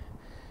climb it.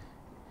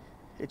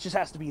 It just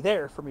has to be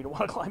there for me to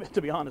want to climb it,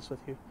 to be honest with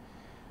you.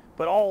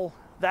 But all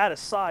that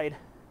aside,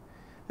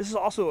 this is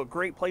also a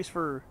great place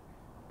for,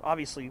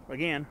 obviously,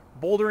 again,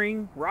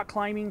 bouldering, rock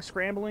climbing,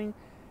 scrambling,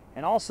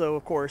 and also,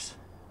 of course,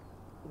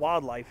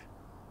 wildlife.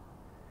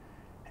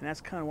 And that's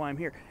kind of why I'm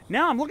here.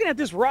 Now I'm looking at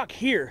this rock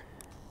here.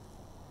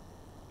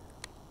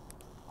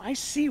 I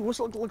see what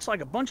looks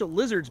like a bunch of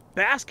lizards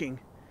basking.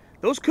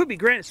 Those could be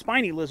granite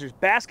spiny lizards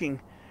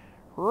basking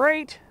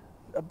right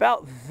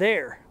about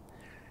there.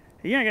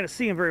 You're not going to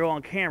see them very well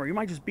on camera. You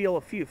might just be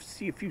able to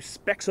see a few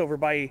specks over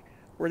by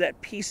where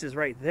that piece is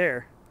right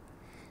there.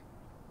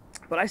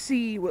 But I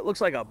see what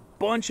looks like a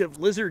bunch of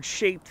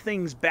lizard-shaped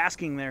things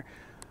basking there.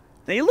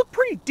 They look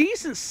pretty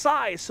decent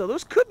size, so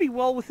those could be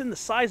well within the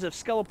size of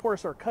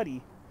Sceloporus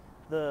orcuti,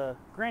 the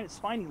granite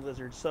spiny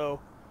lizard. So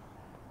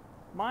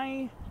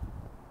my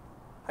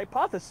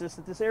hypothesis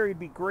that this area would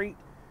be great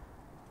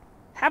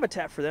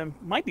habitat for them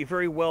might be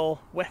very well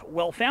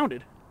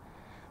founded.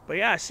 But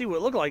yeah, I see what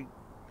it looked like.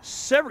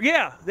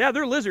 Yeah,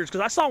 they're lizards, because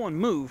I saw one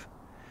move.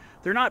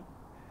 They're not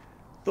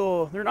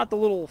the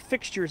little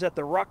fixtures that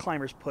the rock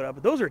climbers put up,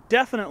 but those are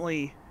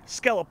definitely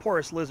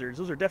Sceloporus lizards.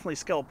 Those are definitely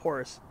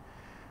Sceloporus.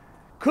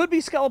 Could be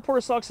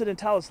Sceloporus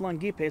occidentalis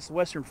lungipes, the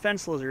western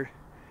fence lizard,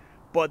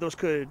 but those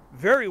could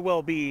very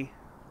well be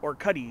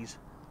orcutis,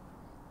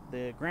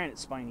 the granite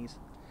spinies,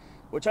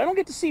 which I don't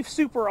get to see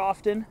super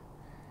often,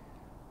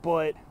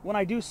 but when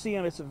I do see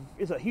them,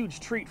 it's a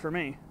huge treat for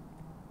me.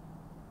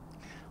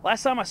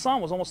 Last time I saw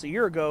them was almost a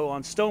year ago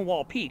on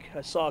Stonewall Peak.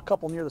 I saw a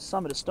couple near the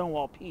summit of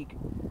Stonewall Peak.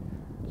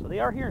 So they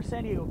are here in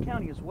San Diego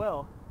County as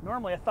well.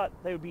 Normally I thought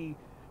they would be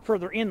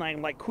further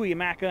inland, like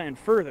Cuyamaca and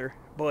further,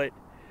 but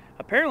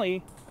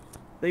apparently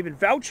they've been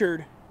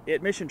vouchered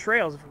at Mission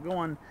Trails. If we go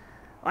on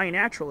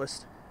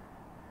iNaturalist,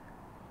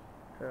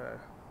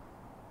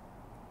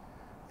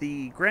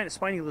 the granite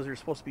spiny lizard is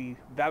supposed to be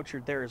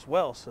vouchered there as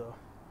well, so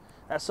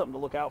that's something to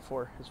look out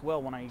for as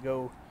well when I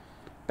go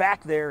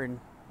back there. And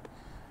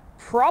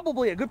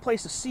probably a good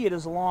place to see it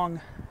is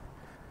along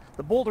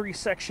the bouldery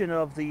section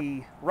of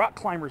the Rock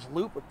Climbers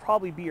Loop. Would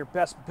probably be your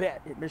best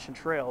bet at Mission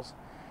Trails,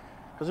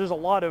 because there's a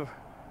lot of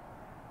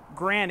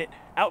granite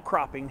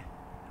outcropping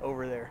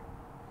over there.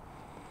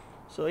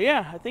 So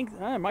yeah, I think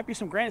there might be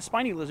some granite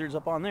spiny lizards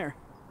up on there.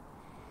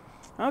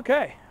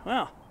 Okay,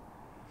 well,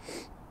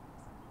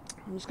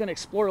 I'm just going to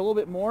explore a little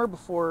bit more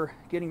before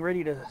getting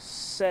ready to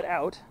set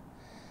out.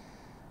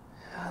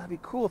 It'd be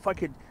cool if I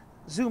could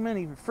zoom in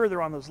even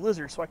further on those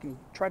lizards so I can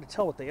try to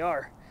tell what they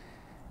are.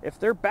 If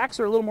their backs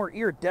are a little more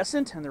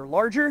iridescent and they're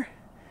larger,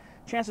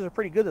 chances are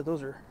pretty good that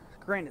those are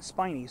granite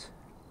spinies.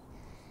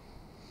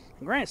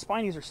 And granite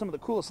spinies are some of the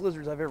coolest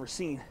lizards I've ever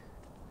seen.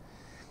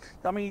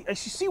 I mean,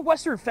 as you see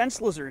western fence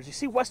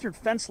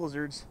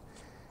lizards,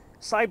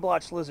 side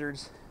blotch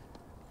lizards,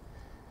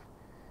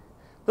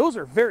 Those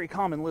are very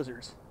common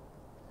lizards.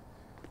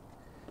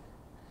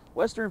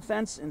 Western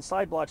fence and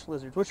side blotch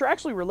lizards, which are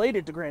actually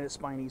related to granite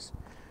spinies,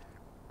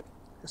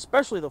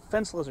 especially the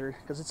fence lizard,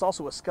 because it's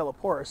also a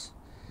Scelloporus.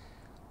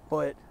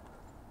 But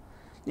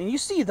and you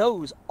see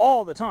those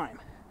all the time.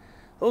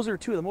 Those are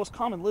two of the most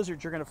common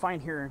lizards you're going to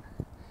find here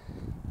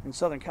in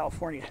Southern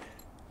California.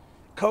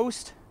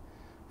 Coast,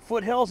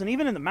 foothills, and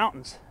even in the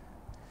mountains.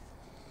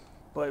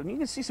 But you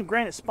can see some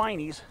granite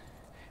spinies,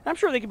 and I'm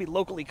sure they can be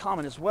locally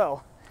common as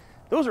well.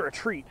 Those are a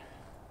treat.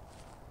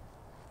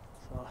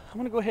 So I'm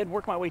going to go ahead and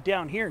work my way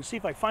down here and see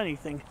if I find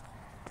anything.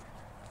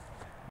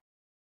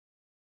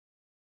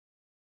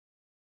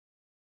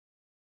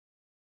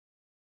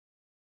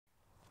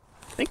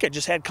 I think I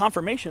just had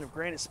confirmation of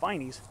granite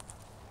spinies.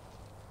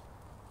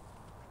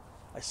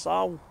 I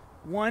saw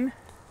one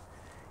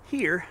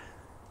here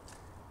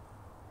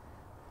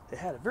that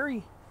had a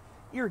very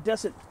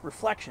iridescent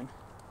reflection,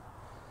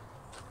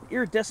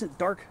 iridescent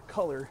dark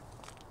color,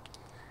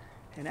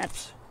 and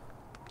that's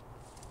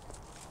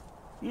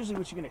usually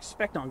what you can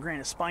expect on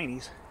granite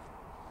spinies.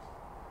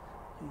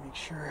 Let me make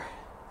sure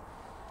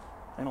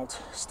I don't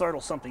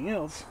startle something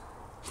else.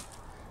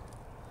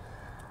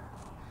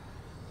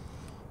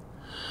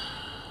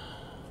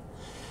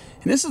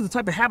 And this is the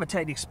type of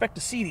habitat you expect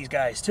to see these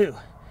guys too.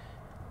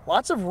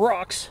 Lots of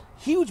rocks,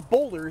 huge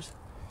boulders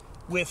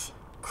with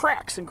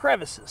cracks and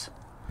crevices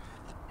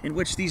in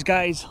which these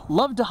guys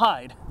love to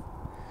hide.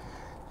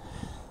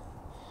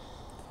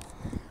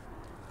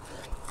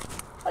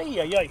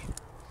 Ay, ay, ay.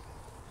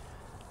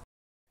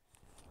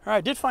 All right,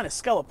 I did find a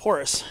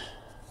Scelloporus.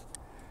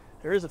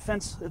 There is a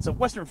fence, it's a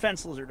western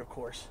fence lizard, of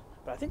course,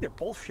 but I think they're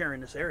both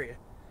sharing this area.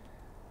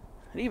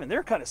 And even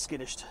they're kind of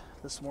skittish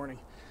this morning.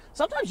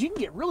 Sometimes you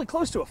can get really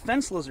close to a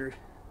fence lizard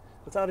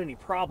without any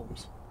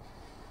problems.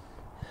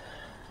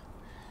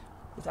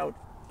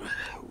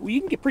 You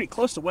can get pretty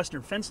close to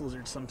western fence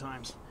lizards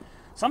sometimes.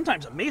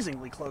 Sometimes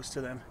amazingly close to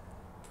them.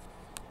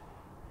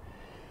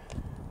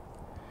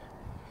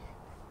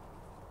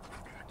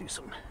 Do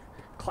some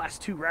class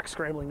 2 rack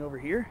scrambling over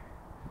here.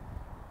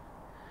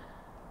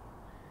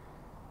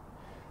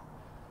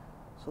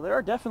 So there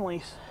are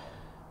definitely,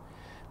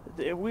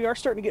 we are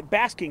starting to get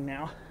basking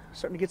now.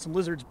 Starting to get some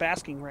lizards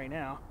basking right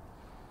now.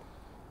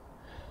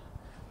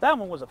 That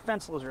one was a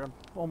fence lizard, I'm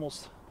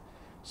almost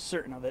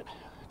certain of it.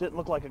 Didn't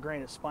look like a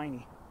granite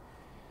spiny.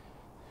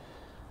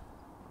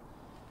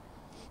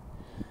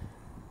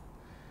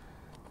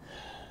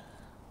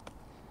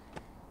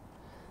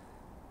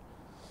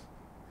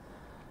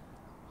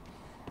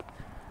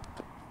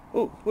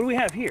 Oh, what do we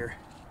have here?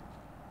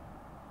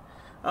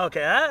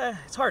 Okay,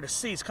 it's hard to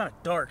see, it's kind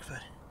of dark, but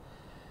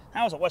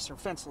that was a western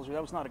fence lizard.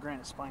 That was not a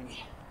granite spiny.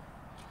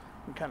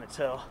 You can kind of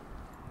tell.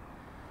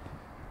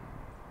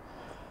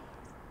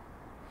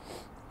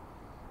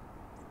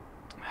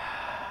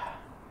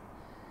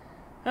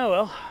 Oh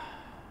well.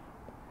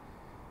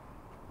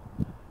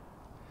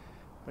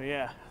 But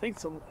yeah, I think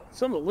some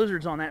of the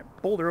lizards on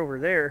that boulder over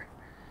there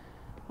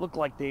look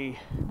like they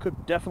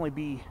could definitely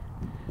be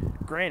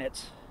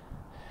granites.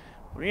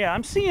 But yeah,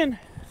 I'm seeing,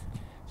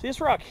 see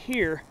this rock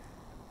here.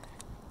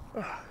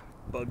 Ugh,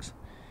 bugs.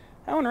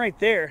 That one right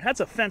there, that's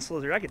a fence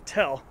lizard. I could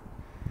tell.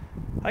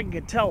 I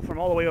can tell from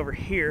all the way over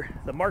here.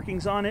 The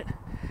markings on it.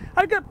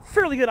 I've got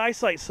fairly good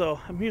eyesight, so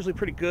I'm usually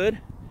pretty good.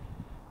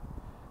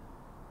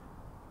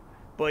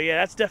 But yeah,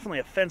 that's definitely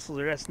a fence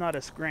lizard. That's not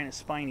a granite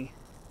spiny.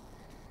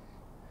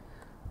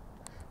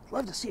 I'd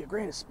love to see a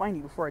granite spiny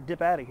before I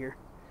dip out of here.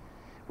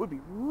 It would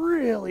be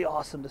really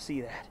awesome to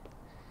see that.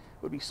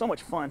 It would be so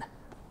much fun.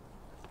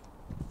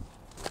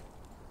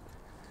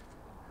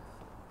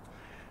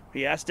 But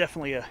yeah, that's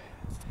definitely a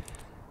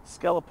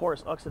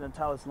Scelloporus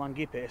occidentalis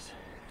longipes.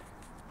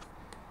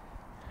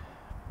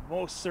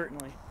 Most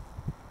certainly.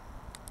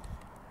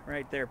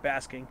 Right there,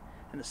 basking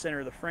in the center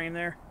of the frame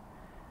there.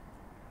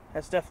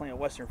 That's definitely a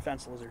western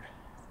fence lizard.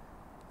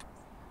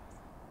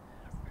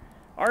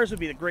 Ours would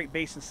be the Great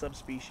Basin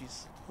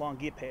subspecies,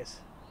 longipes.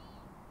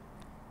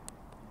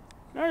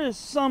 There is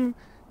some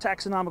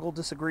taxonomical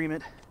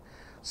disagreement.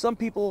 Some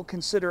people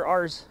consider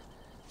ours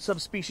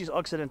subspecies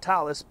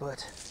occidentalis,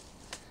 but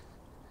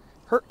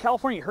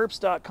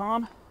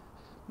CaliforniaHerps.com,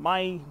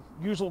 my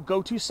usual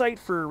go-to site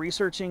for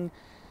researching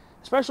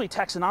especially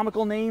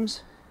taxonomical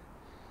names,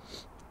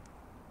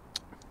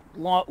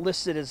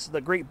 listed as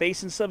the Great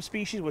Basin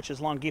subspecies, which is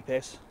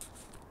longipes.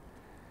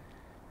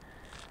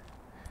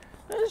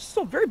 They're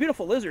still very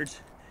beautiful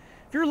lizards.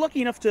 If you're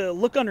lucky enough to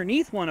look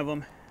underneath one of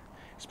them,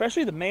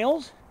 especially the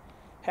males,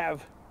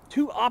 have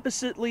two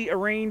oppositely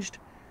arranged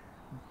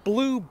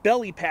blue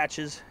belly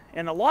patches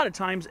and a lot of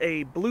times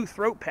a blue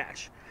throat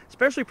patch,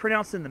 especially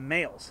pronounced in the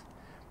males.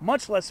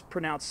 Much less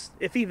pronounced,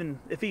 if even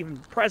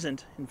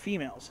present, in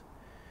females.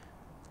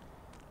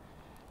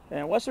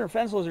 And western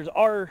fence lizards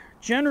are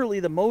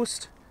generally the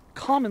most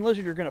common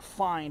lizard you're going to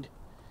find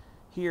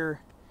here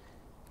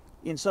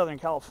in Southern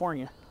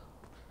California.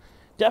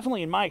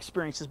 Definitely, in my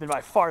experience, has been by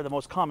far the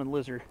most common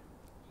lizard.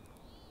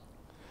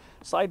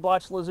 Side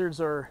blotch lizards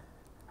are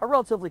a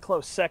relatively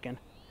close second.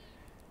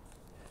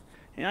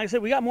 And like I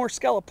said, we got more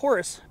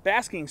Sceloporus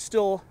basking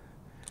still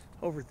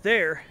over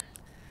there.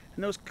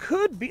 And those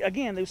could be,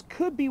 again, those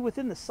could be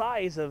within the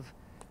size of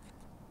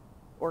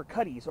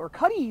Orcutes.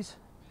 Orcutes,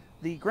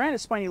 the granite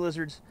spiny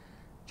lizards,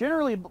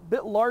 generally a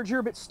bit larger,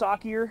 a bit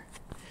stockier,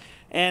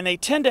 and they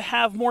tend to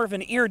have more of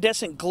an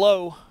iridescent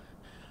glow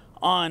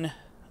on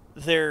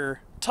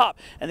their top,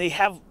 and they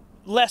have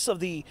less of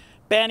the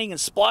banding and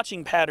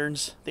splotching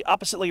patterns, the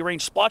oppositely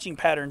arranged splotching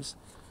patterns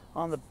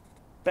on the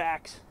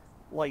backs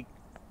like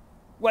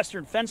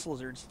western fence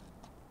lizards.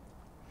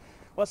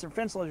 Western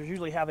fence lizards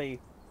usually have a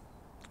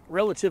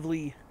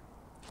relatively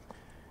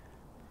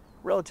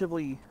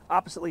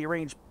oppositely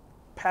arranged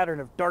pattern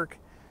of dark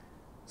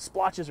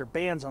splotches or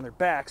bands on their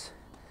backs.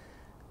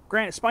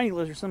 Granite spiny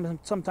lizards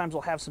sometimes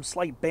will have some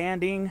slight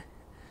banding,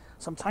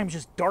 sometimes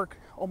just dark,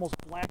 almost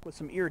black with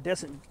some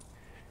iridescent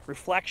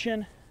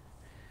reflection.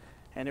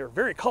 And they're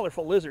very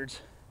colorful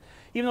lizards.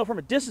 Even though from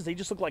a distance they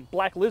just look like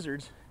black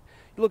lizards,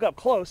 you look up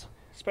close,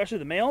 especially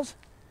the males,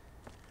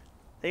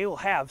 they will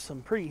have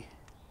some pretty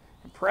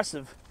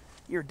impressive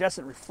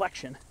iridescent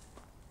reflection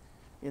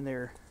in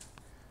their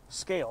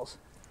scales.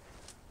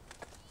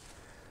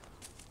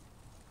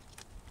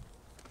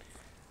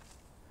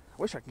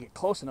 I wish I could get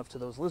close enough to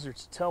those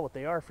lizards to tell what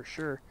they are for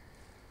sure.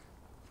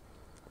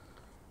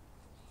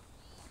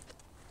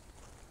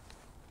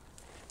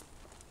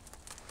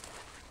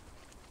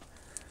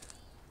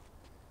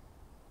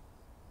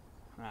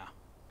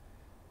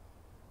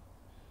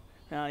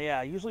 Now,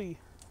 yeah, usually,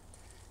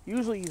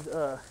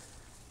 now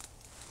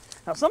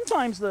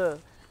sometimes the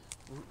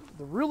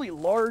really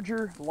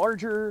larger,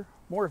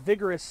 more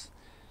vigorous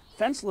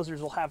fence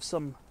lizards will have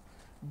some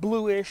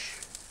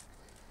bluish,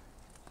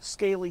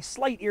 scaly,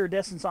 slight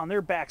iridescence on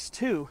their backs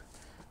too,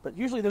 but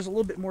usually there's a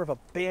little bit more of a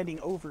banding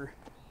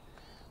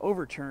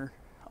overturn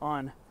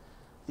on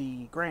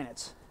the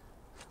granites.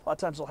 A lot of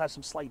times they'll have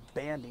some slight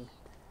banding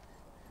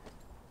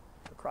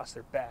across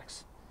their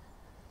backs.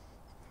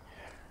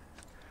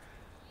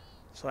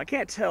 So I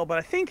can't tell, but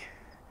I think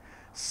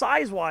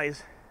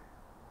size-wise,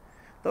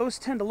 those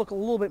tend to look a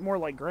little bit more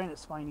like granite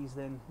spinies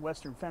than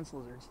western fence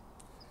lizards.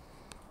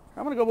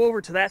 I'm going to go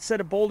over to that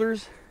set of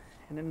boulders,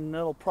 and then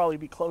that'll probably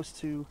be close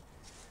to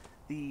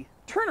the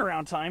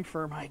turnaround time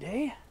for my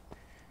day.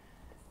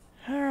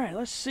 All right,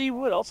 let's see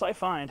what else I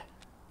find.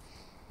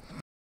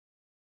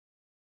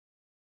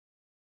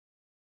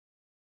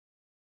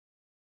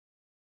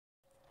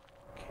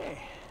 Okay,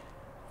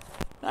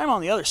 I'm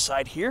on the other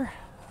side here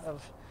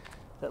of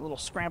that little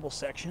scramble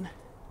section.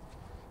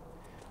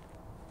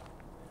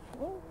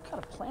 What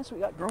kind of plants we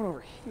got growing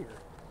over here?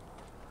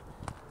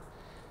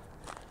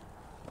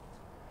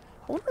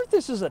 I wonder if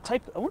this is a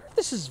type. I wonder if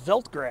this is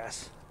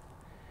veldgrass.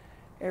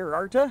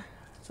 Aerarta.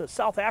 It's a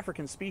South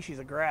African species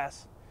of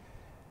grass.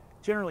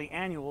 Generally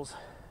annuals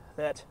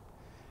that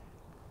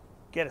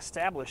get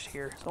established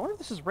here. So I wonder if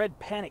this is red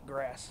panic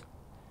grass.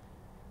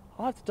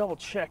 I'll have to double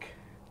check,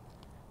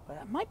 but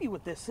that might be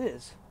what this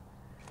is.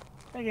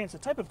 Again, it's a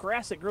type of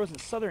grass that grows in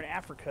southern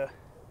Africa.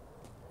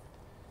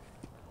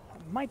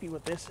 That might be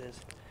what this is.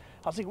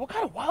 I was thinking, what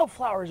kind of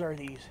wildflowers are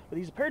these? But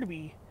these appear to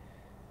be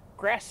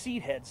grass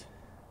seed heads.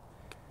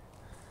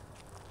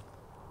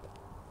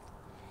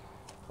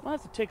 I'll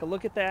have to take a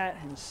look at that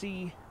and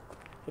see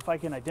if I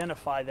can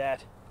identify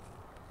that.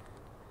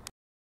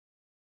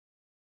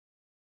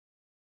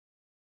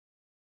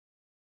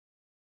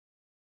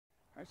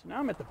 All right, so now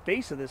I'm at the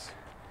base of this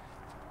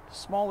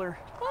smaller,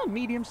 well,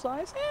 medium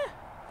size.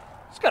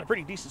 It's got a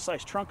pretty decent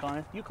sized trunk on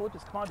it.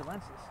 Eucalyptus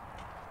condylensis.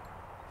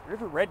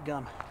 River red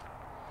gum.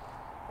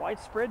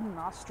 Widespread in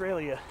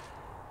Australia.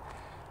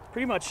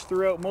 Pretty much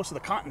throughout most of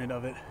the continent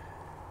of it.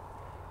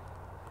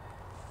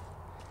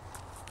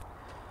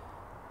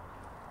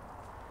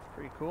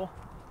 Pretty cool.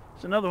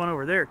 There's another one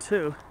over there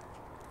too.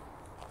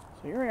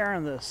 So here we are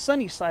on the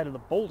sunny side of the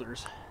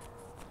boulders.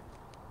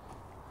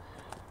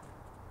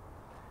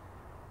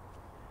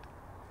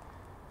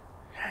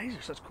 These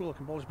are such cool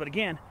looking boulders, but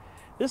again,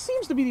 this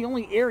seems to be the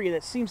only area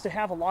that seems to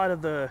have a lot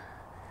of the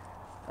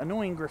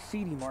annoying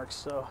graffiti marks,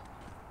 so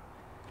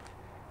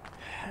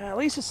at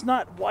least it's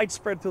not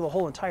widespread through the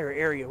whole entire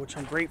area, which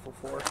I'm grateful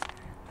for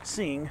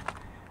seeing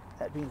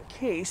that being the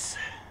case.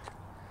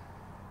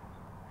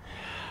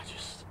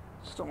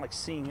 Just don't like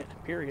seeing it,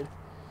 period.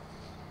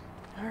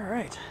 All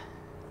right.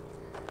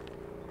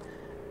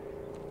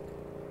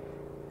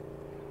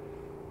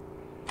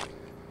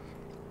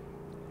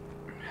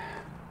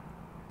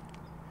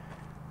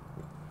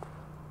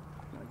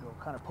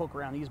 Kind of poke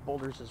around these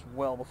boulders as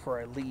well before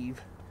I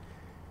leave,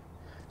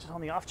 just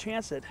on the off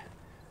chance that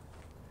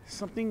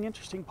something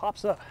interesting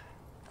pops up.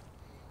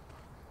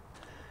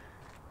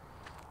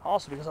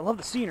 Also, because I love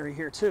the scenery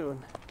here too,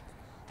 and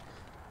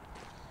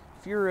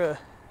if you're a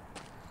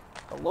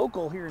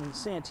local here in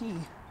Santee,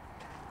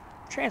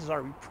 chances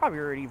are you probably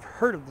already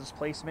heard of this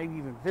place, maybe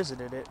even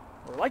visited it,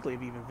 or likely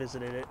have even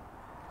visited it.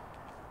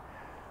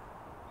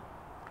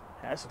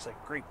 Yeah, this looks like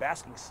a great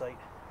basking site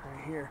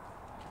right here.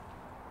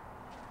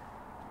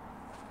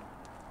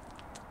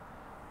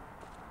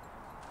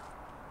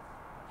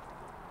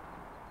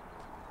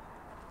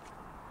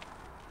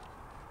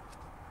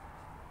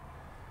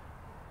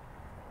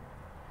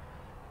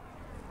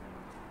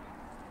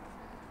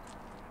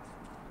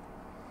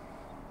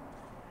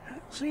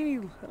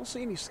 I don't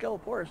see any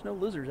Skelliporus, no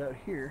lizards out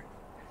here.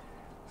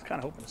 I was kind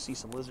of hoping to see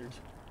some lizards.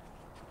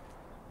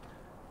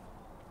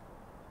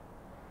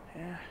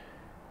 Yeah.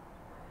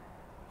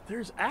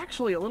 There's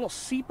actually a little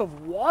seep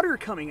of water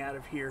coming out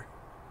of here.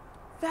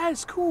 That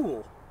is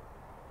cool.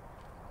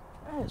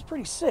 That is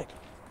pretty sick.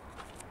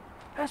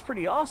 That's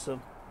pretty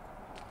awesome.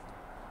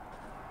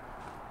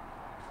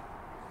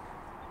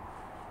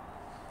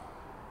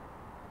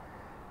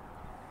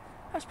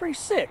 That's pretty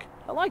sick.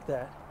 I like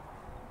that.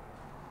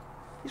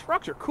 These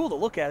rocks are cool to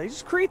look at. They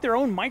just create their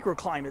own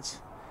microclimates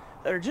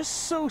that are just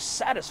so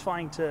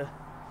satisfying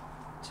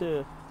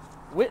to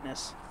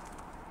witness.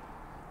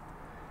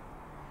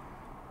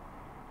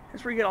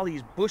 That's where you get all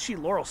these bushy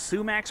laurel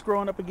sumacs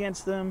growing up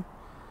against them.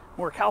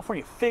 More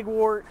California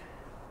figwort.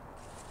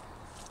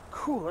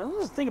 Cool. I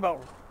love the thing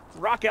about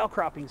rock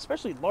outcropping,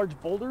 especially large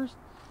boulders.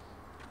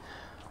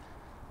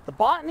 The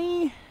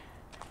botany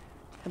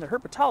and the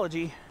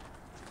herpetology,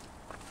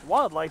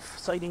 wildlife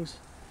sightings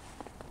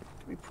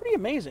can be pretty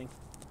amazing.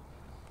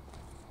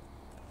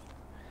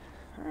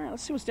 All right,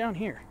 let's see what's down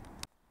here.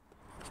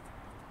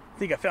 I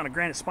think I found a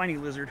granite spiny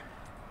lizard.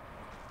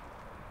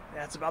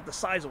 That's about the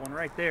size of one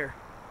right there.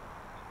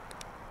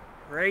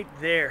 Right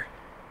there.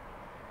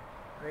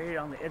 Right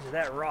on the edge of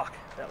that rock.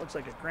 That looks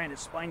like a granite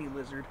spiny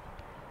lizard.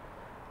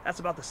 That's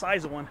about the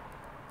size of one.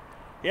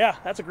 Yeah,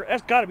 that's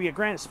got to be a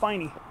granite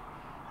spiny.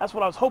 That's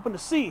what I was hoping to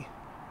see.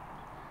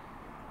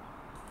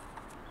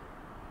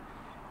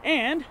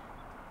 And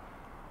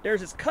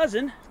there's its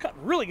cousin. It's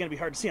really going to be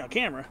hard to see on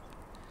camera.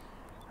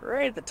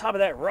 Right at the top of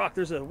that rock,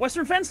 there's a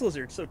western fence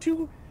lizard. So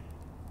two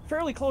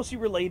fairly closely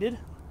related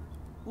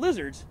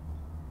lizards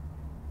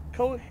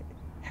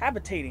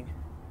cohabitating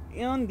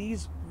in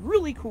these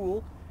really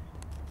cool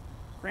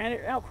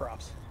granite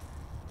outcrops.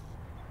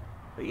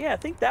 But yeah, I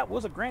think that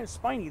was a granite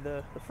spiny,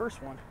 the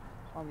first one.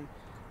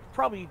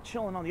 Probably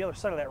chilling on the other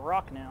side of that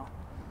rock now.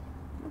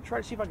 I'm going to try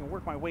to see if I can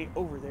work my way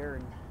over there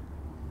and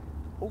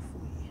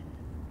hopefully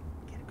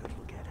get a good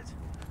look at it.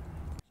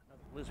 There's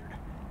another lizard.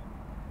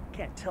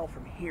 Can't tell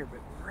from here, but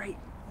right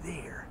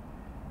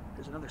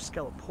there's another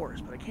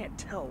Skelliporus, but I can't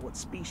tell what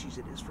species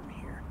it is from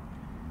here.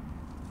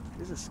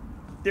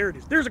 There it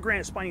is. There's a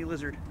granite spiny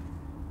lizard.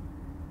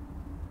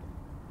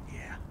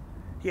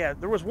 Yeah,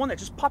 there was one that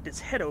just popped its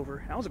head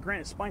over. That was a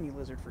granite spiny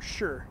lizard for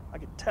sure. I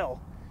could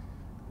tell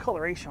the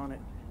coloration on it.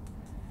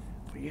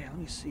 But yeah, let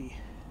me see.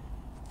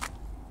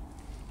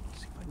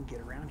 See if I can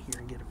get around here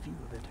and get a view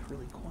of it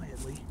really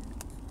quietly.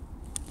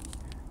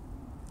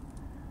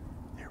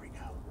 There we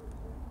go.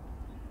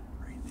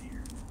 Right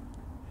there.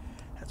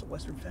 That's a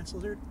western fence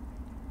lizard.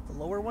 The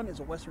lower one is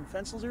a western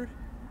fence lizard.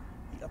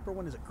 The upper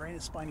one is a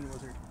granite spiny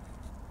lizard.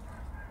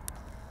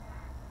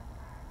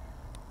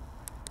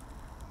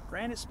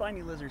 Granite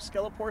spiny lizard,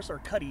 Skelliporus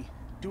arcudi,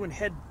 doing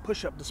head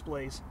push-up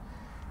displays,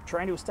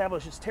 trying to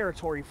establish its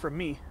territory from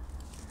me,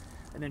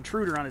 an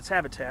intruder on its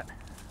habitat.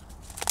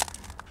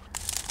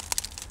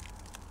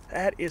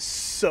 That is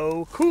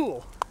so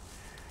cool.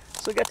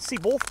 So I got to see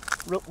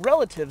both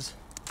relatives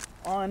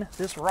on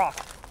this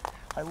rock.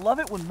 I love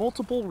it when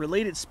multiple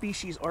related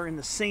species are in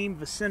the same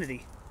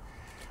vicinity,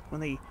 when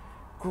they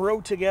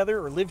grow together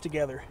or live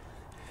together.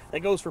 That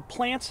goes for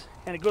plants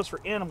and it goes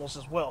for animals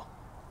as well.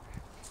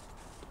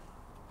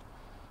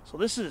 So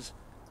this is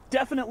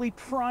definitely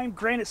prime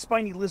granite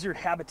spiny lizard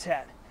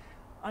habitat.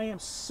 I am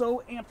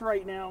so amped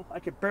right now, I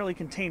could barely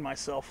contain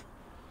myself.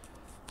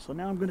 So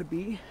now I'm going to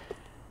be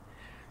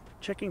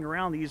checking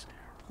around these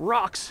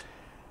rocks.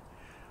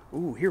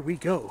 Ooh, here we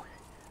go.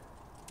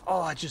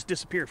 Oh, it just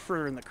disappeared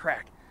further in the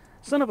crack.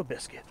 Son of a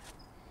biscuit.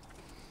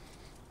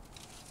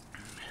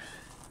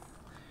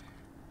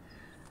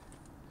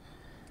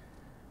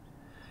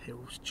 It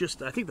was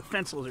just, I think the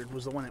fence lizard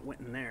was the one that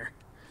went in there.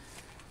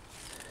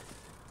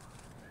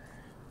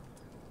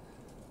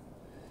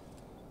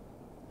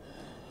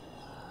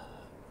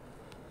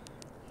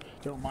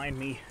 Don't mind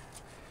me.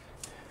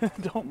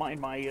 Don't mind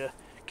my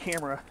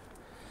camera.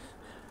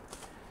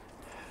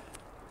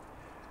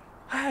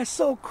 Ah,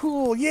 so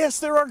cool. Yes,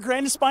 there are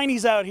granite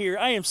spinies out here.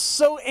 I am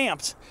so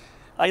amped.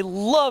 I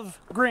love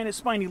granite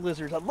spiny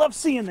lizards. I love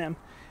seeing them.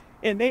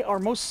 And they are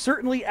most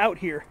certainly out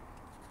here.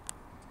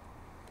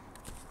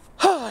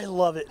 I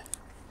love it.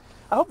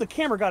 I hope the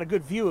camera got a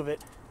good view of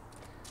it.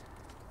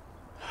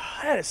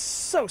 That is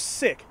so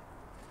sick.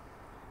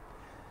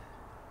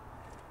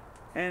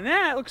 And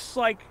that looks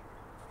like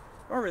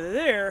over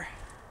there,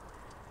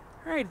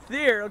 right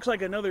there, looks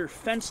like another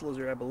fence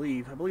lizard, I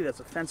believe. I believe that's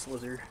a fence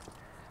lizard.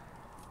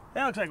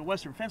 That looks like a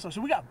western fence lizard.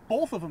 So we got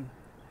both of them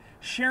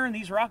sharing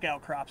these rock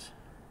outcrops.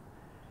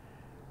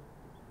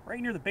 Right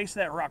near the base of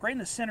that rock, right in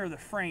the center of the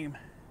frame.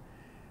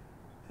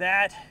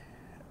 That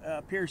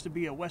appears to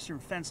be a western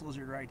fence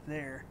lizard right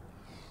there.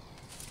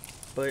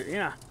 But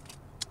yeah,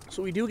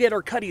 so we do get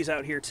arcudis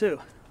out here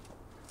too.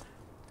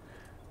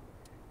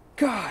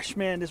 Gosh,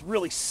 man, this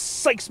really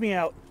psychs me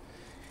out.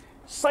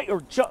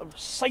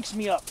 Psychs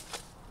me up.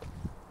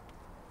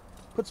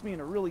 Puts me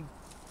in a really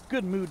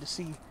good mood to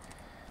see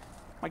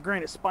my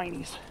granite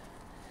spinies.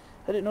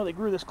 I didn't know they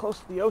grew this close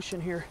to the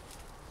ocean here.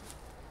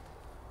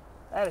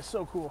 That is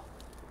so cool.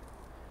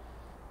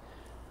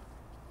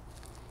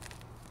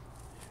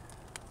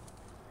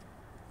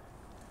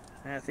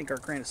 I think our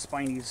granite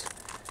spinies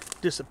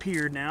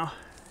disappeared now.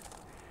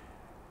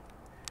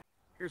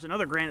 Here's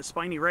another granite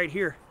spiny right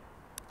here.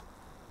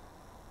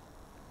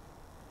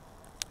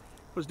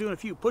 Was doing a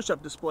few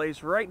push-up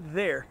displays right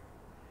there.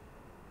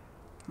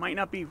 Might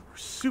not be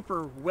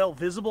super well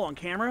visible on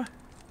camera.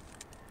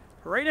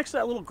 Right next to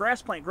that little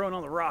grass plant growing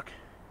on the rock.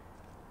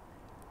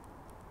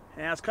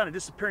 And it's kind of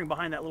disappearing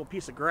behind that little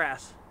piece of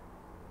grass.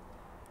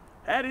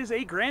 That is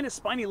a granite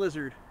spiny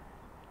lizard.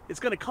 It's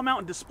going to come out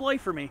and display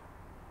for me.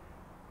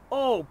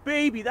 Oh,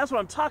 baby, that's what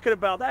I'm talking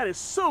about. That is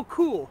so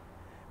cool.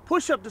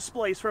 Push-up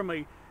displays from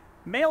a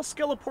male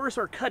Scelloporus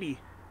arcudi.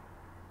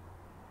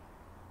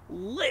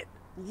 Lit.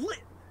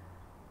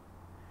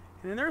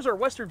 And then there's our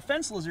western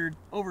fence lizard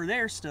over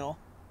there still.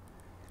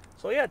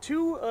 So yeah,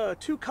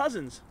 two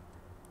cousins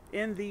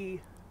in the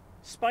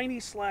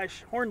spiny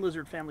 / horn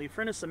lizard family,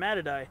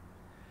 Phrynosomatidæ.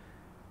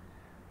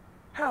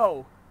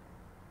 How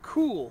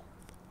cool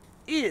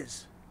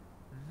is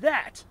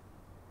that?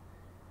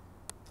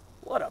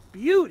 What a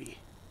beauty.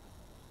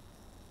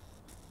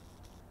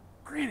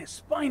 Granite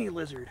spiny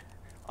lizard.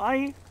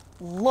 I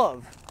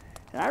love,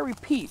 and I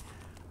repeat,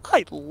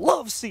 I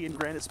love seeing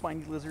granite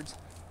spiny lizards.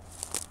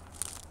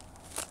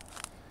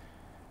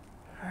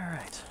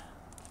 Alright.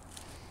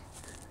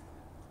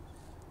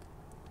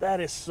 That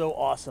is so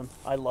awesome.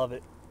 I love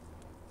it.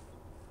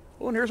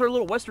 Oh, and here's our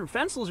little western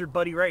fence lizard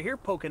buddy right here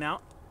poking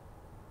out.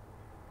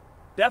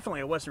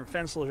 Definitely a western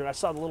fence lizard. I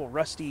saw the little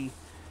rusty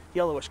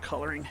yellowish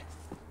coloring.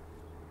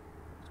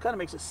 It kind of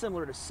makes it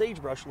similar to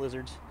sagebrush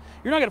lizards.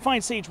 You're not going to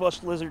find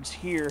sagebrush lizards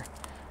here.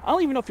 I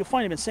don't even know if you'll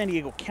find them in San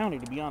Diego County,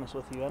 to be honest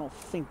with you. I don't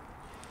think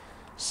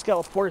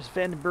Scelloporus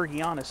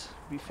vandenbergianus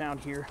will be found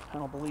here. I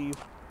don't believe.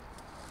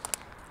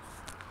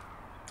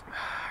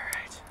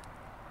 Alright.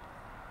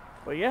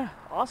 But yeah,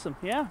 awesome.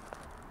 Yeah.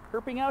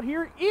 Herping out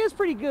here is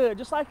pretty good,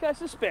 just like I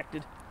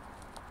suspected.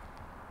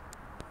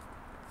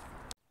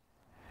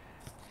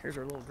 Here's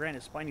our little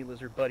granite spiny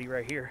lizard buddy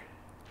right here.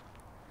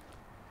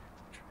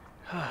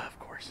 Of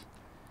course.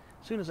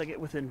 As soon as I get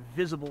within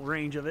visible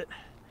range of it.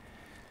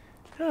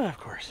 Of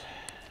course.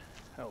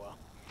 Oh well.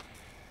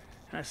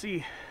 And I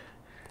see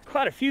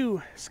quite a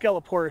few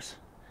Scelloporus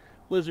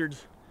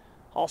lizards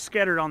all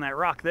scattered on that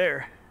rock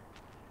there.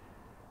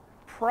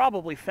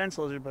 Probably fence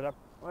lizard, but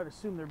I'd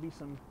assume there'd be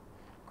some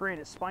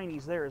granite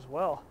spinies there as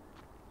well.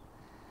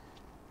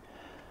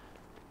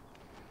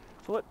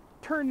 So it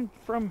turned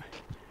from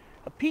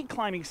a peak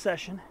climbing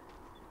session,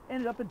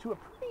 ended up into a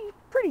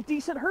pretty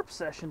decent herp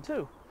session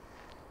too.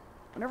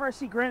 Whenever I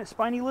see granite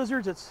spiny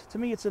lizards, to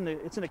me it's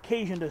an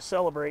occasion to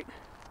celebrate.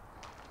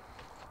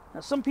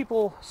 Now some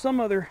people, some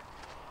other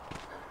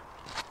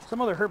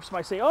herps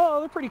might say, oh,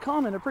 they're pretty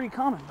common, but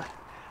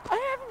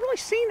I haven't really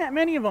seen that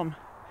many of them.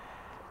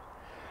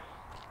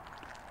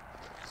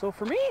 So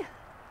for me,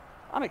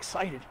 I'm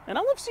excited. And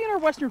I love seeing our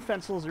western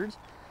fence lizards,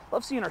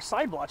 love seeing our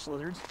side blotch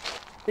lizards.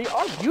 They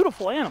are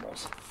beautiful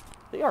animals.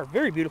 They are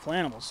very beautiful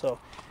animals. So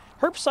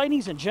herp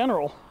sightings in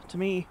general, to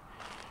me,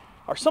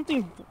 are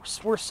something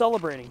worth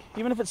celebrating,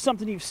 even if it's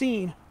something you've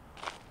seen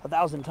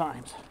 1,000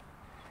 times.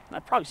 And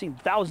I've probably seen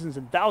thousands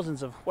and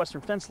thousands of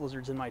western fence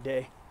lizards in my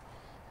day.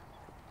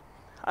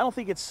 I don't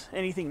think it's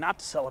anything not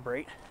to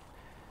celebrate.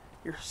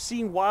 You're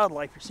seeing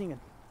wildlife, you're seeing a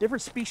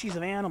different species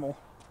of animal.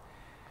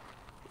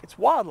 It's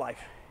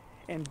wildlife.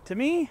 And to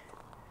me,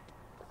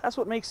 that's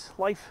what makes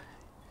life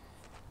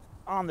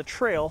on the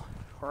trail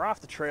or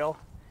off the trail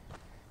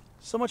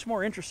so much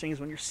more interesting, is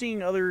when you're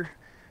seeing other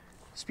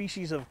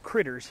species of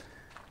critters.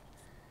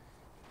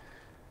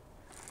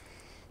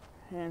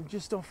 And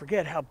just don't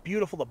forget how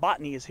beautiful the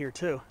botany is here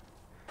too.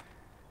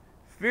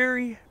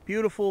 Very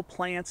beautiful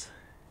plants,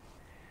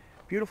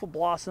 beautiful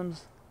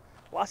blossoms,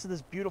 lots of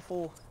this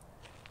beautiful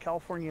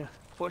California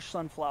bush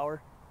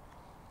sunflower.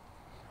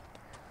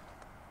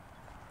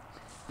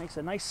 Makes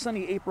a nice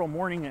sunny April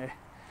morning an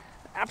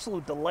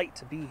absolute delight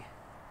to be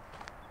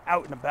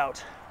out and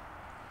about.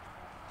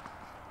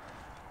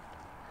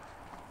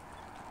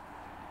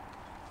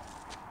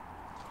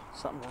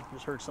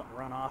 Just heard something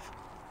run off.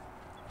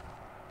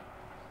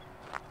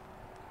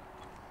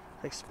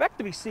 I expect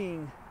to be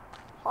seeing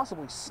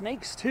possibly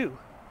snakes too.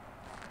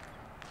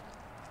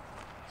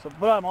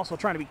 But I'm also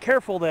trying to be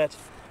careful that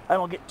I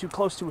don't get too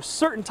close to a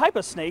certain type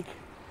of snake,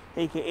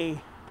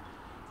 aka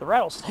the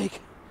rattlesnake.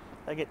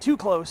 I get too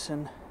close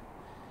and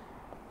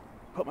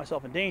put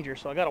myself in danger,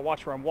 so I gotta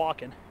watch where I'm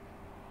walking.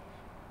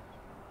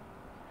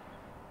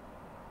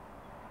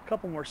 A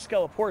couple more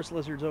Scelloporus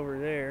lizards over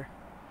there.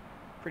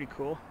 Pretty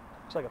cool.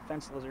 Looks like a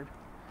fence lizard.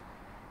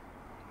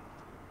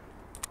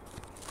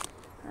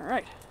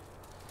 Alright.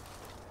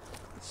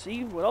 Let's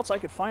see what else I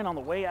could find on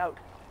the way out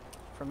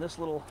from this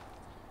little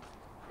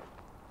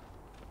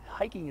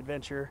hiking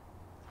adventure.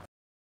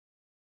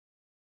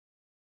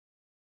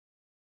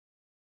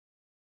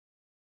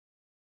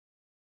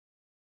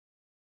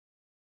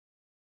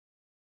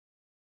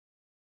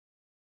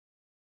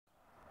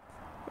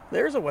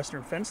 There's a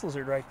western fence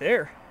lizard right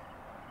there.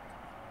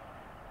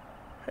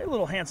 Hey,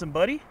 little handsome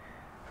buddy.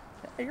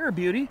 Hey, you're a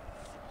beauty.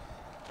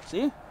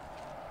 See?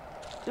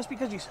 Just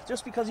because these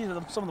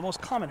are some of the most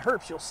common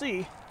herps you'll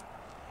see,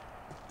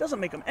 Doesn't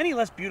make them any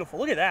less beautiful.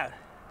 Look at that.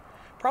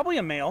 Probably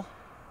a male.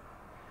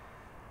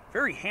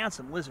 Very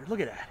handsome lizard. Look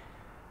at that.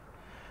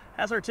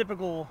 That's our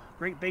typical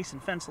Great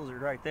Basin fence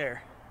lizard right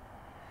there.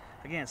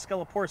 Again,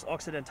 Scoloporus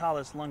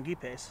occidentalis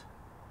lungipes.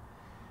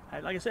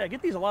 Like I said, I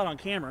get these a lot on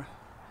camera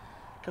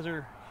because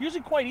they're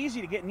usually quite easy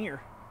to get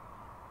near.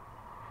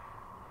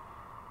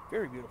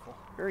 Very beautiful.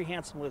 Very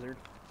handsome lizard.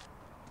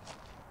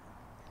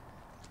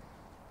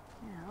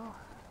 Now,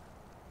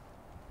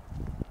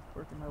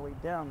 working my way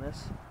down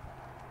this.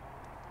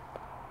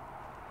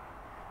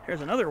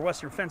 Here's another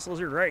western fence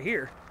lizard right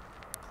here.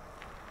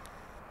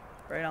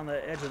 Right on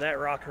the edge of that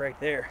rock right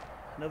there.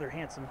 Another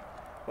handsome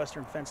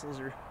western fence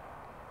lizard.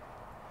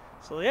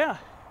 So yeah,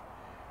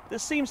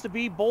 this seems to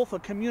be both a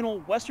communal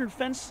western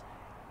fence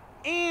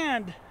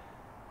and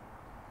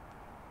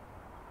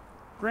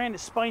granite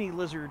spiny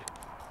lizard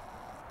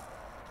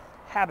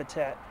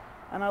habitat.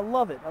 And I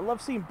love it. I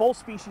love seeing both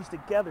species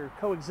together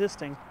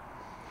coexisting.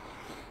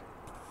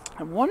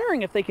 I'm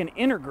wondering if they can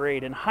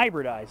integrate and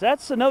hybridize.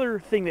 That's another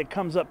thing that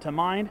comes up to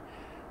mind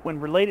when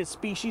related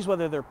species,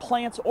 whether they're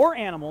plants or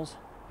animals,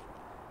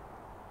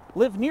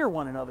 live near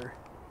one another.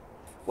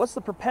 What's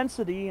the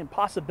propensity and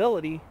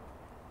possibility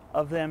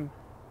of them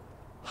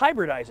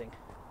hybridizing?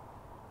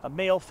 A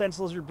male fence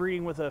lizard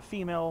breeding with a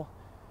female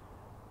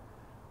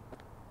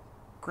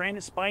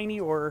granite spiny,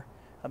 or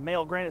a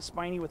male granite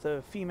spiny with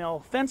a female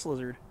fence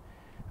lizard.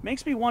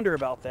 Makes me wonder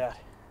about that.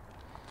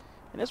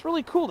 And it's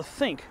really cool to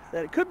think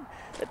that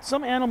that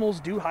some animals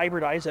do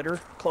hybridize that are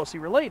closely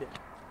related.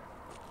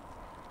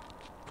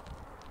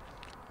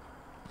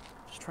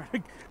 Just trying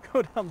to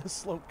go down this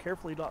slope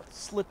carefully, not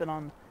slipping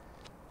on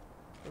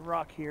the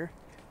rock here.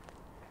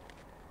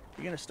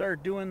 You're gonna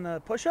start doing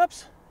the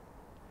push-ups?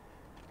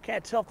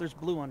 Can't tell if there's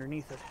blue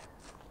underneath it,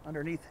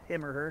 underneath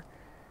him or her.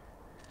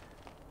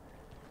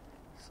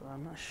 So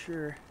I'm not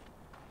sure.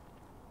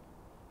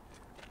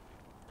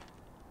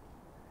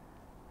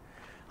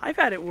 I've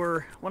had it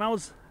where when I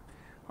was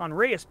on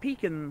Reyes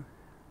Peak and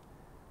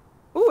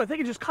I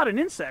think it just caught an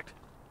insect.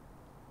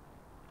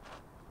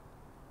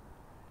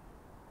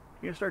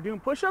 You gonna start doing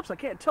push-ups? I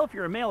can't tell if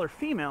you're a male or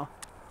female.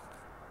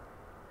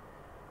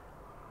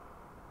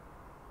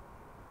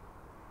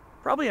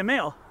 Probably a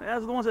male.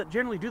 Those are the ones that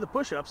generally do the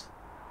push-ups.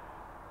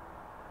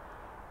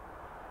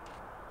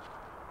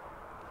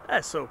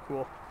 That's so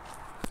cool.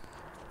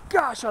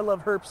 Gosh, I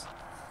love herps.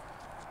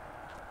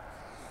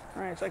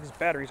 Alright, it's like his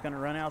battery's gonna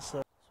run out,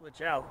 so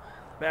switch out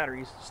the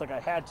batteries, just like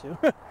I had to.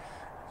 That's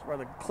where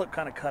the clip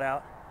kind of cut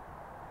out.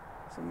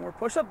 Some more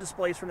push-up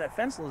displays from that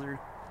fence lizard.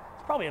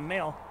 It's probably a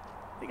male.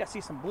 I think I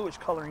see some bluish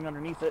coloring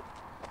underneath it.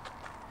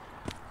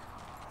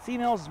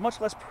 Females is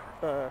much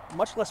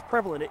less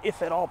prevalent,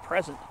 if at all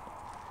present.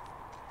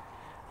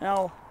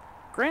 Now,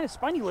 granite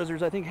spiny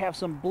lizards, I think, have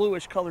some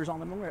bluish colors on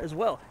them as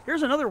well.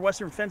 Here's another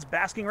western fence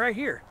basking right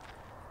here.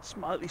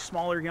 Slightly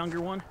smaller,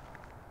 younger one.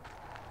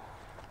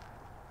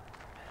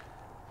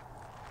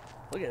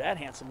 Look at that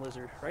handsome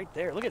lizard right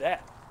there. Look at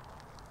that.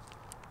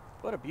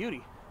 What a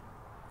beauty.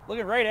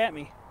 Looking right at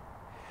me.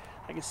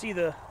 I can see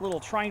the little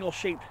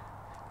triangle-shaped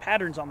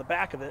patterns on the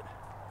back of it.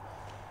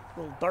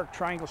 Little dark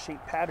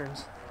triangle-shaped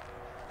patterns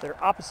that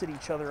are opposite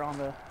each other on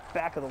the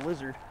back of the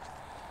lizard.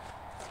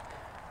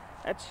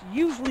 That's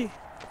usually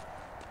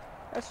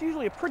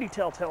a pretty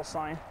telltale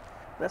sign.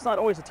 That's not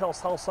always a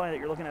telltale sign that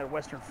you're looking at a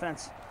western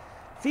fence.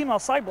 Female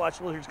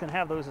side-blotched lizards can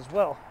have those as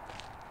well.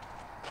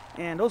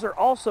 And those are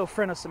also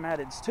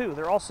phrenosomatids too.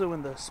 They're also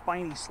in the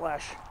spiny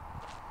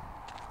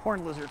 /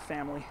 horned lizard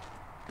family.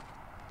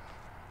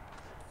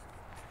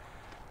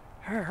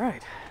 All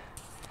right.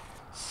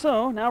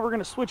 So now we're going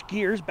to switch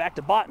gears back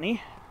to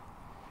botany.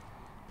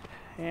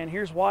 And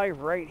here's why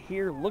right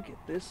here. Look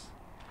at this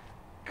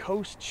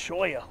Coast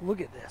Cholla.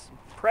 Look at this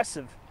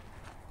impressive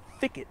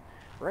thicket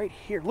right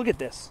here. Look at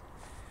this.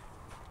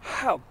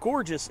 How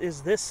gorgeous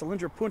is this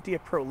Cylindropuntia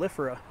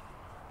prolifera?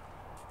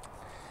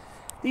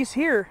 These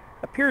here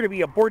appear to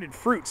be aborted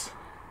fruits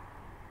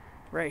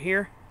right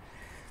here,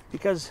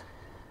 because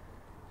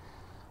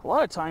a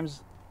lot of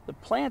times the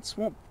plants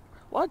won't,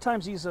 a lot of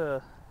times these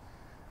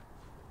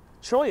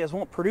chollas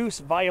won't produce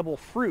viable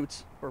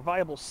fruits or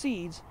viable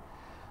seeds.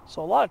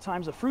 So a lot of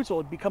times the fruits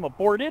will become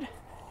aborted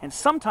and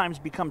sometimes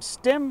become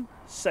stem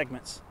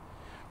segments,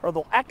 or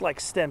they'll act like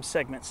stem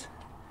segments.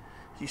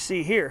 As you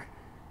see here,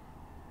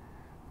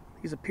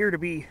 these appear to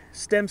be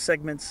stem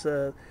segments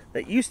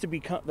that used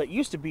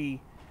to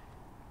be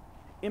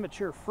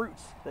immature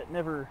fruits that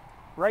never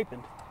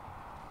ripened.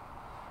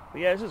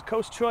 But yeah, this is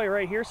Coast Cholla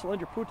right here,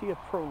 Cylindropuntia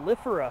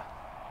prolifera.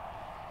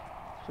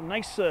 Some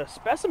nice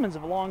specimens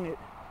along it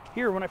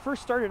here. When I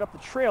first started up the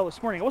trail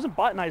this morning, I wasn't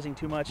botanizing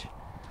too much.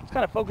 I was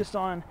kind of focused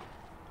on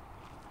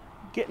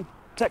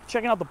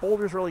checking out the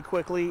boulders really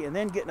quickly and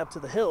then getting up to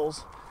the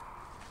hills.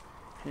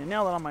 And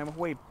now that I'm on my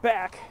way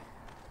back,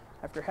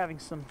 after having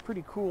some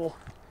pretty cool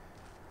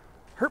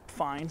herp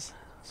finds,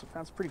 so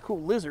found some pretty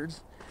cool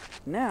lizards,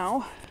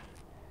 now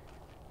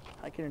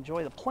I can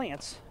enjoy the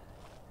plants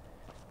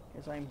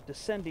as I'm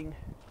descending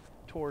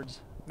towards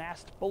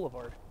Mast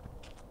Blvd.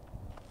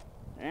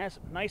 And that's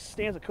a nice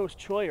stanza Coast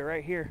Cholla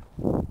right here.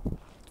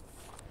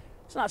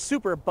 It's not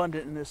super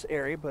abundant in this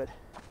area, but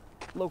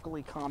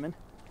locally common.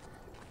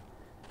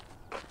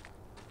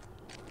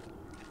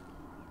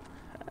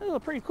 It was a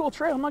pretty cool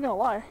trail, I'm not gonna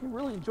lie. I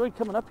really enjoyed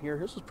coming up here.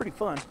 This was pretty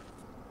fun.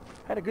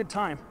 Had a good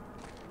time.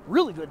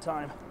 Really good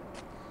time.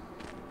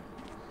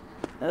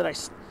 Now that I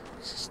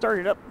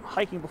started up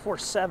hiking before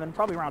 7,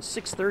 probably around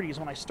 6:30 is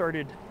when I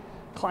started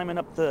climbing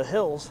up the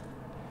hills.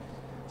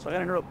 So I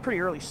got a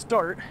pretty early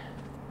start.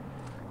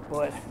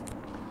 But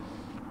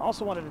I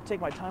also wanted to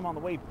take my time on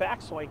the way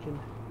back so I can,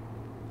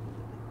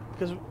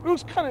 because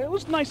it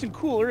was nice and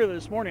cool earlier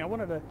this morning. I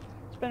wanted to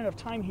spend enough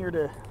time here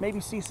to maybe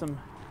see some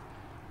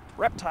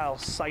reptile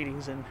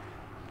sightings, and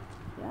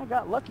yeah, I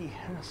got lucky.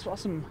 I saw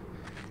some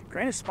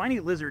granite spiny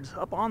lizards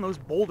up on those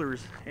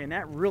boulders, and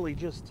that really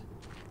just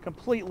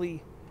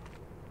completely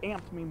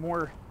amped me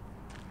more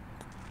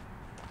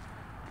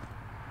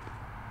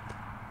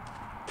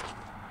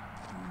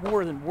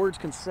than words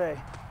can say.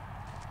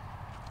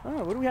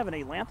 Oh, what do we have, an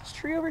ailanthus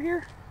tree over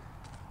here?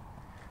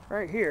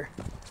 Right here.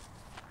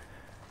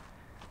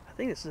 I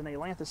think this is an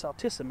ailanthus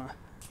altissima.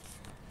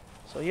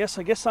 So yes,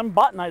 I guess I'm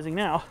botanizing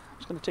now. I'm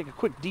just going to take a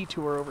quick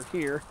detour over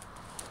here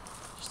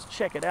just to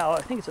check it out.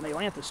 I think it's an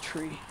ailanthus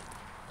tree.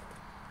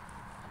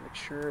 Make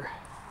sure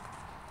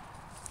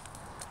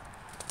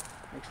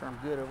I'm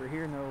good over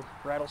here. No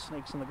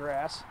rattlesnakes in the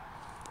grass.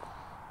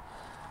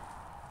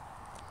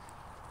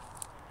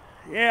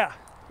 Yeah,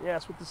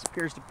 that's what this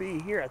appears to be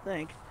here, I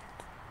think.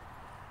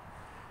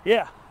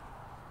 Yeah,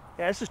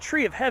 this is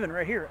tree of heaven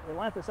right here,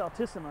 ailanthus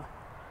altissima.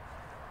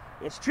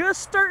 It's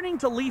just starting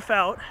to leaf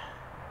out.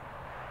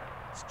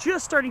 It's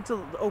just starting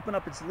to open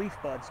up its leaf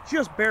buds,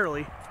 just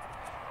barely.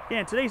 Yeah,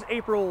 and today's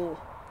April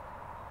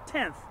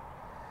 10th.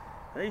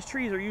 Now, these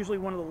trees are usually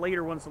one of the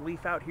later ones to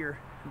leaf out here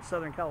in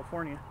Southern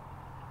California.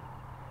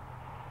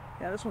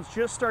 Yeah, this one's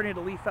just starting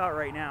to leaf out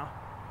right now.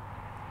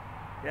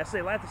 Yeah, it's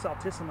ailanthus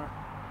altissima.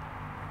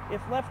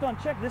 If left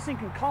unchecked, this thing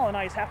can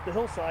colonize half the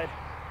hillside.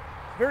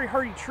 Very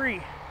hardy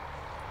tree.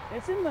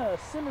 It's in the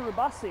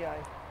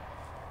Cimerabaceae,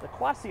 the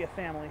Quassia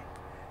family.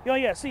 Oh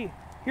yeah, see,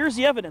 here's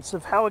the evidence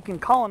of how it can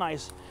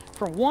colonize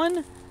from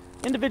one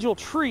individual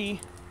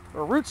tree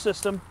or root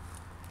system.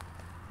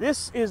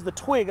 This is the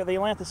twig of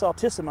ailanthus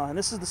altissima, and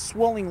this is the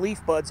swelling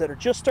leaf buds that are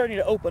just starting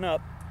to open up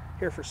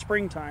here for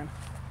springtime.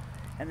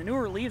 And the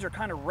newer leaves are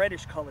kind of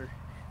reddish colored.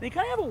 They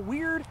kind of have a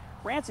weird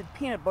rancid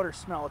peanut butter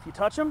smell if you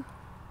touch them.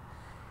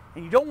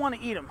 And you don't want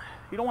to eat them.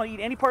 You don't want to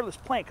eat any part of this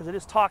plant because it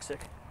is toxic.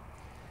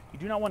 You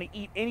do not want to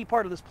eat any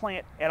part of this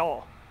plant at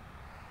all.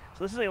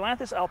 So this is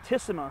ailanthus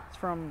altissima. It's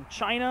from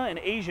China and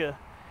Asia.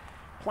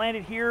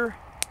 Planted here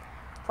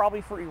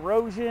probably for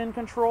erosion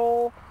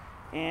control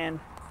and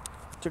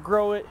to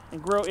grow it,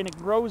 and it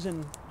grows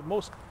in the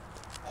most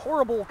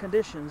horrible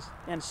conditions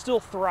and still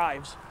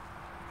thrives.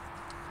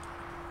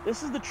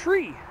 This is the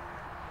tree,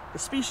 the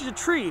species of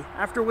tree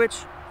after which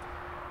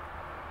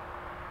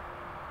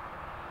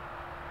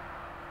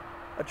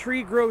a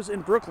tree grows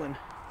in Brooklyn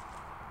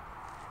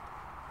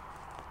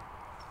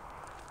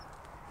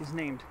is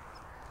named.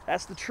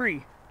 That's the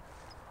tree,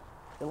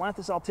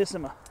 ailanthus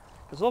altissima,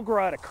 because they'll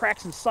grow out of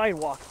cracks in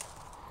sidewalk.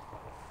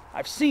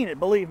 I've seen it,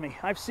 believe me.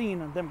 I've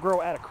seen them grow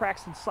out of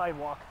cracks in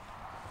sidewalk.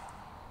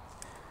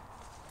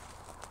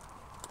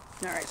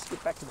 All right, let's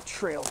get back to the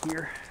trail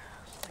here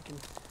so I can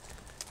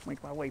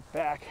make my way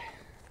back.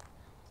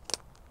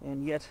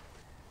 And yet,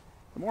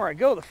 the more I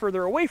go, the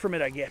further away from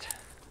it I get.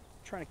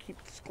 I'm trying to keep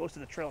as close to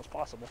the trail as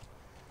possible.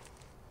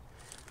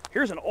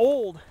 Here's an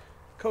old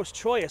Coast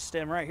Cholla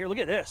stem right here. Look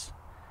at this.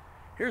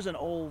 Here's an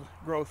old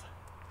growth.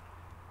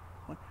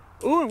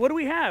 Ooh, and what do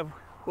we have?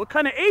 What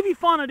kind of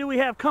avifauna do we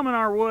have coming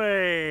our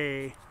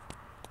way?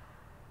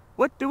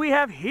 What do we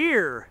have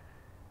here?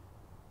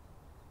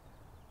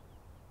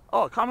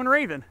 Oh, a common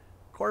raven,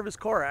 Corvus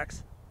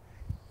corax.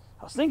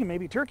 I was thinking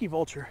maybe turkey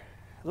vulture.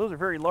 Those are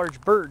very large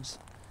birds.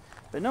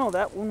 But no,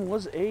 that one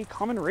was a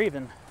common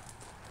raven.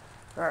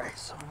 All right,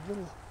 so I'm a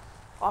little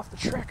off the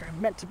track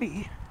I'm meant to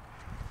be.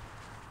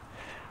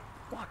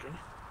 Walking.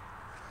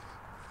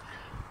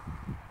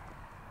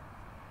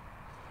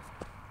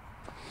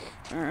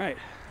 All right.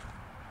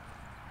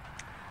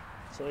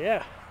 So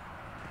yeah,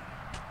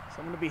 so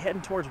I'm going to be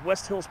heading towards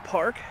West Hills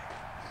Park.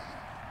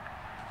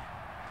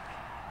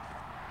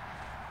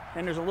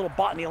 And there's a little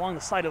botany along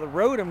the side of the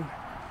road I'm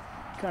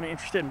kind of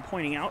interested in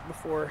pointing out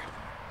before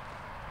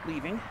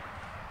leaving.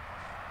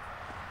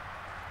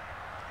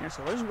 And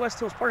so there's West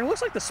Hills Park. It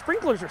looks like the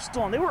sprinklers are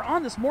still on. They were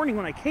on this morning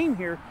when I came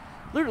here.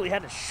 Literally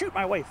had to shoot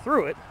my way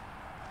through it.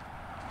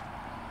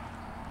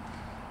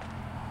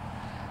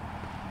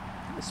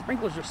 The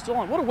sprinklers are still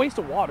on. What a waste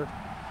of water.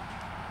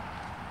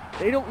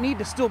 They don't need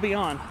to still be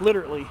on,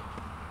 literally.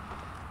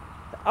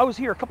 I was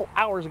here a couple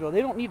hours ago.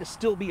 They don't need to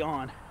still be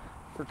on,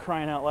 for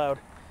crying out loud.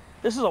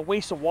 This is a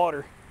waste of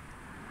water.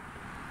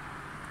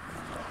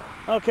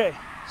 Okay,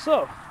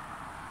 so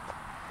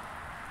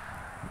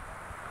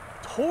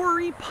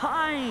Torrey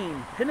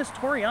pine, Pinus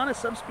torreana,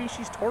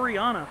 subspecies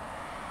torreana.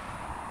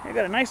 I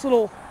got a nice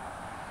little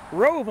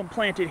row of them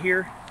planted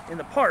here in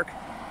the park.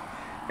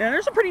 And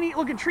there's some pretty neat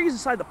looking trees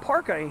inside the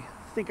park I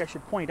think I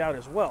should point out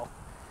as well.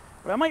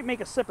 But I might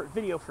make a separate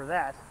video for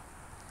that.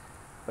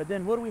 But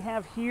then what do we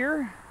have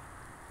here?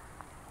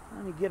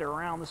 Let me get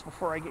around this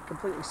before I get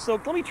completely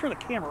soaked. Let me turn the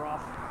camera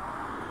off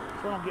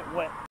so I don't get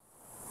wet.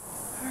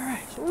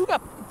 Alright, so we've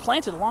got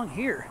planted along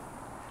here.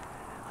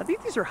 I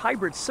think these are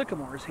hybrid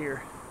sycamores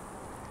here.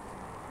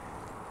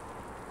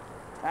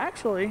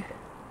 Actually,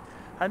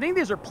 I think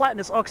these are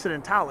Platanus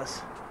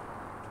occidentalis.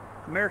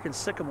 American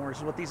sycamores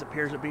is what these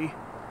appears to be.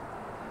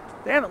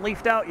 They haven't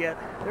leafed out yet.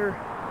 They're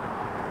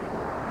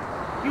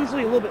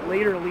usually a little bit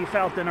later to leaf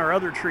out than our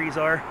other trees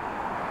are.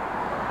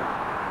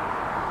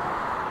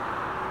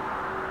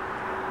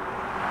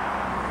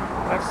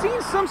 I've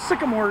seen some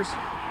sycamores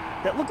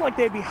that look like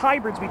they'd be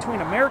hybrids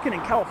between American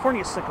and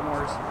California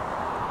sycamores.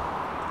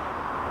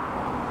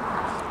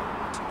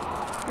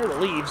 Here are the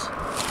leaves.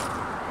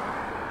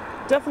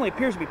 Definitely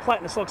appears to be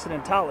Platanus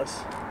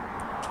occidentalis.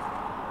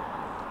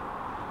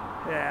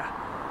 Yeah.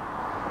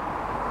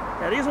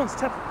 Yeah, these ones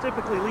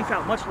typically leaf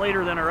out much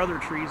later than our other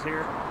trees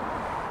here.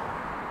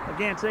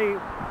 Again, today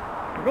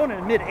we're going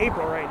into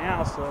mid-April right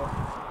now, so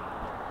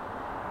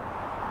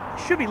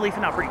it should be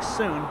leafing out pretty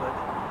soon, but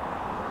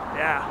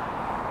yeah.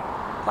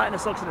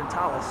 Platanus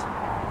occidentalis.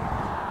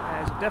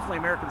 Yeah, these are definitely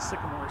American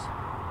sycamores.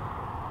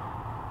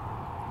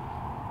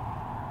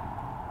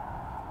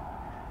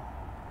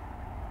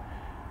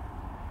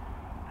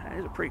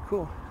 These are pretty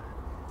cool.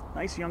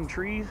 Nice young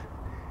trees.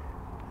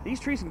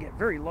 These trees can get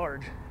very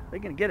large. They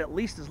can get at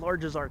least as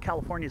large as our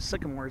California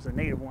sycamores, the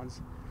native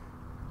ones.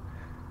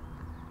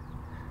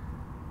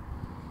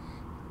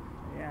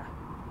 Yeah.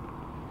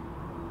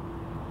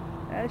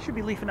 Yeah, they should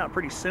be leafing out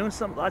pretty soon.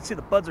 I'd see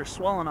the buds are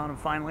swelling on them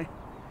finally.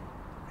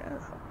 Yeah.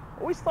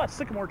 Always thought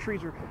sycamore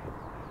trees were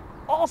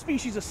all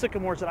species of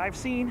sycamores that I've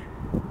seen.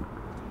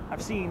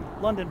 I've seen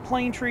London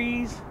plane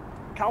trees,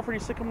 California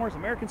sycamores,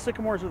 American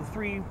sycamores are the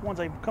three ones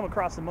I've come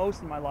across the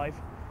most in my life.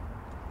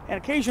 And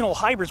occasional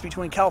hybrids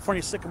between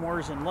California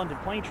sycamores and London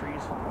plane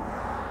trees.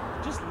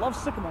 Just love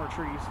sycamore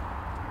trees.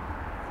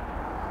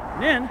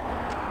 And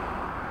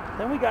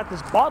then we got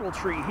this bottle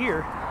tree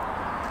here,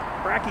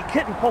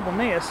 Brachychiton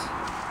pulmonaeus.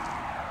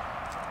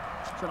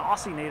 It's an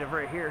Aussie native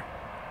right here.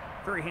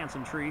 Very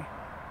handsome tree.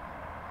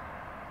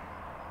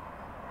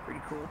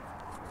 Pretty cool.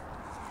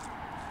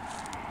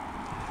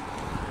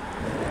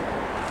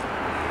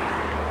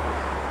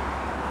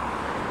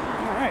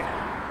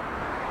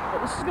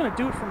 This is going to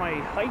do it for my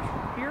hike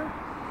here.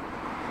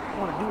 What I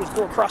want to do is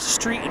go across the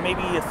street and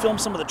maybe film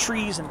some of the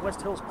trees in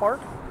West Hills Park.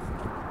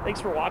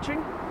 Thanks for watching.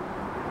 I'm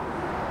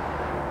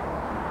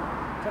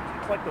tempted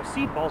to collect those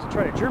seed balls and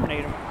try to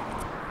germinate them,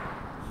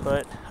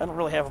 but I don't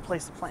really have a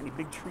place to plant any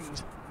big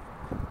trees.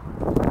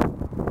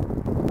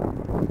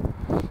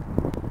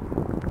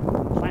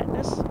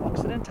 Platanus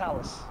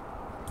occidentalis.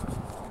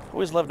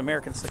 Always loved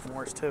American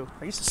sycamores too.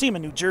 I used to see them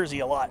in New Jersey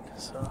a lot,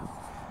 so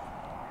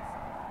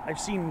I've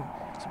seen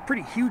some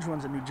pretty huge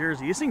ones in New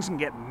Jersey. These things can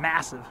get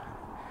massive.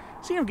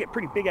 I've seen them get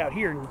pretty big out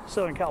here in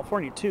Southern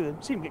California too.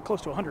 I've seen them get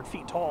close to 100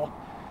 feet tall.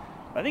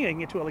 I think they can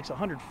get to at least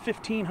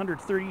 115,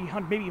 130,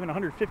 maybe even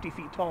 150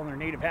 feet tall in their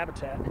native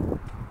habitat,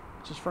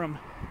 which is from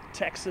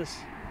Texas,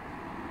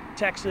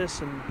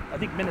 and I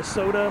think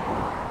Minnesota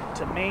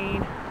to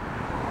Maine,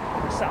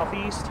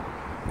 southeast.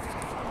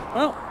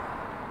 Well,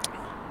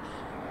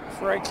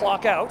 before I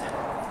clock out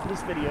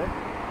this video,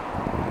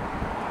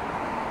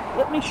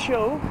 let me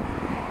show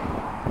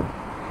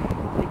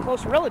a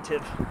close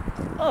relative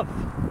of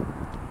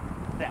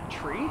that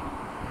tree.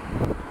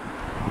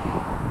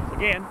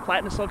 Again,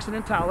 Platanus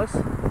occidentalis.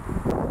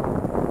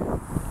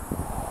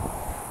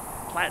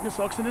 Platanus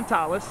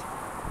occidentalis.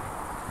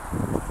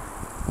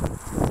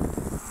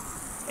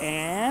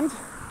 And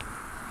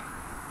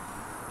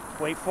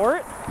wait for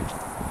it.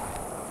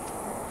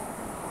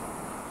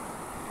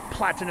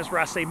 Platanus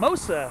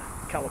racemosa,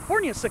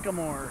 California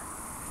sycamore,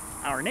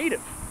 our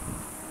native.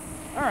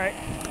 All right.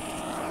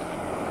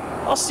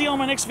 I'll see you on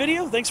my next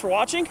video. Thanks for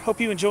watching. Hope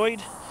you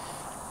enjoyed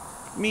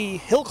me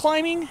hill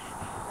climbing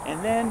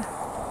and then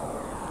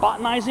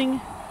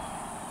botanizing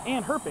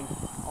and herping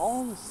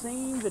all in the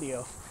same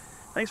video.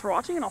 Thanks for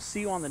watching, and I'll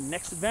see you on the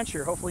next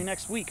adventure, hopefully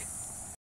next week.